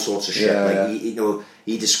 innit? all sorts of shit. Yeah, like yeah.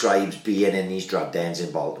 he describes being in these drug dens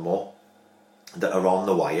in Baltimore that are on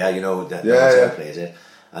the wire. That Yeah. plays it,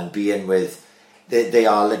 and being with they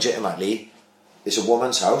are legitimately. It's a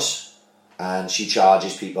woman's house, and she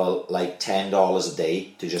charges people like $10 a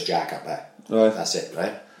day to just jack up there. Right. That's it,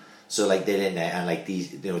 right? So like they're in there and like these,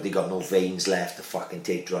 they got no veins left to fucking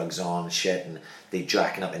take drugs on and shit, and they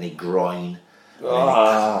jacking up in their groin.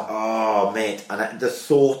 Oh mate, and the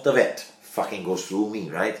thought of it fucking goes through me,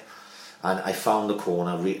 right? And I found the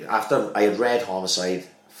corner after I had read Homicide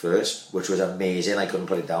first, which was amazing. I couldn't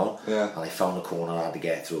put it down. Yeah. And I found the corner I had to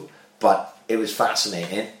get through, but it was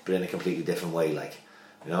fascinating, but in a completely different way,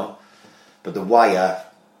 But The Wire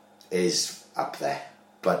is up there,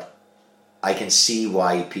 but I can see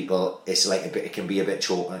why people. It's like it can be a bit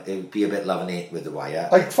choke. It would be a bit love and hate with The Wire.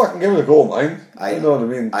 I'd fucking give it a go, man. You know what I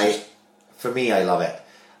mean? For me, I love it.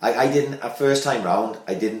 I didn't, a first time round,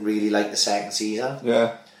 I didn't really like the second season.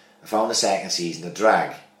 Yeah. I found the second season a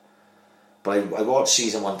drag. But I watched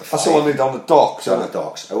season 1 to 5. That's the one they done the docks, On isn't the it?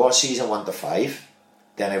 docs. I watched season 1 to 5.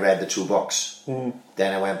 Then I read the 2 books.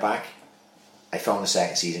 Then I went back. I found the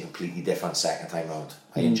second season completely different second time round.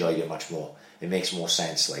 I enjoyed it much more. It makes more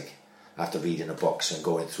sense, like, after reading the books and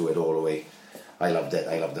going through it all the way. I loved it.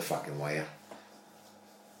 I loved the fucking Wire.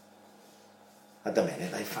 At the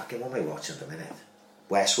minute, what am I watching at the minute?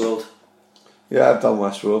 Westworld. Yeah, I've done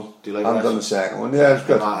Westworld. Do you like I've done Westworld? the second one. Yeah, it's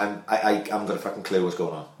good. I haven't got a fucking clue what's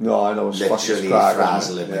going on. No, I know it's Literally fucking crack,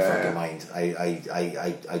 frazzle isn't in it? my fucking mind.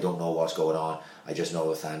 I don't know what's going on. I just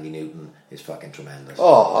know that Thandie Newton is fucking tremendous.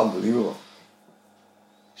 Oh, unbelievable.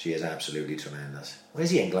 She is absolutely tremendous. Where's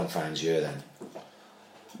the England fans here then?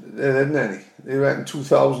 There isn't any. They were in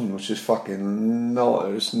 2000, which is fucking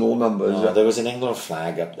there's no numbers. No, there was an England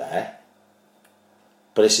flag up there.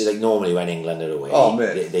 But it's like normally when England are away, Oh,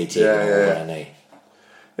 mate. they take it over, and they.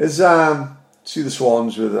 Is see the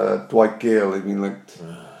Swans with Dwight Gale? I mean, like,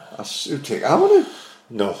 who take haven't they?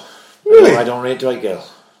 No. Really? No, I don't rate Dwight Gale.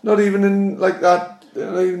 Not even in like that.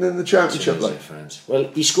 Not even in the championship, Tunisia like. fans. Well,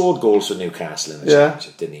 he scored goals for Newcastle in the Yeah.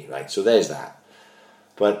 championship, didn't he? Right, so there's that.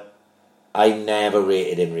 But I never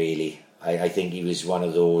rated him really. I think he was one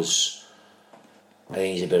of those. I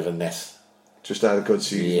think he's a bit of a myth. Just had a good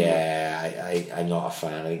season. Yeah, I'm not a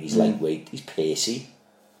fan. I think he's lightweight. He's pacey,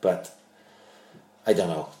 but I don't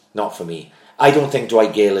know. Not for me. I don't think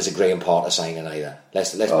Dwight Gale is a Graham Potter signing either.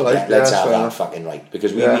 Let's that's have fair that enough. fucking right,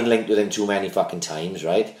 because we've Yeah. been linked with him too many fucking times,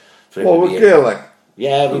 right? For him Well, to with be Gale, like.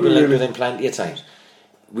 yeah, we've been linked Really? with him plenty of times.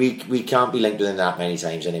 We can't be linked with him that many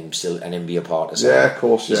times and him be a part of something. Yeah, of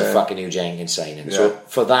course, He's a yeah. fucking New Jenkins signing. Yeah. So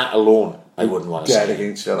for that alone, I wouldn't want to Dead sign him.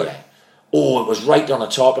 against it, like. Yeah. Oh, it was right on the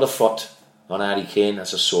top of the foot on Harry Kane.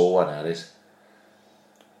 That's a sore one, that is.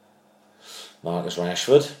 Marcus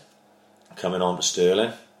Rashford coming on to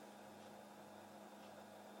Sterling.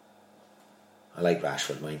 I like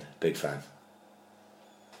Rashford, mate. Big fan.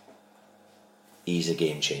 He's a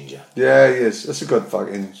game changer. Yeah, he is. That's a good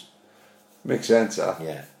fucking. Makes sense, huh?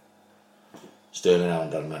 Yeah. Sterling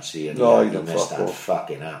haven't done much here. No, he he done missed fuck that all.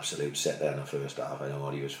 fucking absolute set there in the first half. I don't know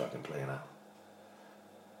what he was fucking playing at.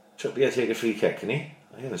 Trippier take a free kick, can he?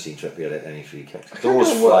 I haven't seen Trippier hit any free kicks.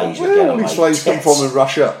 Those flies would Where get all on these my flies come tits. from in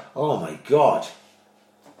Russia? Oh my god.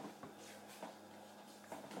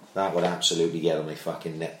 That would absolutely get on my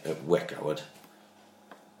fucking wick, I would.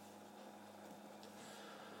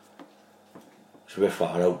 It's a bit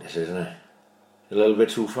far out, this, isn't it? A little bit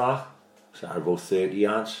too far. It's at about 30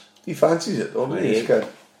 yards. He fancies it, don't he? He's 28. good.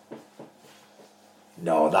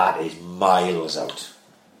 No, that is miles out.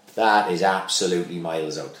 That is absolutely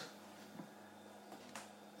miles out.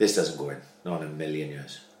 This doesn't go in. Not in a million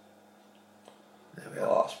years. There we are.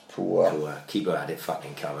 Oh, it's poor. So, keeper had it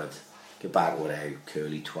fucking covered. Get back with you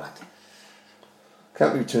curly twat.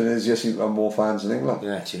 Can't believe Tunisia seem to have more fans than England.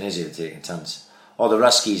 Yeah, Tunisia are taking tons. Oh, the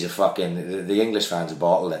Ruskies are fucking... The English fans have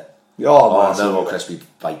bottled it. Oh, man. Millwall Crispy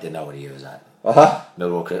biting nobody hears that. Uh-huh.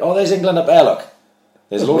 Millwall Crispy. Oh, there's England up there, look.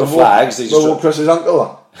 There's a load of flags. They just Millwall Chris's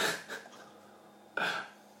uncle.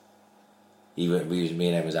 Me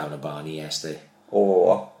and him was having a barney yesterday.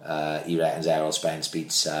 Or He reckons Errol Spence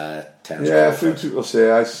beats Terence yeah, a Crawford. few people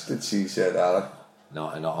say I did see you say that.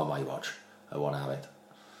 Not on my watch. I won't have it.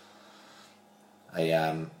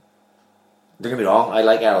 Don't get me wrong, I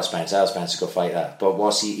like Errol Spence. Errol Spence is a good fighter,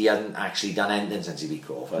 but he hadn't actually done anything since he beat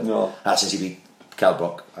Crawford. No. Since he beat Kell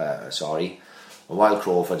Brook, sorry. And while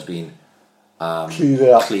Crawford's been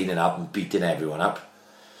cleaning up and beating everyone up,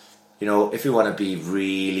 you know, if you want to be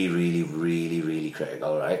really, really, really, really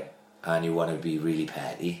critical, right, and you want to be really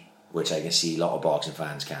petty, which I can see a lot of boxing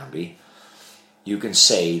fans can be, you can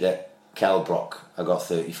say that Kell Brook have got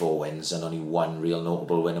 34 wins and only one real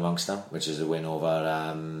notable win amongst them, which is a win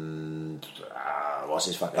over what's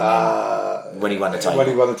his fucking name? When he won the title. When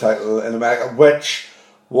he won the title in America, which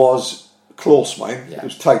was close, mine. Yeah. It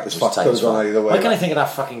was tight as fuck. Could have gone either way. Why can't I think of that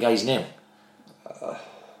fucking guy's name?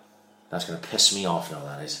 That's going to piss me off now,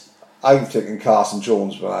 that is. I'm thinking Carson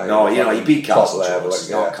Jones, but I... No, you know, he beat Carson Jones. Level, It's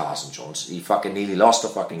not Carson Jones. He fucking nearly lost to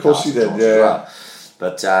fucking Of course Carson he did, Jones yeah. as well.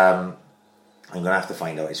 But I'm going to have to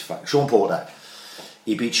find out his fucking... Sean Porter.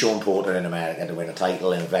 He beat Sean Porter in America to win a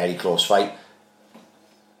title in a very close fight.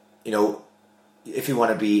 You know, if you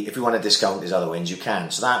want to discount his other wins, you can.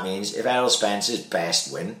 So that means if Errol Spence's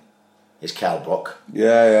best win is Kell Brook,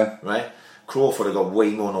 Yeah. right? Crawford have got way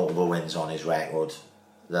more notable wins on his record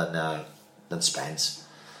than Spence.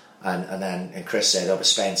 And Chris said, but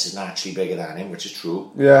Spence is naturally bigger than him, which is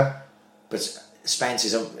true. Yeah. But he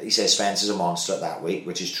says Spence is a monster at that weight,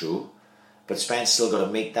 which is true. But Spence still got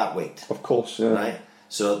to make that weight, Of course, yeah. right?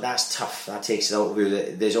 So that's tough. That takes it out of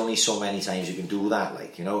you. There's only so many times you can do that,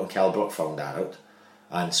 like, you know. And Kell Brook found that out,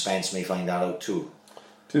 and Spence may find that out too.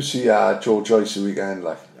 Do you see Joe Joyce the weekend,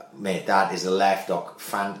 like? Mate, that is the left hook,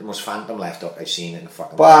 the most phantom left hook I've seen in the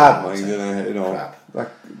fucking Bad, world. mind, you know. Crap. Like,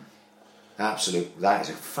 Absolute. That is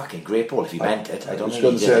a fucking great ball if he meant it. I don't was think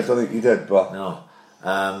going he to did. say, I don't think he did, but... No.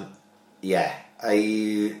 Yeah.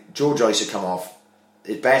 Joe Joyce had come off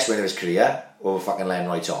his best win of his career over fucking Len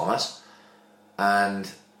Roy Thomas, and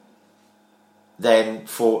then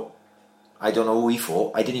fought. I don't know who he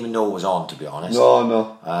fought. I didn't even know it was on, to be honest.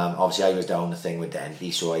 No. Obviously, I was down the thing with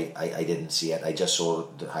Dentley, so I didn't see it. I just saw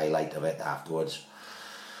the highlight of it afterwards.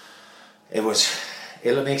 It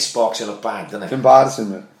makes boxing look bad, doesn't It's it?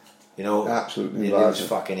 embarrassing, mate. You know, Absolutely it was embarrassing.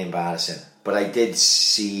 fucking embarrassing. But I did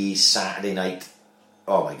see Saturday night.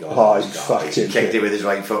 Oh my god! Oh, he he fucking kicked did. it with his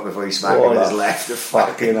right foot before he smacked Oh, it with his that left. The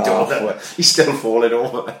fucking fucking done halfway. it. He's still falling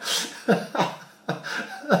over.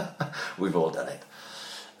 We've all done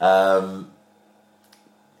it.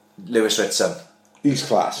 Lewis Ritson. He's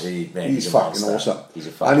class. He's a fucking monster. awesome. He's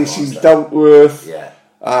a fucking And he seems monster. down to earth.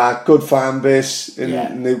 Yeah. Good fan base in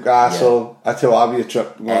Yeah. Newcastle. I tell you, I'll be a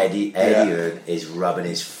trip. Eddie Yeah. Hearn is rubbing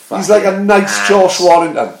his fucking He's like a nice hands, Josh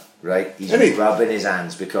Warrington. right? He's Isn't he? rubbing his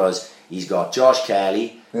hands because he's got Josh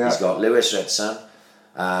Kelly, Yeah. he's got Lewis Ritson.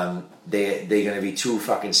 They're going to be two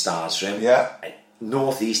fucking stars for him. Yeah.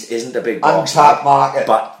 Northeast isn't a big box Untapped market.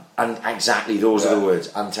 but exactly those are the Yeah.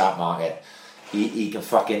 words. Untapped market. He can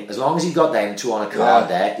fucking, as long as he's got them two on a card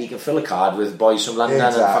there, he can fill a card with boys from London and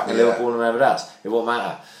Exactly, fucking yeah. Liverpool and wherever else. It won't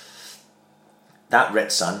matter. That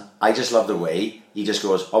Ritson, I just love the way he just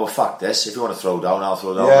goes, oh well, fuck this. If you want to throw down, I'll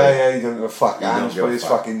throw down. mate." Yeah, he don't give a fuck. He don't Hands give a for his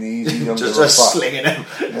fuck. fucking knees. He don't just give a fuck. slinging him.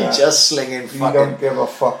 Yeah. He's just slinging He fucking. don't give a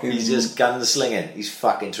fucking... He's just gun slinging. He's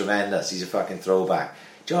fucking tremendous. He's a fucking throwback.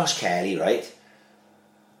 Josh Kelly, right?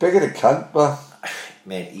 Bigger than cunt, but...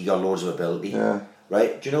 Mate, he got loads of ability. Yeah.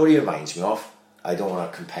 Right? Do you know what he reminds me of? I don't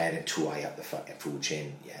want to compare him too high up the fucking food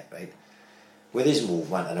chain yet, right? With his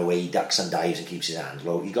movement and the way he ducks and dives and keeps his hands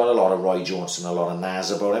low, he got a lot of Roy Jones and a lot of Naz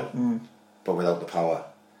about him, but without the power.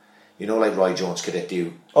 You know, like Roy Jones could hit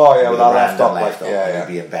you. Oh, yeah, with a that left random up, like, hook, yeah, and yeah.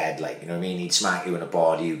 He'd be in bed, like, you know what I mean? He'd smack you in the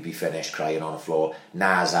body, you'd be finished crying on the floor.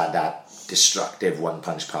 Naz had that destructive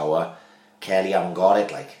one-punch power. Kelly haven't got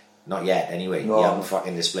it, like, not yet anyway. No. He haven't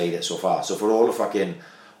fucking displayed it so far. So for all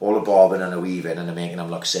the bobbing and the weaving and the making him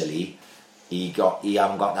look silly, he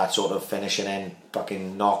haven't got that sort of finishing end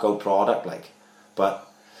fucking knockout product, like. But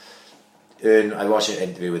I watched an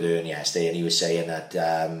interview with Ern yesterday, and he was saying that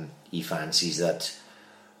he fancies that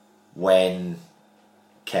when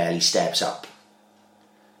Kelly steps up,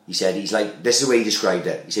 he said he's like, this is the way he described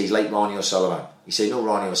it. He said he's like Ronnie O'Sullivan. He said, no,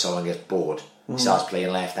 Ronnie O'Sullivan gets bored. He starts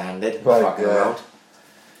playing left-handed, Right, fucking yeah. around.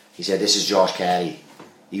 He said, this is Josh Kelly.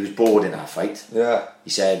 He was bored in that fight. Yeah. He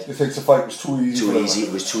said, He thinks the fight was too easy for him.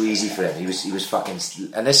 it was too easy for him. He was fucking,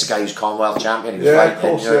 and this is a guy who's Commonwealth champion. He was Yeah, of fighting,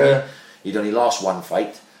 course, you know what I yeah. mean? He'd only lost one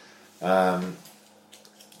fight,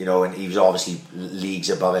 you know, and he was obviously leagues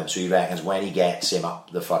above him. So he reckons when he gets him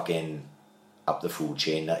up the food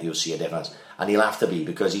chain, that you'll see a difference. And he'll have to be,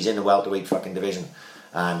 because he's in the welterweight fucking division.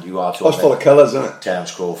 And you are That's talking full of killers, isn't it?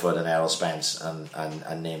 Terence Crawford and Errol Spence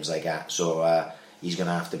and names like that. So he's going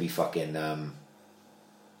to have to be fucking... oh,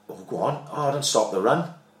 go on. Oh, don't stop the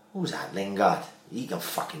run. Who's that? Lingard. He can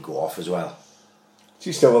fucking go off as well. Is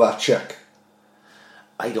he still with that chick?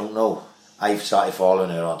 I don't know. I've started following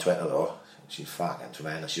her on Twitter though. She's fucking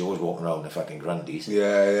tremendous. She's always walking around in the fucking grundies.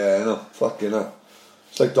 Yeah, I know. Fucking hell.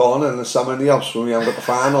 It's like Donna in the summer in the house when we haven't got the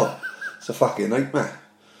fan on. It's a fucking nightmare.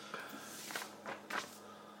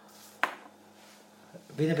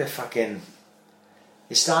 Been a bit fucking...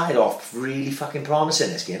 It started off really fucking promising,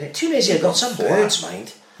 this game. 2 days ago, got some birds,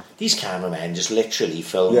 mind. These cameramen just literally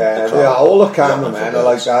film the crowd. Yeah, all the cameramen are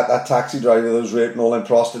like that taxi driver that was raping all them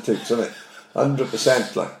prostitutes, isn't it?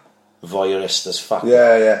 100%, like. Voyeurist as fuck.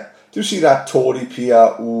 Yeah. Do you see that Tory peer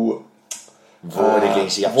who voted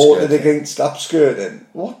against the upskirting? Voted against upskirting.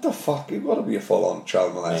 What the fuck? You've got to be a full-on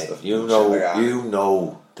child molester. Mate, you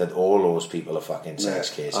know that all those people are fucking sex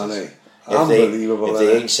cases. I know. If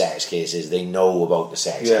they ain't sex cases, they know about the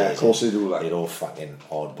sex cases. Yeah, of course they do. Like. They're all fucking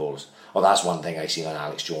oddballs. Oh, that's one thing I seen on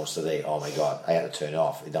Alex Jones today. Oh my god, I had to turn it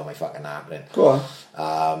off. He done my fucking napkin. Go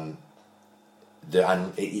on.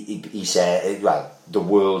 And he said, well, the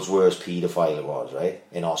world's worst paedophile it was, right?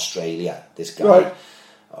 In Australia, this guy, right.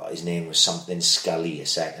 His name was something Scully, his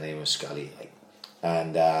second name was Scully, like,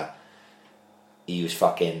 and he was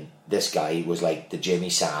fucking, this guy was like the Jimmy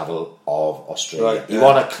Savile of Australia. Right,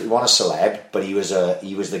 he won a celeb, but he was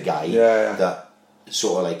the guy that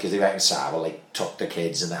sort of like, because they reckon Savile like took the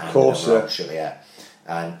kids and the handed them around, shit,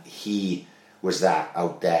 and he was that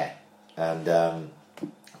out there, and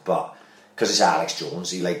but because it's Alex Jones,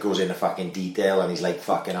 he like goes into fucking detail and he's like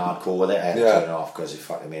fucking hardcore with it. I had to turn it off because it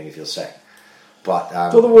fucking made me feel sick. But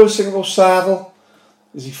the worst thing about Savile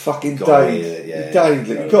is he fucking died. He died.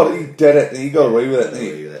 He did it. He got away with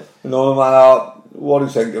it. No matter what you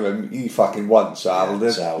think of him, he fucking won. Savile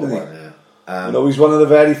did. Savile won. You know, he's one of the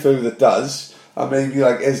very few that does. And maybe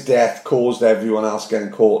like his death caused everyone else getting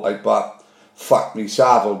caught. Like, but fuck me,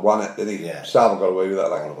 Savile won it, didn't he? Yeah. Savile got away with it.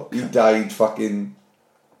 Like, he died fucking.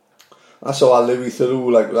 That's how Louis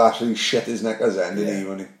Theroux like actually shit his neck as end, didn't he?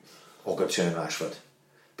 When he or got turned Rashford.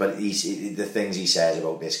 But the things he says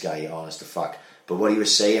about this guy, honest to fuck. But what he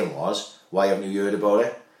was saying was, why haven't you heard about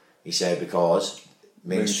it? He said because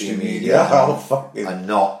mainstream media are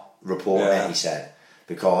not reporting it. He said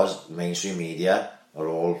because mainstream media are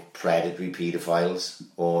all predatory paedophiles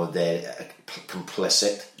or they're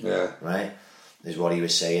complicit. Yeah, right. Is what he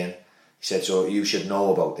was saying. He said so. You should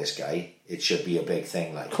know about this guy. It should be a big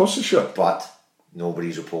thing, like. Of course it should. But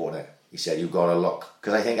nobody's reporting it. He said, you've got to look.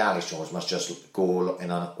 Because I think Alex Jones must just go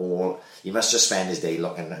looking on all... He must just spend his day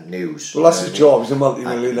looking at news. Well, that's his job. He's a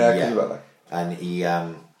multi-millionaire. And he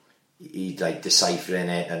like deciphering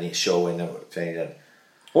it and he's showing the thing.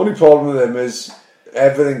 Only problem with him is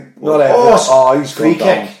everything... Not everything... he's free gone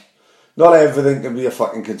down. kick. Not everything can be a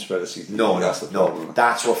fucking conspiracy. No, that's the problem.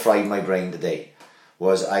 That's what fried my brain today.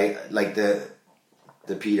 Was I... Like the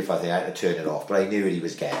paedophile thing, I had to turn it off. But I knew what he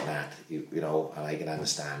was getting at. You know, and I can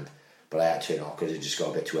understand. But I had to turn it off because it just got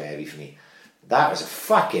a bit too heavy for me. That was a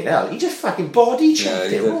fucking hell. He just fucking body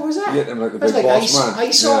checked him. What was that? He hit him like the big boss man.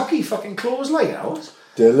 Ice hockey, fucking clothesline, you know?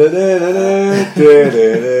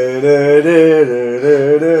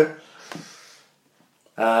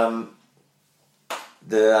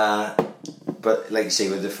 But like you say,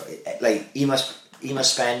 with he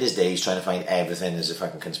must spend his days trying to find everything as a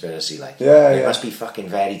fucking conspiracy. Like, it must be fucking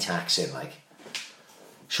very taxing. Like,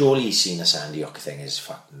 surely he's seen the Sandy Hook thing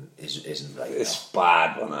isn't right. It's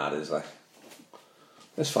bad when that is like.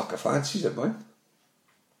 This fucker fancies it, man.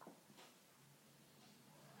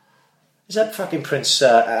 Is that fucking Prince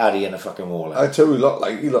Harry in a fucking wall? I tell you, he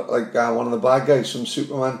looked like one of the bad guys from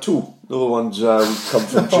Superman 2. The other ones who come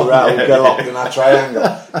from Tyrrell who get locked in that triangle.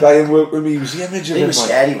 Guy in work with me was the image of him. He was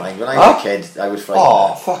scary, man. When I was a kid, I was frightened.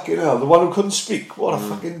 Oh, fucking hell. The one who couldn't speak. What a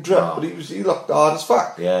fucking drip. But he looked hard as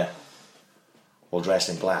fuck. Yeah. All dressed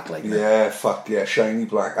in black like that. Yeah, fuck yeah. Shiny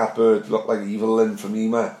black. That bird looked like Evil Lynn from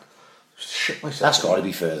E-Man. Shit myself. That's got to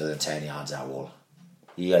be further than 10 yards, that wall.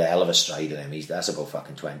 You got a hell of a stride in him. That's about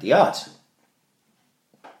fucking 20 yards.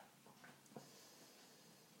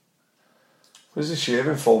 Where's the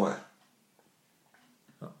shaving for, man?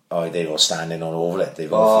 Oh, they're all standing on over it.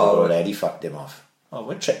 They've already fucked him off. Oh,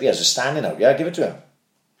 when Trippier's just standing out. Yeah, give it to him.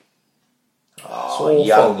 Oh,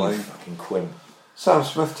 young, you fucking Quim. Sam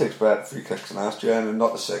Smith takes better free kicks than us, Jen, and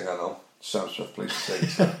not the singer, no. Sam Smith plays the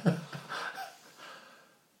sing.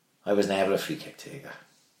 I was never a free kick taker.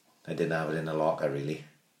 I didn't have it in the locker, really.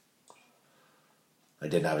 I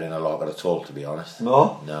didn't have it in the locker at all, to be honest.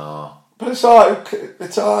 No? No. But it's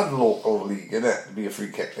hard local league, isn't it, to be a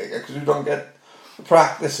free kick taker, because we don't get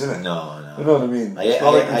practice, isn't it? No. You know what I mean? I- It's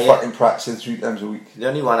not I- like I- you're fucking practicing 3 times a week. The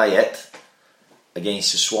only one I hit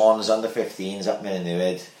against the Swans under 15s up in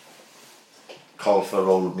Newhead, Colfer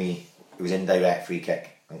rolled me. It was indirect free kick,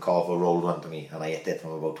 and Colfer rolled one to me, and I hit it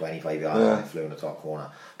from about 25 yards Yeah. and it flew in the top corner.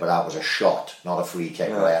 But that was a shot, not a free kick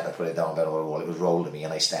where I had to put it down a bit of a wall. It was rolled to me,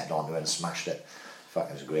 and I stepped onto it and smashed it.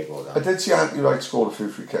 Fucking, it was a great goal. I did see Anthony Wright scored a few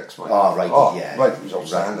free kicks, mate. Oh, right, yeah. Right, he was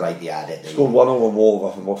outstanding. Right, yeah, I did. Scored one over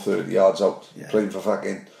Morva from about 30 yards out. Yeah. Playing for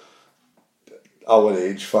fucking our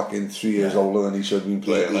age, fucking 3 years older than he should have been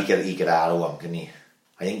playing. He could arrow one, couldn't he?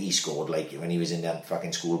 I think he scored, like, when he was in the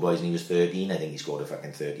fucking schoolboys and he was 13, I think he scored a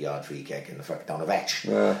fucking 30-yard free kick in the fucking down a vetch.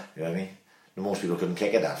 Yeah. You know what I mean? Most people couldn't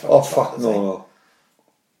kick it that fucking Oh, far, fuck, the thing. no.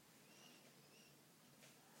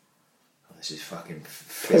 This is fucking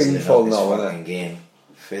fizzling Painful out this now, isn't fucking game.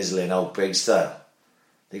 Fizzling out big style.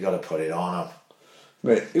 They got to put it on him.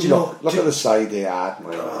 Mate, you look know- at the side they had,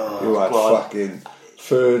 mate. You had God. fucking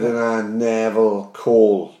Ferdinand, Neville,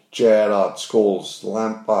 Cole, Gerrard, Scholes,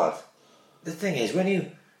 Lampard. The thing is, when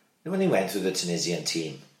he went through the Tunisian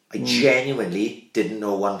team, I genuinely didn't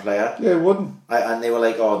know one player. Yeah, it wouldn't. And they were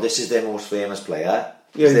like, oh, this is their most famous player.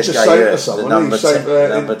 Yeah, he this just guy signed here, for the someone. number He signed 10.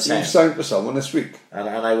 Number he 10. signed for someone this week. And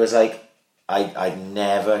I was like, I'd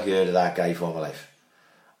never heard of that guy for my life.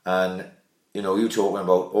 And, you know, you talking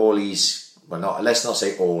about all these, well, let's not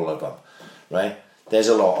say all of them, right? There's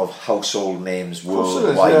a lot of household names course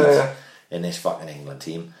there is, worldwide yeah. in this fucking England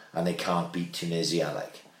team, and they can't beat Tunisia,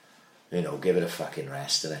 like, you know, give it a fucking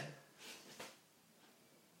rest, innit?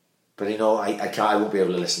 But, you know, I won't be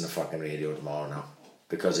able to listen to fucking radio tomorrow now,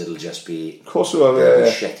 because it'll just be, Of course, we were they'll be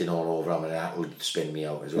there. shitting all over them, and that will spin me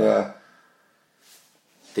out as well. Yeah.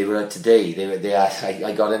 They were today.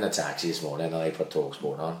 I got in a taxi this morning and I put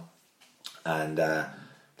TalkSport on, and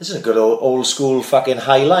this is a good old school fucking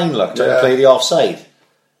high line look trying to play the offside.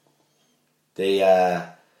 They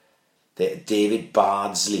David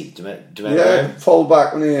Bardsley. Do you remember him? Fall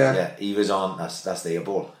back when he. Yeah, he was on. That's their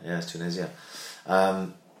ball. Yeah, it's Tunisia.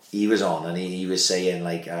 He was on and he was saying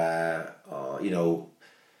like, you know,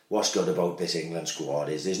 what's good about this England squad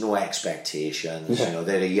is there's no expectations. Yeah. You know,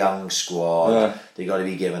 they're a young squad. Yeah. They got to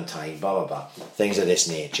be given time. Blah blah blah. Things of this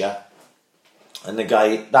nature. And the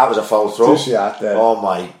guy, that was a foul throw. Just out there. Oh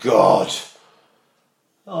my god.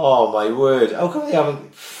 Oh my word. How come they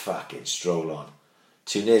haven't fucking stroll on?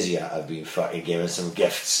 Tunisia have been fucking given some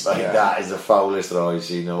gifts. Like that is the foulest throw I've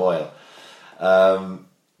seen in a while.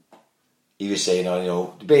 He was saying, you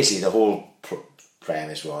know, basically the whole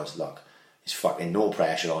premise was, look, it's fucking no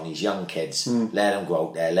pressure on these young kids. Let them go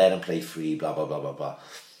out there, let them play free, blah, blah, blah, blah, blah.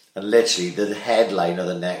 And literally the headline of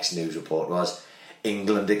the next news report was,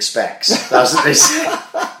 England expects. That's what they said.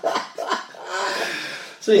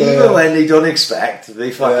 So even when they don't expect,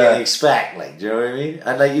 they fucking expect, like, do you know what I mean?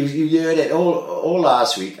 And like you heard it all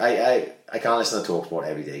last week. I can't listen to TalkSport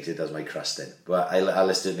every day because it does my crusting, but I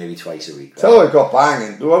listen to it maybe twice a week. Right? Tell her I got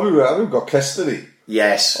banging. Have we got custody?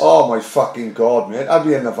 Yes. Oh my fucking god, mate! I'd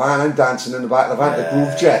be in the van. I'm dancing in the back of the van, the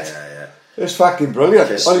Groove Jet. Yeah. It's fucking brilliant.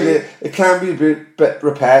 History. Only it can be a bit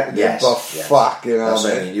repetitive, Yes, but yes. fucking hell, That's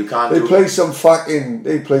what I mate. mean. You can't They do- play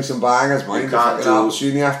some bangers, mate. can't do- Half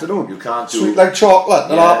in the afternoon. You can't do- Sweet like chocolate.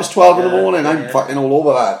 The Yeah, half 12 in the yeah, morning. I'm yeah. fucking all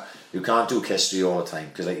over that. You can't do history all the time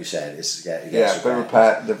because, like you said, it gets Yeah, a bit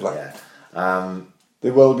repetitive. Like Yeah.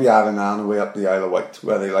 they will be having that on the way up the Isle of Wight,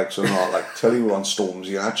 where they like so not like tell you on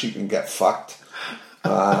Stormzy and actually can get fucked.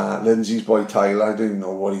 Lindsay's boy Tyler, I don't even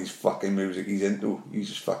know what his fucking music he's into. He's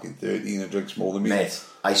just fucking 13 and drinks more than me. Mate,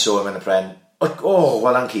 I saw him in a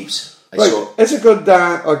well done Keeps. It's a good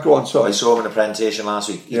go on, sorry. I saw him in a presentation last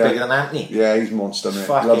week. He's bigger than Anthony. Yeah, he's a monster, mate.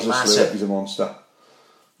 Fucking He loves massive. to slip. He's a monster.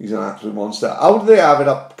 He's an absolute monster. How did they have it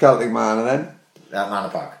up Celtic Manor then? That Manor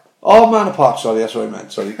Park. Oh, Manor Park, sorry, that's what I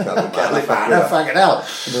meant. Sorry, Celtic Celtic Manor. Manor, fucking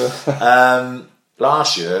hell.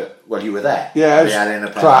 Last year, well, you were there. Yeah, We had it in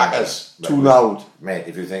a crackers. But- Too loud. Mate,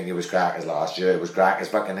 if you think it was crackers last year, it was crackers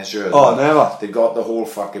fucking this year. as Oh, well. never. They got the whole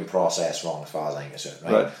fucking process wrong as far as I'm concerned,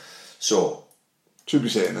 right? So, Should be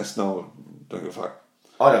saying this, no, don't give a fuck.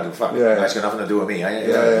 I don't give a fuck. Yeah. That's got nothing to do with me.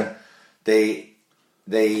 Yeah. They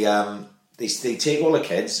take all the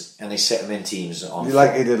kids and they set them in teams on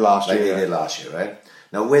Like they did last like year. they did last year, right?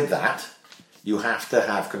 Now with that, you have to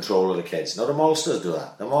have control of the kids. Now the Malsters do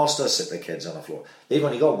that. The Malsters sit the kids on the floor. They've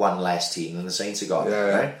only got one less team than the Saints have got, Yeah.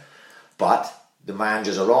 right? But the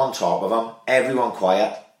managers are on top of them. Everyone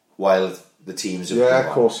quiet while the teams are Yeah, going of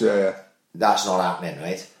on. course, yeah. That's not happening,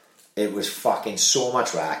 right? It was fucking so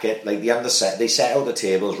much racket. Like they set out the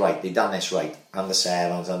tables right. They done this right. Under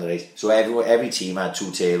sevens, under eight. So every team had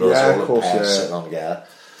two tables, Yeah, all of the course, pairs yeah. sitting on together.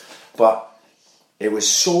 But it was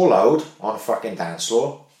so loud on a fucking dance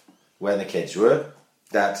floor. when the kids were,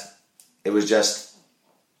 that it was just,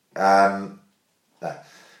 it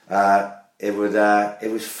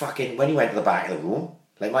was fucking, when he went to the back of the room,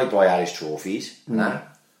 like my boy had his trophies, and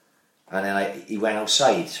that, and then he went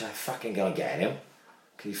outside, so I fucking gonna get him,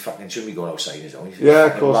 because he fucking shouldn't be going outside on his own. Yeah,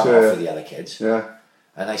 of course, run yeah, off yeah. with the other kids. Yeah.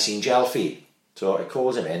 And I seen Gelfie, so it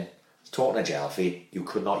calls him in. Talking to Gelfie, you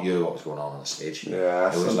could not hear what was going on the stage.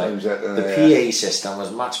 Yeah, it was like sometimes it, the PA system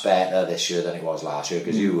was much better this year than it was last year,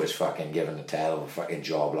 because you was fucking given a terrible fucking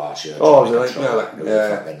job last year. Oh, trying to was it control like- it. It was yeah.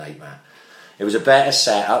 a fucking nightmare. It was a better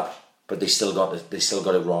setup, but they still got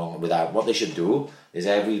it wrong. Without what they should do is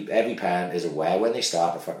every parent is aware when they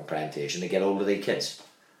start a fucking presentation to get hold of their kids.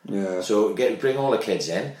 Yeah. So bring all the kids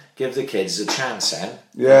in, give the kids a chance then.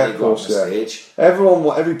 Yeah, when they of go up course, on yeah. stage.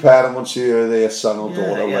 Every parent wants to hear their son or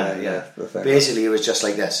daughter winning the thing. Basically, it was just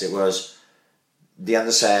like this. It was the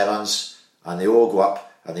under sevens, and they all go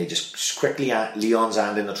up, and they just quickly, Leon's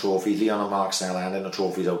handing the trophies, Leon and Mark Snell handing the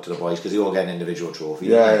trophies out to the boys, because they all get an individual trophy.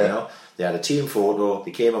 Yeah, yeah. You know? They had a team photo, they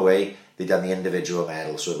came away, they done the individual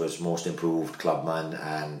medal, so it was most improved clubman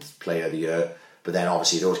and player of the year. But then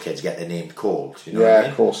obviously those kids get their name called. You know what I mean?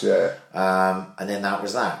 Of course, yeah. And then that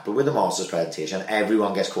was that. But with the Monsters presentation,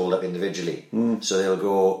 everyone gets called up individually. So they'll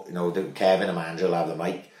go, Kevin and Andrew will have the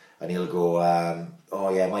mic, and he'll go,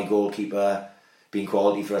 my goalkeeper being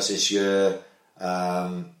quality for us this year.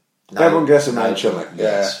 Everyone gets a mention, like,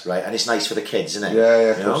 yes, right. And it's nice for the kids, isn't it?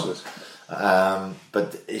 Yeah, of course it is.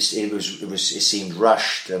 But it seemed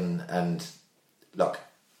rushed, and look,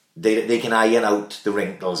 they can iron out the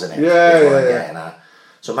wrinkles in it. Yeah.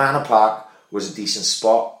 So Manor Park was a decent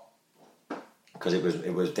spot, because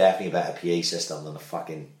it was definitely a better PA system than the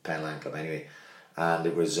fucking Penland Club anyway, and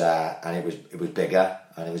it was bigger,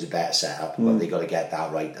 and it was a better setup. But they got to get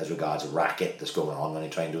that right as regards a racket that's going on when they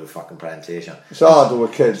try and do a fucking presentation. It's hard to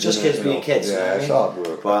with kids. Just isn't kids it, being kids. Yeah, you know what I it's mean? hard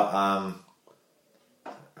work. But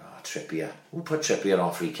Trippier. Who put Trippier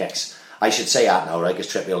on free kicks? I should say that now, right?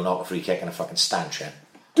 Because Trippier will knock a free kick in a fucking stanchion.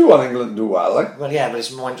 Do want England to do well, like? Well, yeah, but it's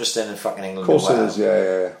more interesting in fucking England. Of course doing well. it is,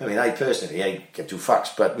 yeah. I mean, I personally give two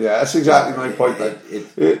fucks, but Yeah, that's exactly my point.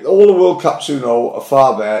 All the World Cups, are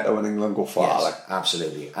far better when England go far, yes, like.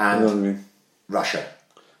 absolutely. You And know what I mean? Russia,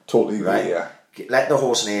 Totally agree, right? yeah. Let the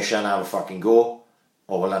horse nation have a fucking go.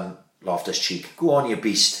 Overland, Loftus-Cheek, go on, you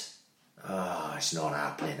beast. Oh, it's not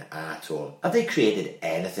happening at all. Have they created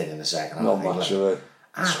anything in the second half? Not much of it.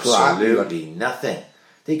 Absolutely nothing.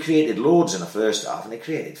 They created loads in the first half, and they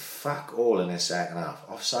created fuck all in the second half.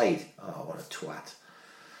 Offside. Oh, what a twat.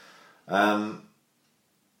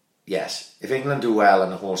 Yes, if England do well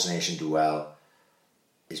and the horse nation do well,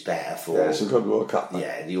 it's better for Yeah, it's a good World Cup.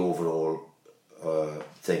 Man. the overall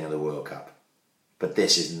thing of the World Cup. But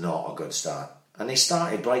this is not a good start. And they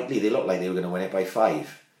started brightly. They looked like they were going to win it by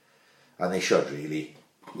 5. And they should really.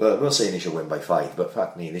 Well, we're not saying they should win by 5, but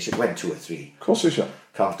fuck me, they should win 2 or 3. Of course we should.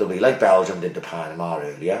 Comfortably, like Belgium did to Panama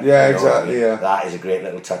earlier. Yeah, You know what I exactly, mean? yeah. That is a great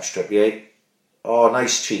little touch, Trippier. Oh,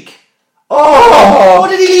 nice cheek. Oh, what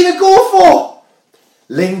did he leave it go for?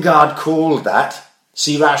 Lingard called that.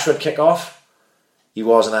 See Rashford kick off? He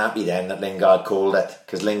wasn't happy then that Lingard called it,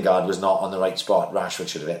 because Lingard was not on the right spot. Rashford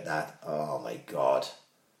should have hit that. Oh my God.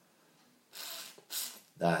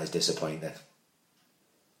 That is disappointing.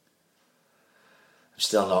 I'm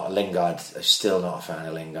still not a fan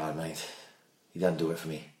of Lingard, mate. He doesn't do it for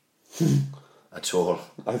me. At all.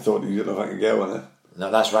 I thought you didn't fucking get one, eh? No,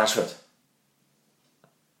 that's Rashford.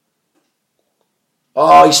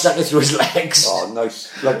 Oh, he stuck it through his legs. Oh,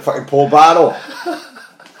 nice. Like fucking Paul Barrow.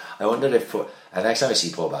 I wonder if... And next time I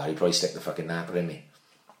see Paul Barrow, he'll probably stick the fucking napper in me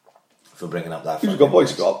for bringing up that. He was a good boy,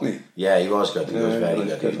 Scott, wasn't he? Yeah, he was good. He was very nice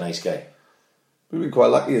good. He was a nice guy. We've been quite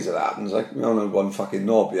lucky as it happens. Like, we haven't had one fucking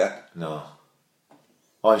knob yet. No.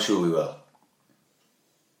 Oh, I'm sure we will.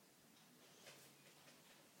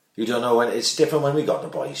 You don't know when... It's different when we got the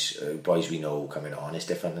boys we know coming on. It's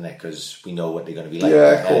different, isn't it? Because we know what they're going to be like.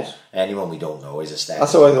 Yeah, of course. Anyone we don't know is a step.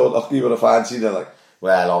 That's how I thought, look, you would have fancied it, like.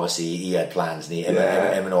 Well, obviously, he had plans, and him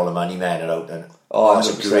and all the money men are out. And, Oh, that's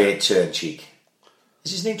a 100%. great turn, Cheek.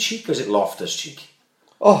 Is his name Cheek or is it Loftus-Cheek?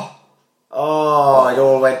 Oh, Oh, it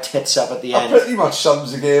all went tits up at the that end. pretty much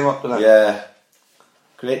sums the game up, doesn't it? Yeah.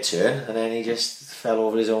 Great turn, and then he just fell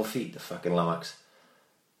over his own feet, the fucking lummox.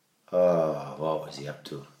 Oh, what was he up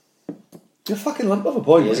to? You're a fucking lump of a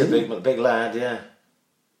boy, He's a really. big lad, yeah.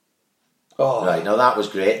 Oh, Right, now that was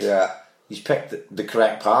great. yeah. He's picked the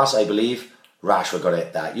correct pass, I believe. Rashford got to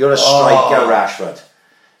hit that. You're a striker, Rashford.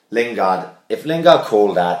 Lingard, if Lingard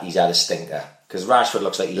called that, he's had a stinker. Because Rashford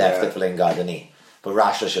looks like he left it for Lingard, didn't he? But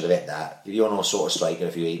Rashford should have hit that. You're no sort of striker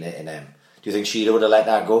if you're eating it in them. Do you think Shearer would have let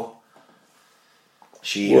that go?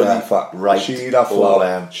 Shearer, Wright, Shearer,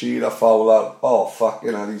 Fowler. Oh,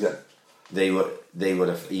 fucking hell, he's it. he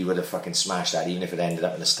would have fucking smashed that, even if it ended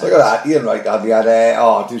up in the stands. Look at that, Ian Wright. He had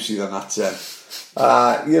I do see the nuts then.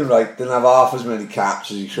 Ian Wright didn't have half as many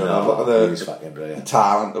caps as he should have. Look at he was fucking the brilliant.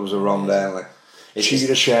 talent that was around there. Like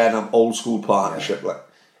Shearer, Sheringham, old school partnership. Like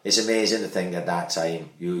It's amazing to think at that time,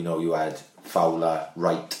 you had Fowler,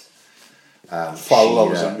 Wright, Fowler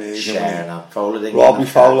was Shearer, amazing. Sheringham. Fowler didn't Robbie get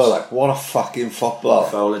enough Fowler, caps. like what a fucking footballer.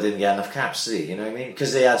 Fowler didn't get enough caps, did he? You know what I mean?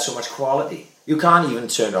 Because they had so much quality. You can't even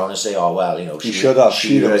turn around and say, "Oh well, He should have.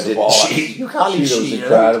 Shearer was the ball. You can't leave Shearer was Shearer.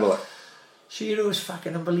 incredible. Like. Shearer was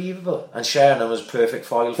fucking unbelievable, and Sheringham was perfect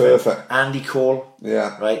foil. Perfect. For Andy Cole.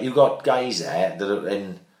 Yeah. Right. You've got guys there that are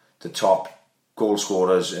in the top goal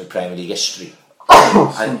scorers in Premier League history.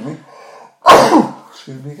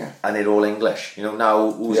 Excuse me again. And they're all English.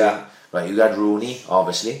 Now who's in? Right, you got Rooney,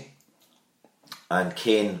 obviously, and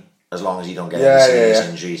Kane, as long as you don't get any serious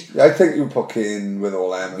injuries. Yeah, I think you put Kane with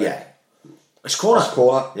all them. Yeah. It's corner.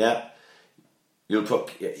 Yeah. You'll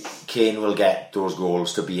put Kane will get those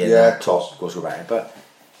goals to be in Yeah, the top goal scorer. But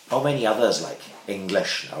how many others like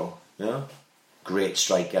English now? Great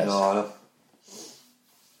strikers. No.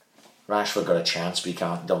 Rashford got a chance, but he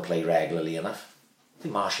don't play regularly enough. I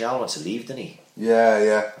think Martial wants to leave, didn't he?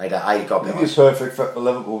 Yeah. I got I think he's perfect fit for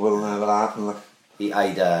Liverpool, will never happen. Like.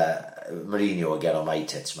 Mourinho would get on my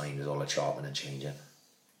tits, mind, with all the chopping and changing.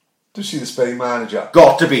 Do you see the Spain manager?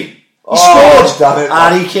 Got to be. He Oh, scored! damn it.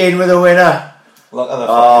 Harry Kane with a winner. Look at the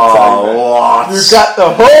fucking timing. What? You got the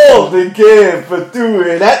holding game for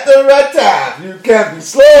doing at the right time. You can be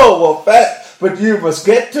slow or fast, but you must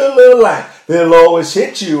get to the line. They'll always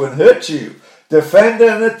hit you and hurt you. Defend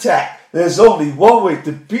and attack. There's only one way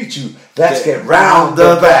to beat you. That's get round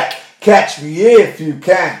the back. Catch me if you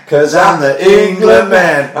can, 'cause I'm the England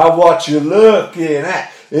man. And what you're looking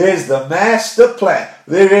at is the master plan.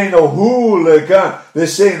 There ain't no hooligan.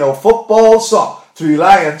 This ain't no football song. 3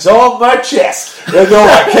 lions on my chest. You know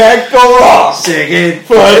I can't go wrong. Singing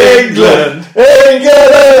For England.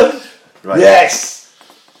 England. Right. Yes.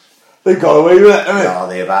 They got away with it, haven't they? No,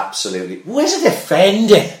 they've absolutely. Where's the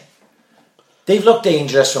defending? They've looked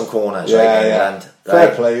dangerous from corners, right? England. Fair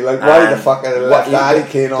right? play. Like, why the fuck are they left Harry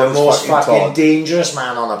Kane on the his most fucking fucking Todd? dangerous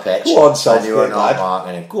man on a pitch? Go on, Southgate, and you are not lad.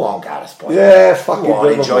 marking him. Go on, Gareth Boy. Yeah, fucking Go on,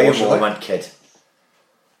 bit of enjoy your emotion, like. moment, kid.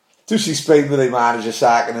 Do you see Spain when they managed to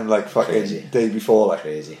sacking him like fucking Crazy. day before? Like,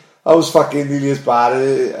 Crazy. I was nearly as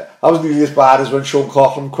bad as when Sean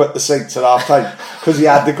Coughlin quit the Saints at half time because he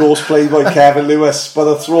had the ghost play by Kevin Lewis by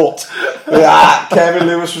the throat. Yeah, Kevin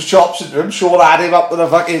Lewis was chops into him. Sean had him up to the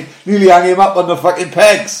fucking, nearly hung him up on the fucking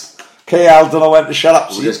pegs. KL don't know when to shut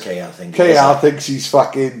up. Who does KL think? KL thinks he's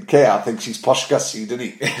Pushka, see, doesn't he?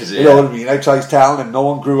 Is he? You know what I mean? I tried telling him no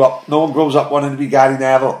one grows up wanting to be Gary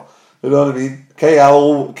Neville. You know what I mean?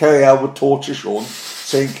 KL would torture Sean,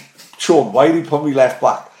 saying, Sean, why did you put me left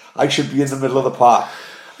back? I should be in the middle of the park.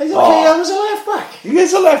 I thought KL was a left back. He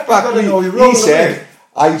is a left back. I don't know, he He said, away.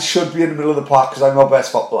 I should be in the middle of the park because I'm our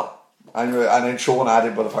best footballer. And then Sean had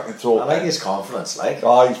him by the fucking throat. I like his confidence, like.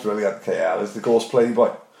 Oh, he's brilliant, KL. He's the ghost play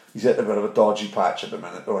boy. He's at a bit of a dodgy patch at the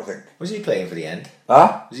minute, though, I think. Was he playing for the end?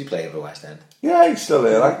 Huh? Was he playing for West End? Yeah, he's still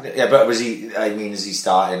there, like. Yeah, but is he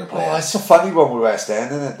starting to play? Oh, it's a funny one with West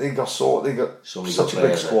End, isn't it? They got So many such good a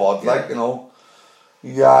big players, squad, yeah. like, you know.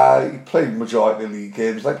 Yeah, he played majority of league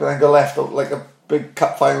games, like, but then got left out like a big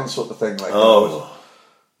cup final sort of thing, like. Oh.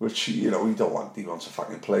 Which, he wants to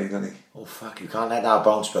fucking play, doesn't he? Oh, fuck, you can't let that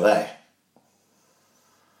bounce by there.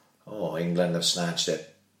 Oh, England have snatched it.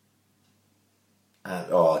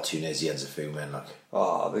 And, Tunisians are fuming, look.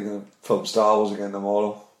 Oh, they're going to film Star Wars again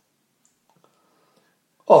tomorrow.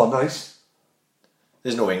 Oh, nice.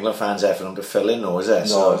 There's no England fans there for them to fill in, though, is there?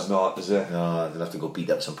 No, it's not, is it? No, they'll have to go beat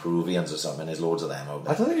up some Peruvians or something. There's loads of them out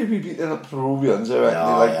I there. don't think you'd be beating up Peruvians, I reckon.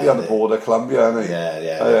 No, They're on the border, Colombia, aren't they?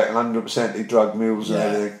 Yeah. I reckon 100% they drug mules and Yeah.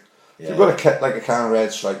 everything. Yeah. If you've got a kit like a can of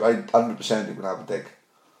Red Stripe, 100% you can have a dig.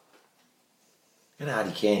 And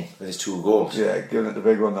Harry Kane with his 2 goals. Yeah, giving it the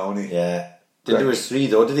big one now, isn't he? Yeah. Didn't do Greg. his 3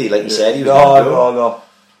 though, did he? Like you said, he was No. going to do.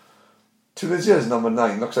 Tunisia's number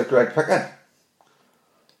 9 looks like Greg Picken.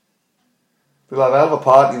 They'll have a hell of a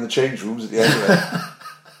party in the change rooms at the end of it.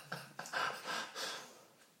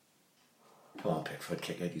 Come on, Pickford,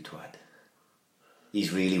 kick it, you twat.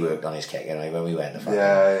 He's really worked on his kicking, right? When we went to fucking...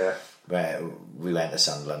 Yeah. We went to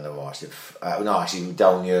Sunderland and watched it. No, actually,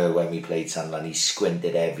 down here when we played Sunderland, he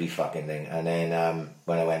squinted every fucking thing. And then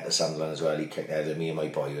when I went to Sunderland as well, he kicked out of me and my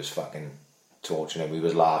boy was fucking torturing him. We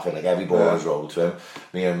was laughing, like every ball was rolled to him.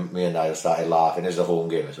 Me and Niall started laughing. It was the home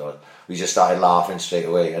game as well. We just started laughing straight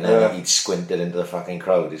away, and then he'd squinted into the fucking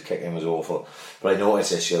crowd. His kicking was awful. But I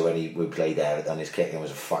noticed this year when we played Everton, his kicking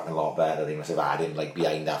was a fucking lot better. They must have had him like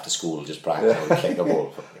behind after school, just practicing how to kick the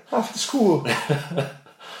ball. After school.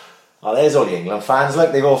 Oh, there's all the England fans,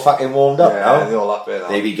 like they've all fucking warmed up now. They're all up there now.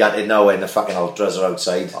 They be gutted now when the fucking ultras are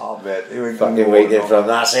outside. Oh, mate. Fucking waiting for them.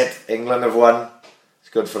 That's it. England have won. It's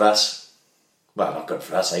good for us. Well, not good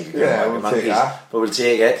for us. We'll take that. But we'll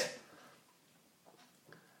take it.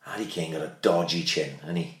 Harry Kane got a dodgy chin,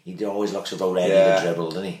 and he always looks about ready to dribble,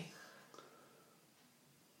 doesn't he?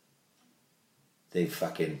 They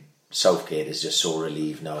fucking Southgate is just so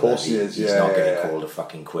relieved now. Of course he is. He's not getting called a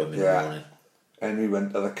fucking Quim in the morning. Henry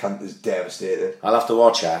Winter, the cunt, is devastated. I'll have to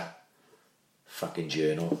watch that. Fucking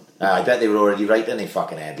journal. I bet they were already writing their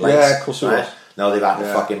fucking headlines. Yeah, of course it was. Now they've had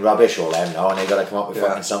to fucking rubbish all them now, and they've got to come up with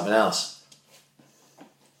fucking something else.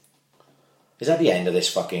 Is that the end of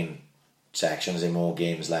this fucking section? Is there more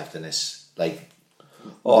games left in this? Like,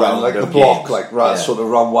 round like the block, games? Sort of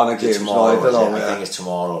round one of games. Tomorrow, I don't know. I think it's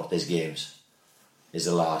tomorrow. There's games. Is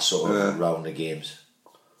the last sort of round of games,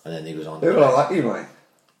 and then he goes on. They were lucky, mate.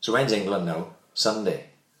 So when's England now? Sunday.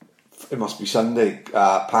 It must be Sunday.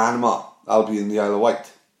 Panama. I'll be in the Isle of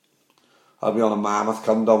Wight. I'll be on a mammoth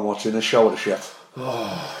come down watching a show of shit.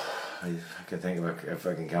 Oh, I can think of if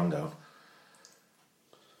I can come down.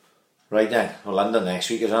 Right then, London next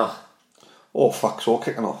week as well. Oh fuck! So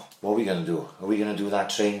kicking off. What are we gonna do? Are we gonna do that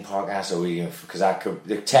train podcast? Or are we gonna, because that could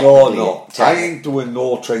technically. No. I ain't doing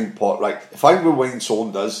no train pod. Like if I'm with Wayne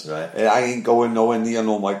Saunders, right, I ain't going nowhere near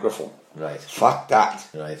no microphone. Right. Fuck that.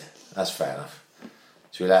 Right. That's fair enough.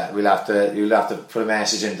 So you'll have to put a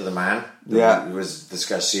message into the man. We was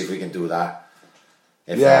discuss see if we can do that.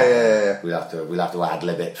 Yeah. We'll have to ad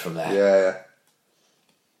lib it from there. Yeah.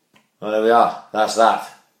 Well, there we are. That's that.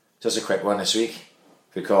 Just a quick one this week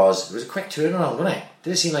because it was a quick turnaround, wasn't it?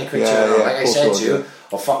 Did it seem like a quick turnaround? Like I said to you,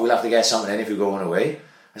 fuck, we'll have to get something in if we're going away. I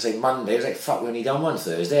was like Monday. I was like, fuck, we only done one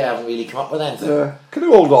Thursday. I haven't really come up with anything. Yeah. Can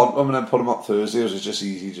you hold on? I'm going to put them up Thursday. Or is it just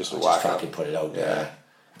easy just to whack fucking put it out there?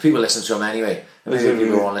 People listen to them anyway.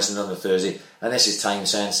 People won't listen on the Thursday, and this is time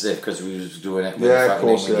sensitive because we was doing it when the fucking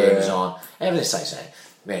England game was on. Everything's time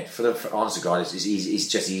sensitive, mate. For honest to God, it's easy. It's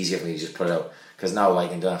just easier for me to just put it out because now I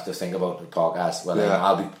don't have to think about the podcast. Well,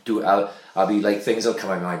 I'll be like things will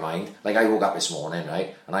come in my mind. Like I woke up this morning,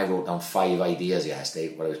 right, and I wrote down 5 ideas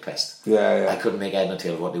yesterday when I was pissed. I couldn't make head nor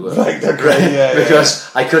tail of what they were. Right, they're great. Because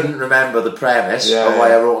I couldn't remember the premise of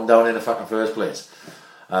why I wrote them down in the fucking first place.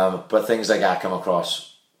 But things like that come across.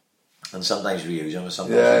 And sometimes we use them, and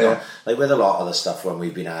sometimes we don't. Like with a lot of the stuff when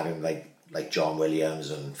we've been having like John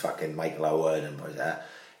Williams and fucking Michael Howard and what that,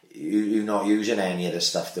 you're not using any of the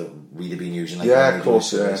stuff that we'd have been using. Like of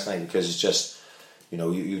course, because it's just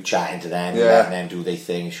you chatting to them, letting them do their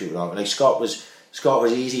thing, shooting off. Like Scott was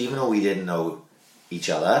easy, even though we didn't know each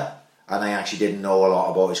other, and I actually didn't know a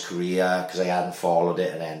lot about his career because I hadn't followed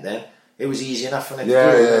it and anything. It was easy enough for me to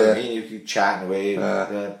do. I mean, you chatting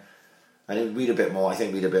away. And we'd a bit more. I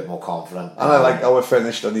think we'd a bit more confident. And I like how we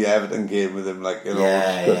finished on the Everton game with him.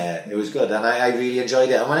 It was good, and I really enjoyed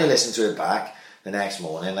it. And when I listened to it back the next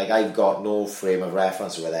morning, like I've got no frame of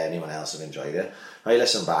reference whether anyone else have enjoyed it. I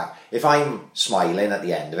listen back. If I'm smiling at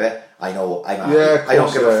the end of it, I know I'm happy. I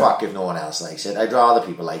don't give a fuck if no one else likes it. I'd rather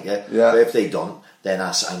people like it. But if they don't, then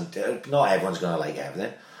not everyone's going to like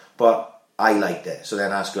everything. But I liked it, so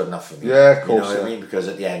then that's good enough for me. Yeah, of course. You know what I mean? Because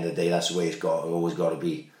at the end of the day, that's the way it's always got to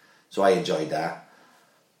be. So I enjoyed that.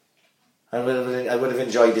 I would have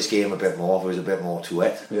enjoyed this game a bit more if there was a bit more to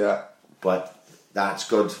it. Yeah. But that's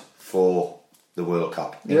good for the World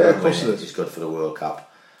Cup. Of course it is. It's good for the World Cup.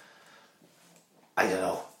 I don't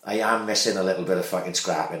know. I am missing a little bit of fucking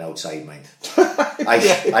scrapping outside, mind.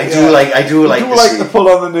 I do like to pull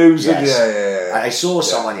on the news. Yes. I saw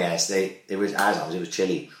someone yesterday. It was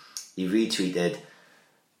Chile. He retweeted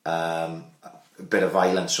a bit of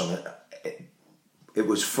violence from it. It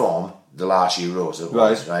was from the last Euros,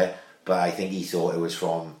 right? But I think he thought it was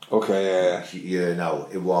from... No,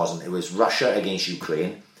 it wasn't. It was Russia against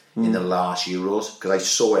Ukraine in the last Euros, because I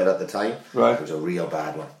saw it at the time. Right. It was a real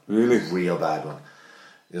bad one. Really? Real bad one.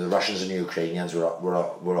 The Russians and the Ukrainians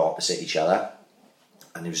were opposite each other,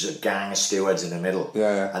 and there was a gang of stewards in the middle.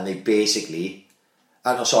 And they basically...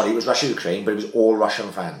 it was Russia-Ukraine, but it was all Russian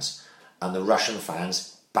fans. And the Russian fans...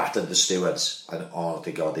 battered the stewards, and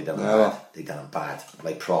they done them bad. They done them bad,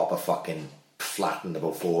 like proper fucking flattened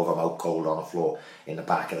about 4 of them out cold on the floor in the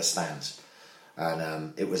back of the stands. And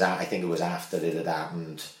I think it was after it had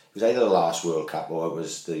happened. It was either the last World Cup or it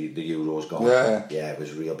was the Euros gone. It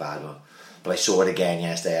was a real bad one. But I saw it again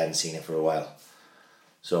yesterday. I hadn't seen it for a while.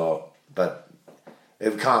 So, but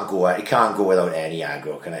it can't go without any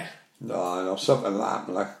aggro, can it? No, something like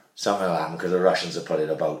that, like. Something will happen because the Russians have put it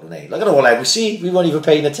about, don't they? Look at all that. We weren't even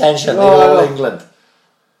paying attention. No, They're all no. England.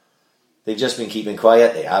 They've just been keeping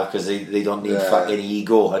quiet, they have, because they don't need fucking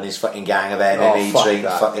ego and his fucking gang of MMA trained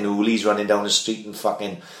fucking hoolies running down the street and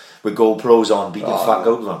fucking with GoPros on beating the fuck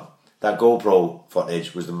out of them. That GoPro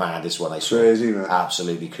footage was the maddest one I saw. Crazy, man.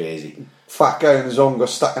 Absolutely crazy. Fat guy in his own got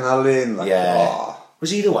stuck in a lane, like. Yeah. Oh.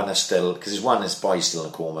 Was he the one that's still... Because his boy's still in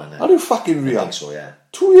a coma now. Are you fucking real? I think so, yeah.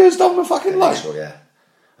 2 years down the fucking I line? think so, yeah.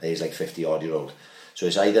 He's like 50-odd-year-old. So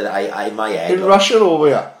it's either... I in my head... In Russia over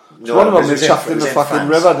here? No, one of them it was they chucked in the fucking France.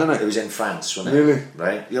 river, didn't it? It was in France, wasn't Really? it?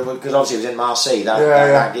 Right? Yeah, because obviously it was in Marseille,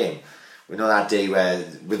 that game. We know that day where,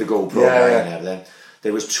 with the GoPro and everything.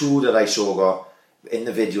 There was two that I saw in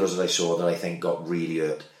the videos that I saw that I think got really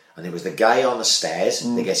hurt. And it was the guy on the stairs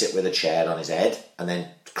that gets hit with a chair on his head and then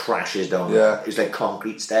crashes down. It was like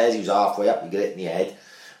concrete stairs. He was halfway up, you get it in the head,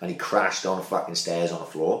 and he crashed down the fucking stairs on the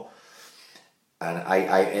floor. And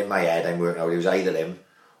I in my head, I'm working out it was either him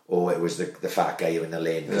or it was the fat guy in the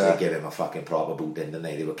lane because they gave him a fucking proper boot in, didn't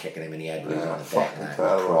they? They were kicking him in the head when he was on the deck.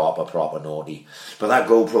 Proper naughty. But that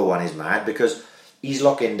GoPro one is mad because he's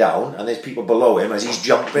looking down and there's people below him as he's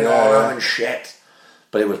jumping on him and shit.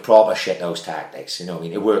 But it was proper shithouse tactics, you know what I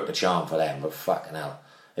mean? It worked the charm for them, but fucking hell,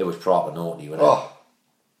 it was proper naughty, wasn't it?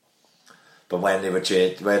 But when they were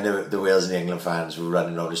when the Wales and England fans were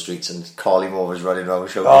running around the streets and Collymore was running around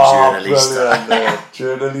shouting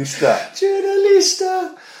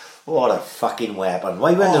Journalista. What a fucking weapon.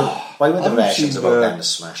 Why weren't the Russians about them to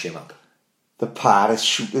smash him up? The Paris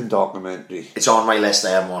shooting documentary. It's on my list, I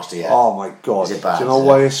haven't watched it yet. Oh my god. Is it bad? Do you know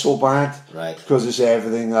why it's so bad? Right. Because it's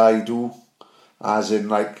everything I do. As in,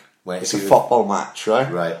 like, it's a football match,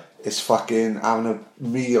 right? Right. It's fucking having a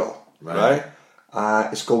meal, right?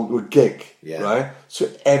 It's going to a gig, right? So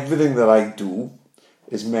everything that I do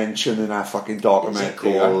is mentioned in our fucking documentary.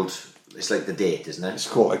 Is it called... It's like The Date, isn't it? It's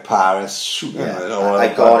called like Paris shooting.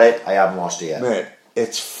 I got it. I haven't watched it yet. Mate,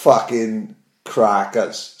 it's fucking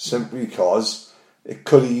crackers. Simply because it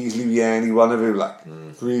could easily be any one of you. Like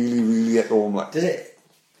really, really at home. Like, do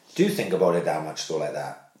you think about it that much though, like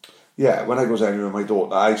that? Yeah, when I goes anywhere with my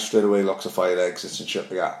daughter, I straight away locks the fire exits and shit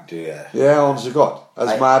like that. Do you? Yeah, honest to God.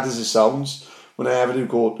 As mad as it sounds, whenever you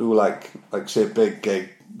go to like say a big gig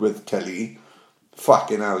with telly,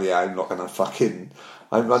 fucking hell yeah, I'm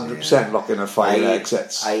 100% looking at fire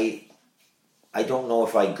exits. I don't know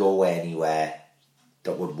if I go anywhere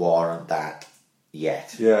that would warrant that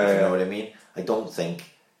yet. You know what I mean? I don't think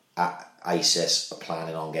ISIS are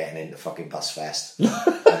planning on getting into fucking Busfest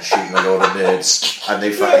and shooting a load of nerds and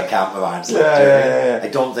they fucking campervans. I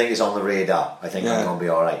don't think it's on the radar. I think I'm going to be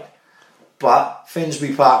alright. But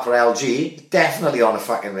Finsbury Park for LG, definitely on the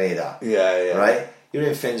fucking radar. Right? You're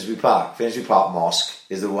in Finsbury Park. Finsbury Park Mosque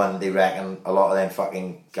is the one they reckon a lot of them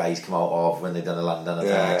fucking guys come out of when they've done the London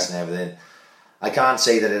attacks and everything. I can't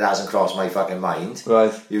say that it hasn't crossed my fucking mind.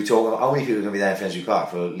 Right. You talking about how many people are going to be there in Finsbury Park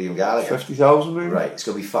for Liam Gallagher? 50,000 maybe? Right. It's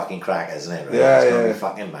going to be fucking crackers, isn't it? Right? Yeah, it's going to be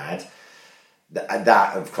fucking mad. That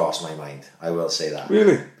have crossed my mind. I will say that.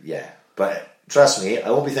 Really? Yeah. But trust me, I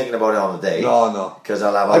won't be thinking about it on the day. No. Because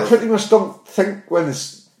I'll have I pretty much don't think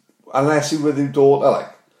unless you're with your daughter, like,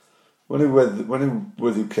 when you're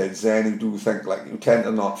with your kids, then you do think, like, you tend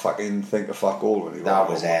to not fucking think of fuck all when you That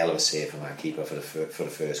was a hell of a save from our keeper for the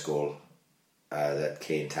first goal that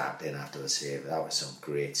Kane tapped in after the save. That was some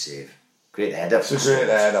great save. Great header. It's a great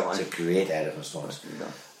header, man. It's a great header from Stones.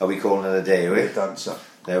 Are we calling it a day, are we? We've done, sir.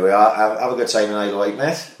 There we are. Have a good time in Isle of Wight,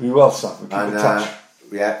 mate. We will, sir. We'll keep in touch.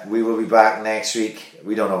 Yeah, we will be back next week.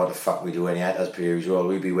 We don't know what the fuck we're doing yet, as per usual.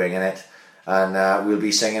 We'll be winging it. And we'll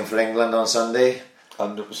be singing for England on Sunday.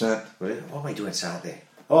 100%. What am I doing Saturday?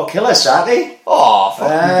 Oh, Killer Saturday? Oh, fuck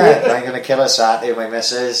I'm going to Killer Saturday with my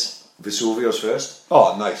missus. Vesuvio's first.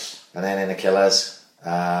 Oh, nice. And then in the Killers,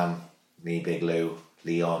 me, Big Lou,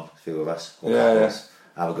 Leon, a few of us.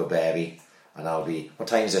 Have a good baby. And I'll be... What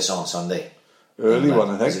time is this on Sunday? Early one,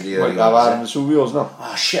 I think. Is it the early Might have one, Adam Vesuvio's now.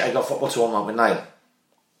 Oh, shit, I got football tournament with Niall.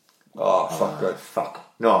 Oh, fuck, good.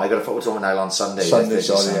 Fuck. No, I got a football tournament with Niall on Sunday.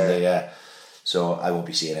 Sunday, yeah. So I won't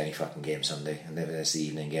be seeing any fucking game Sunday. And then it's the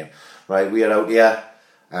evening game. Right, we are out here.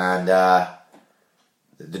 And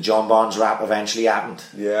the John Barnes rap eventually happened.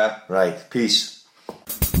 Yeah. Right, peace.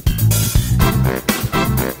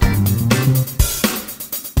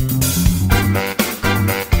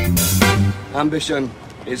 Ambition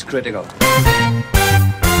is critical.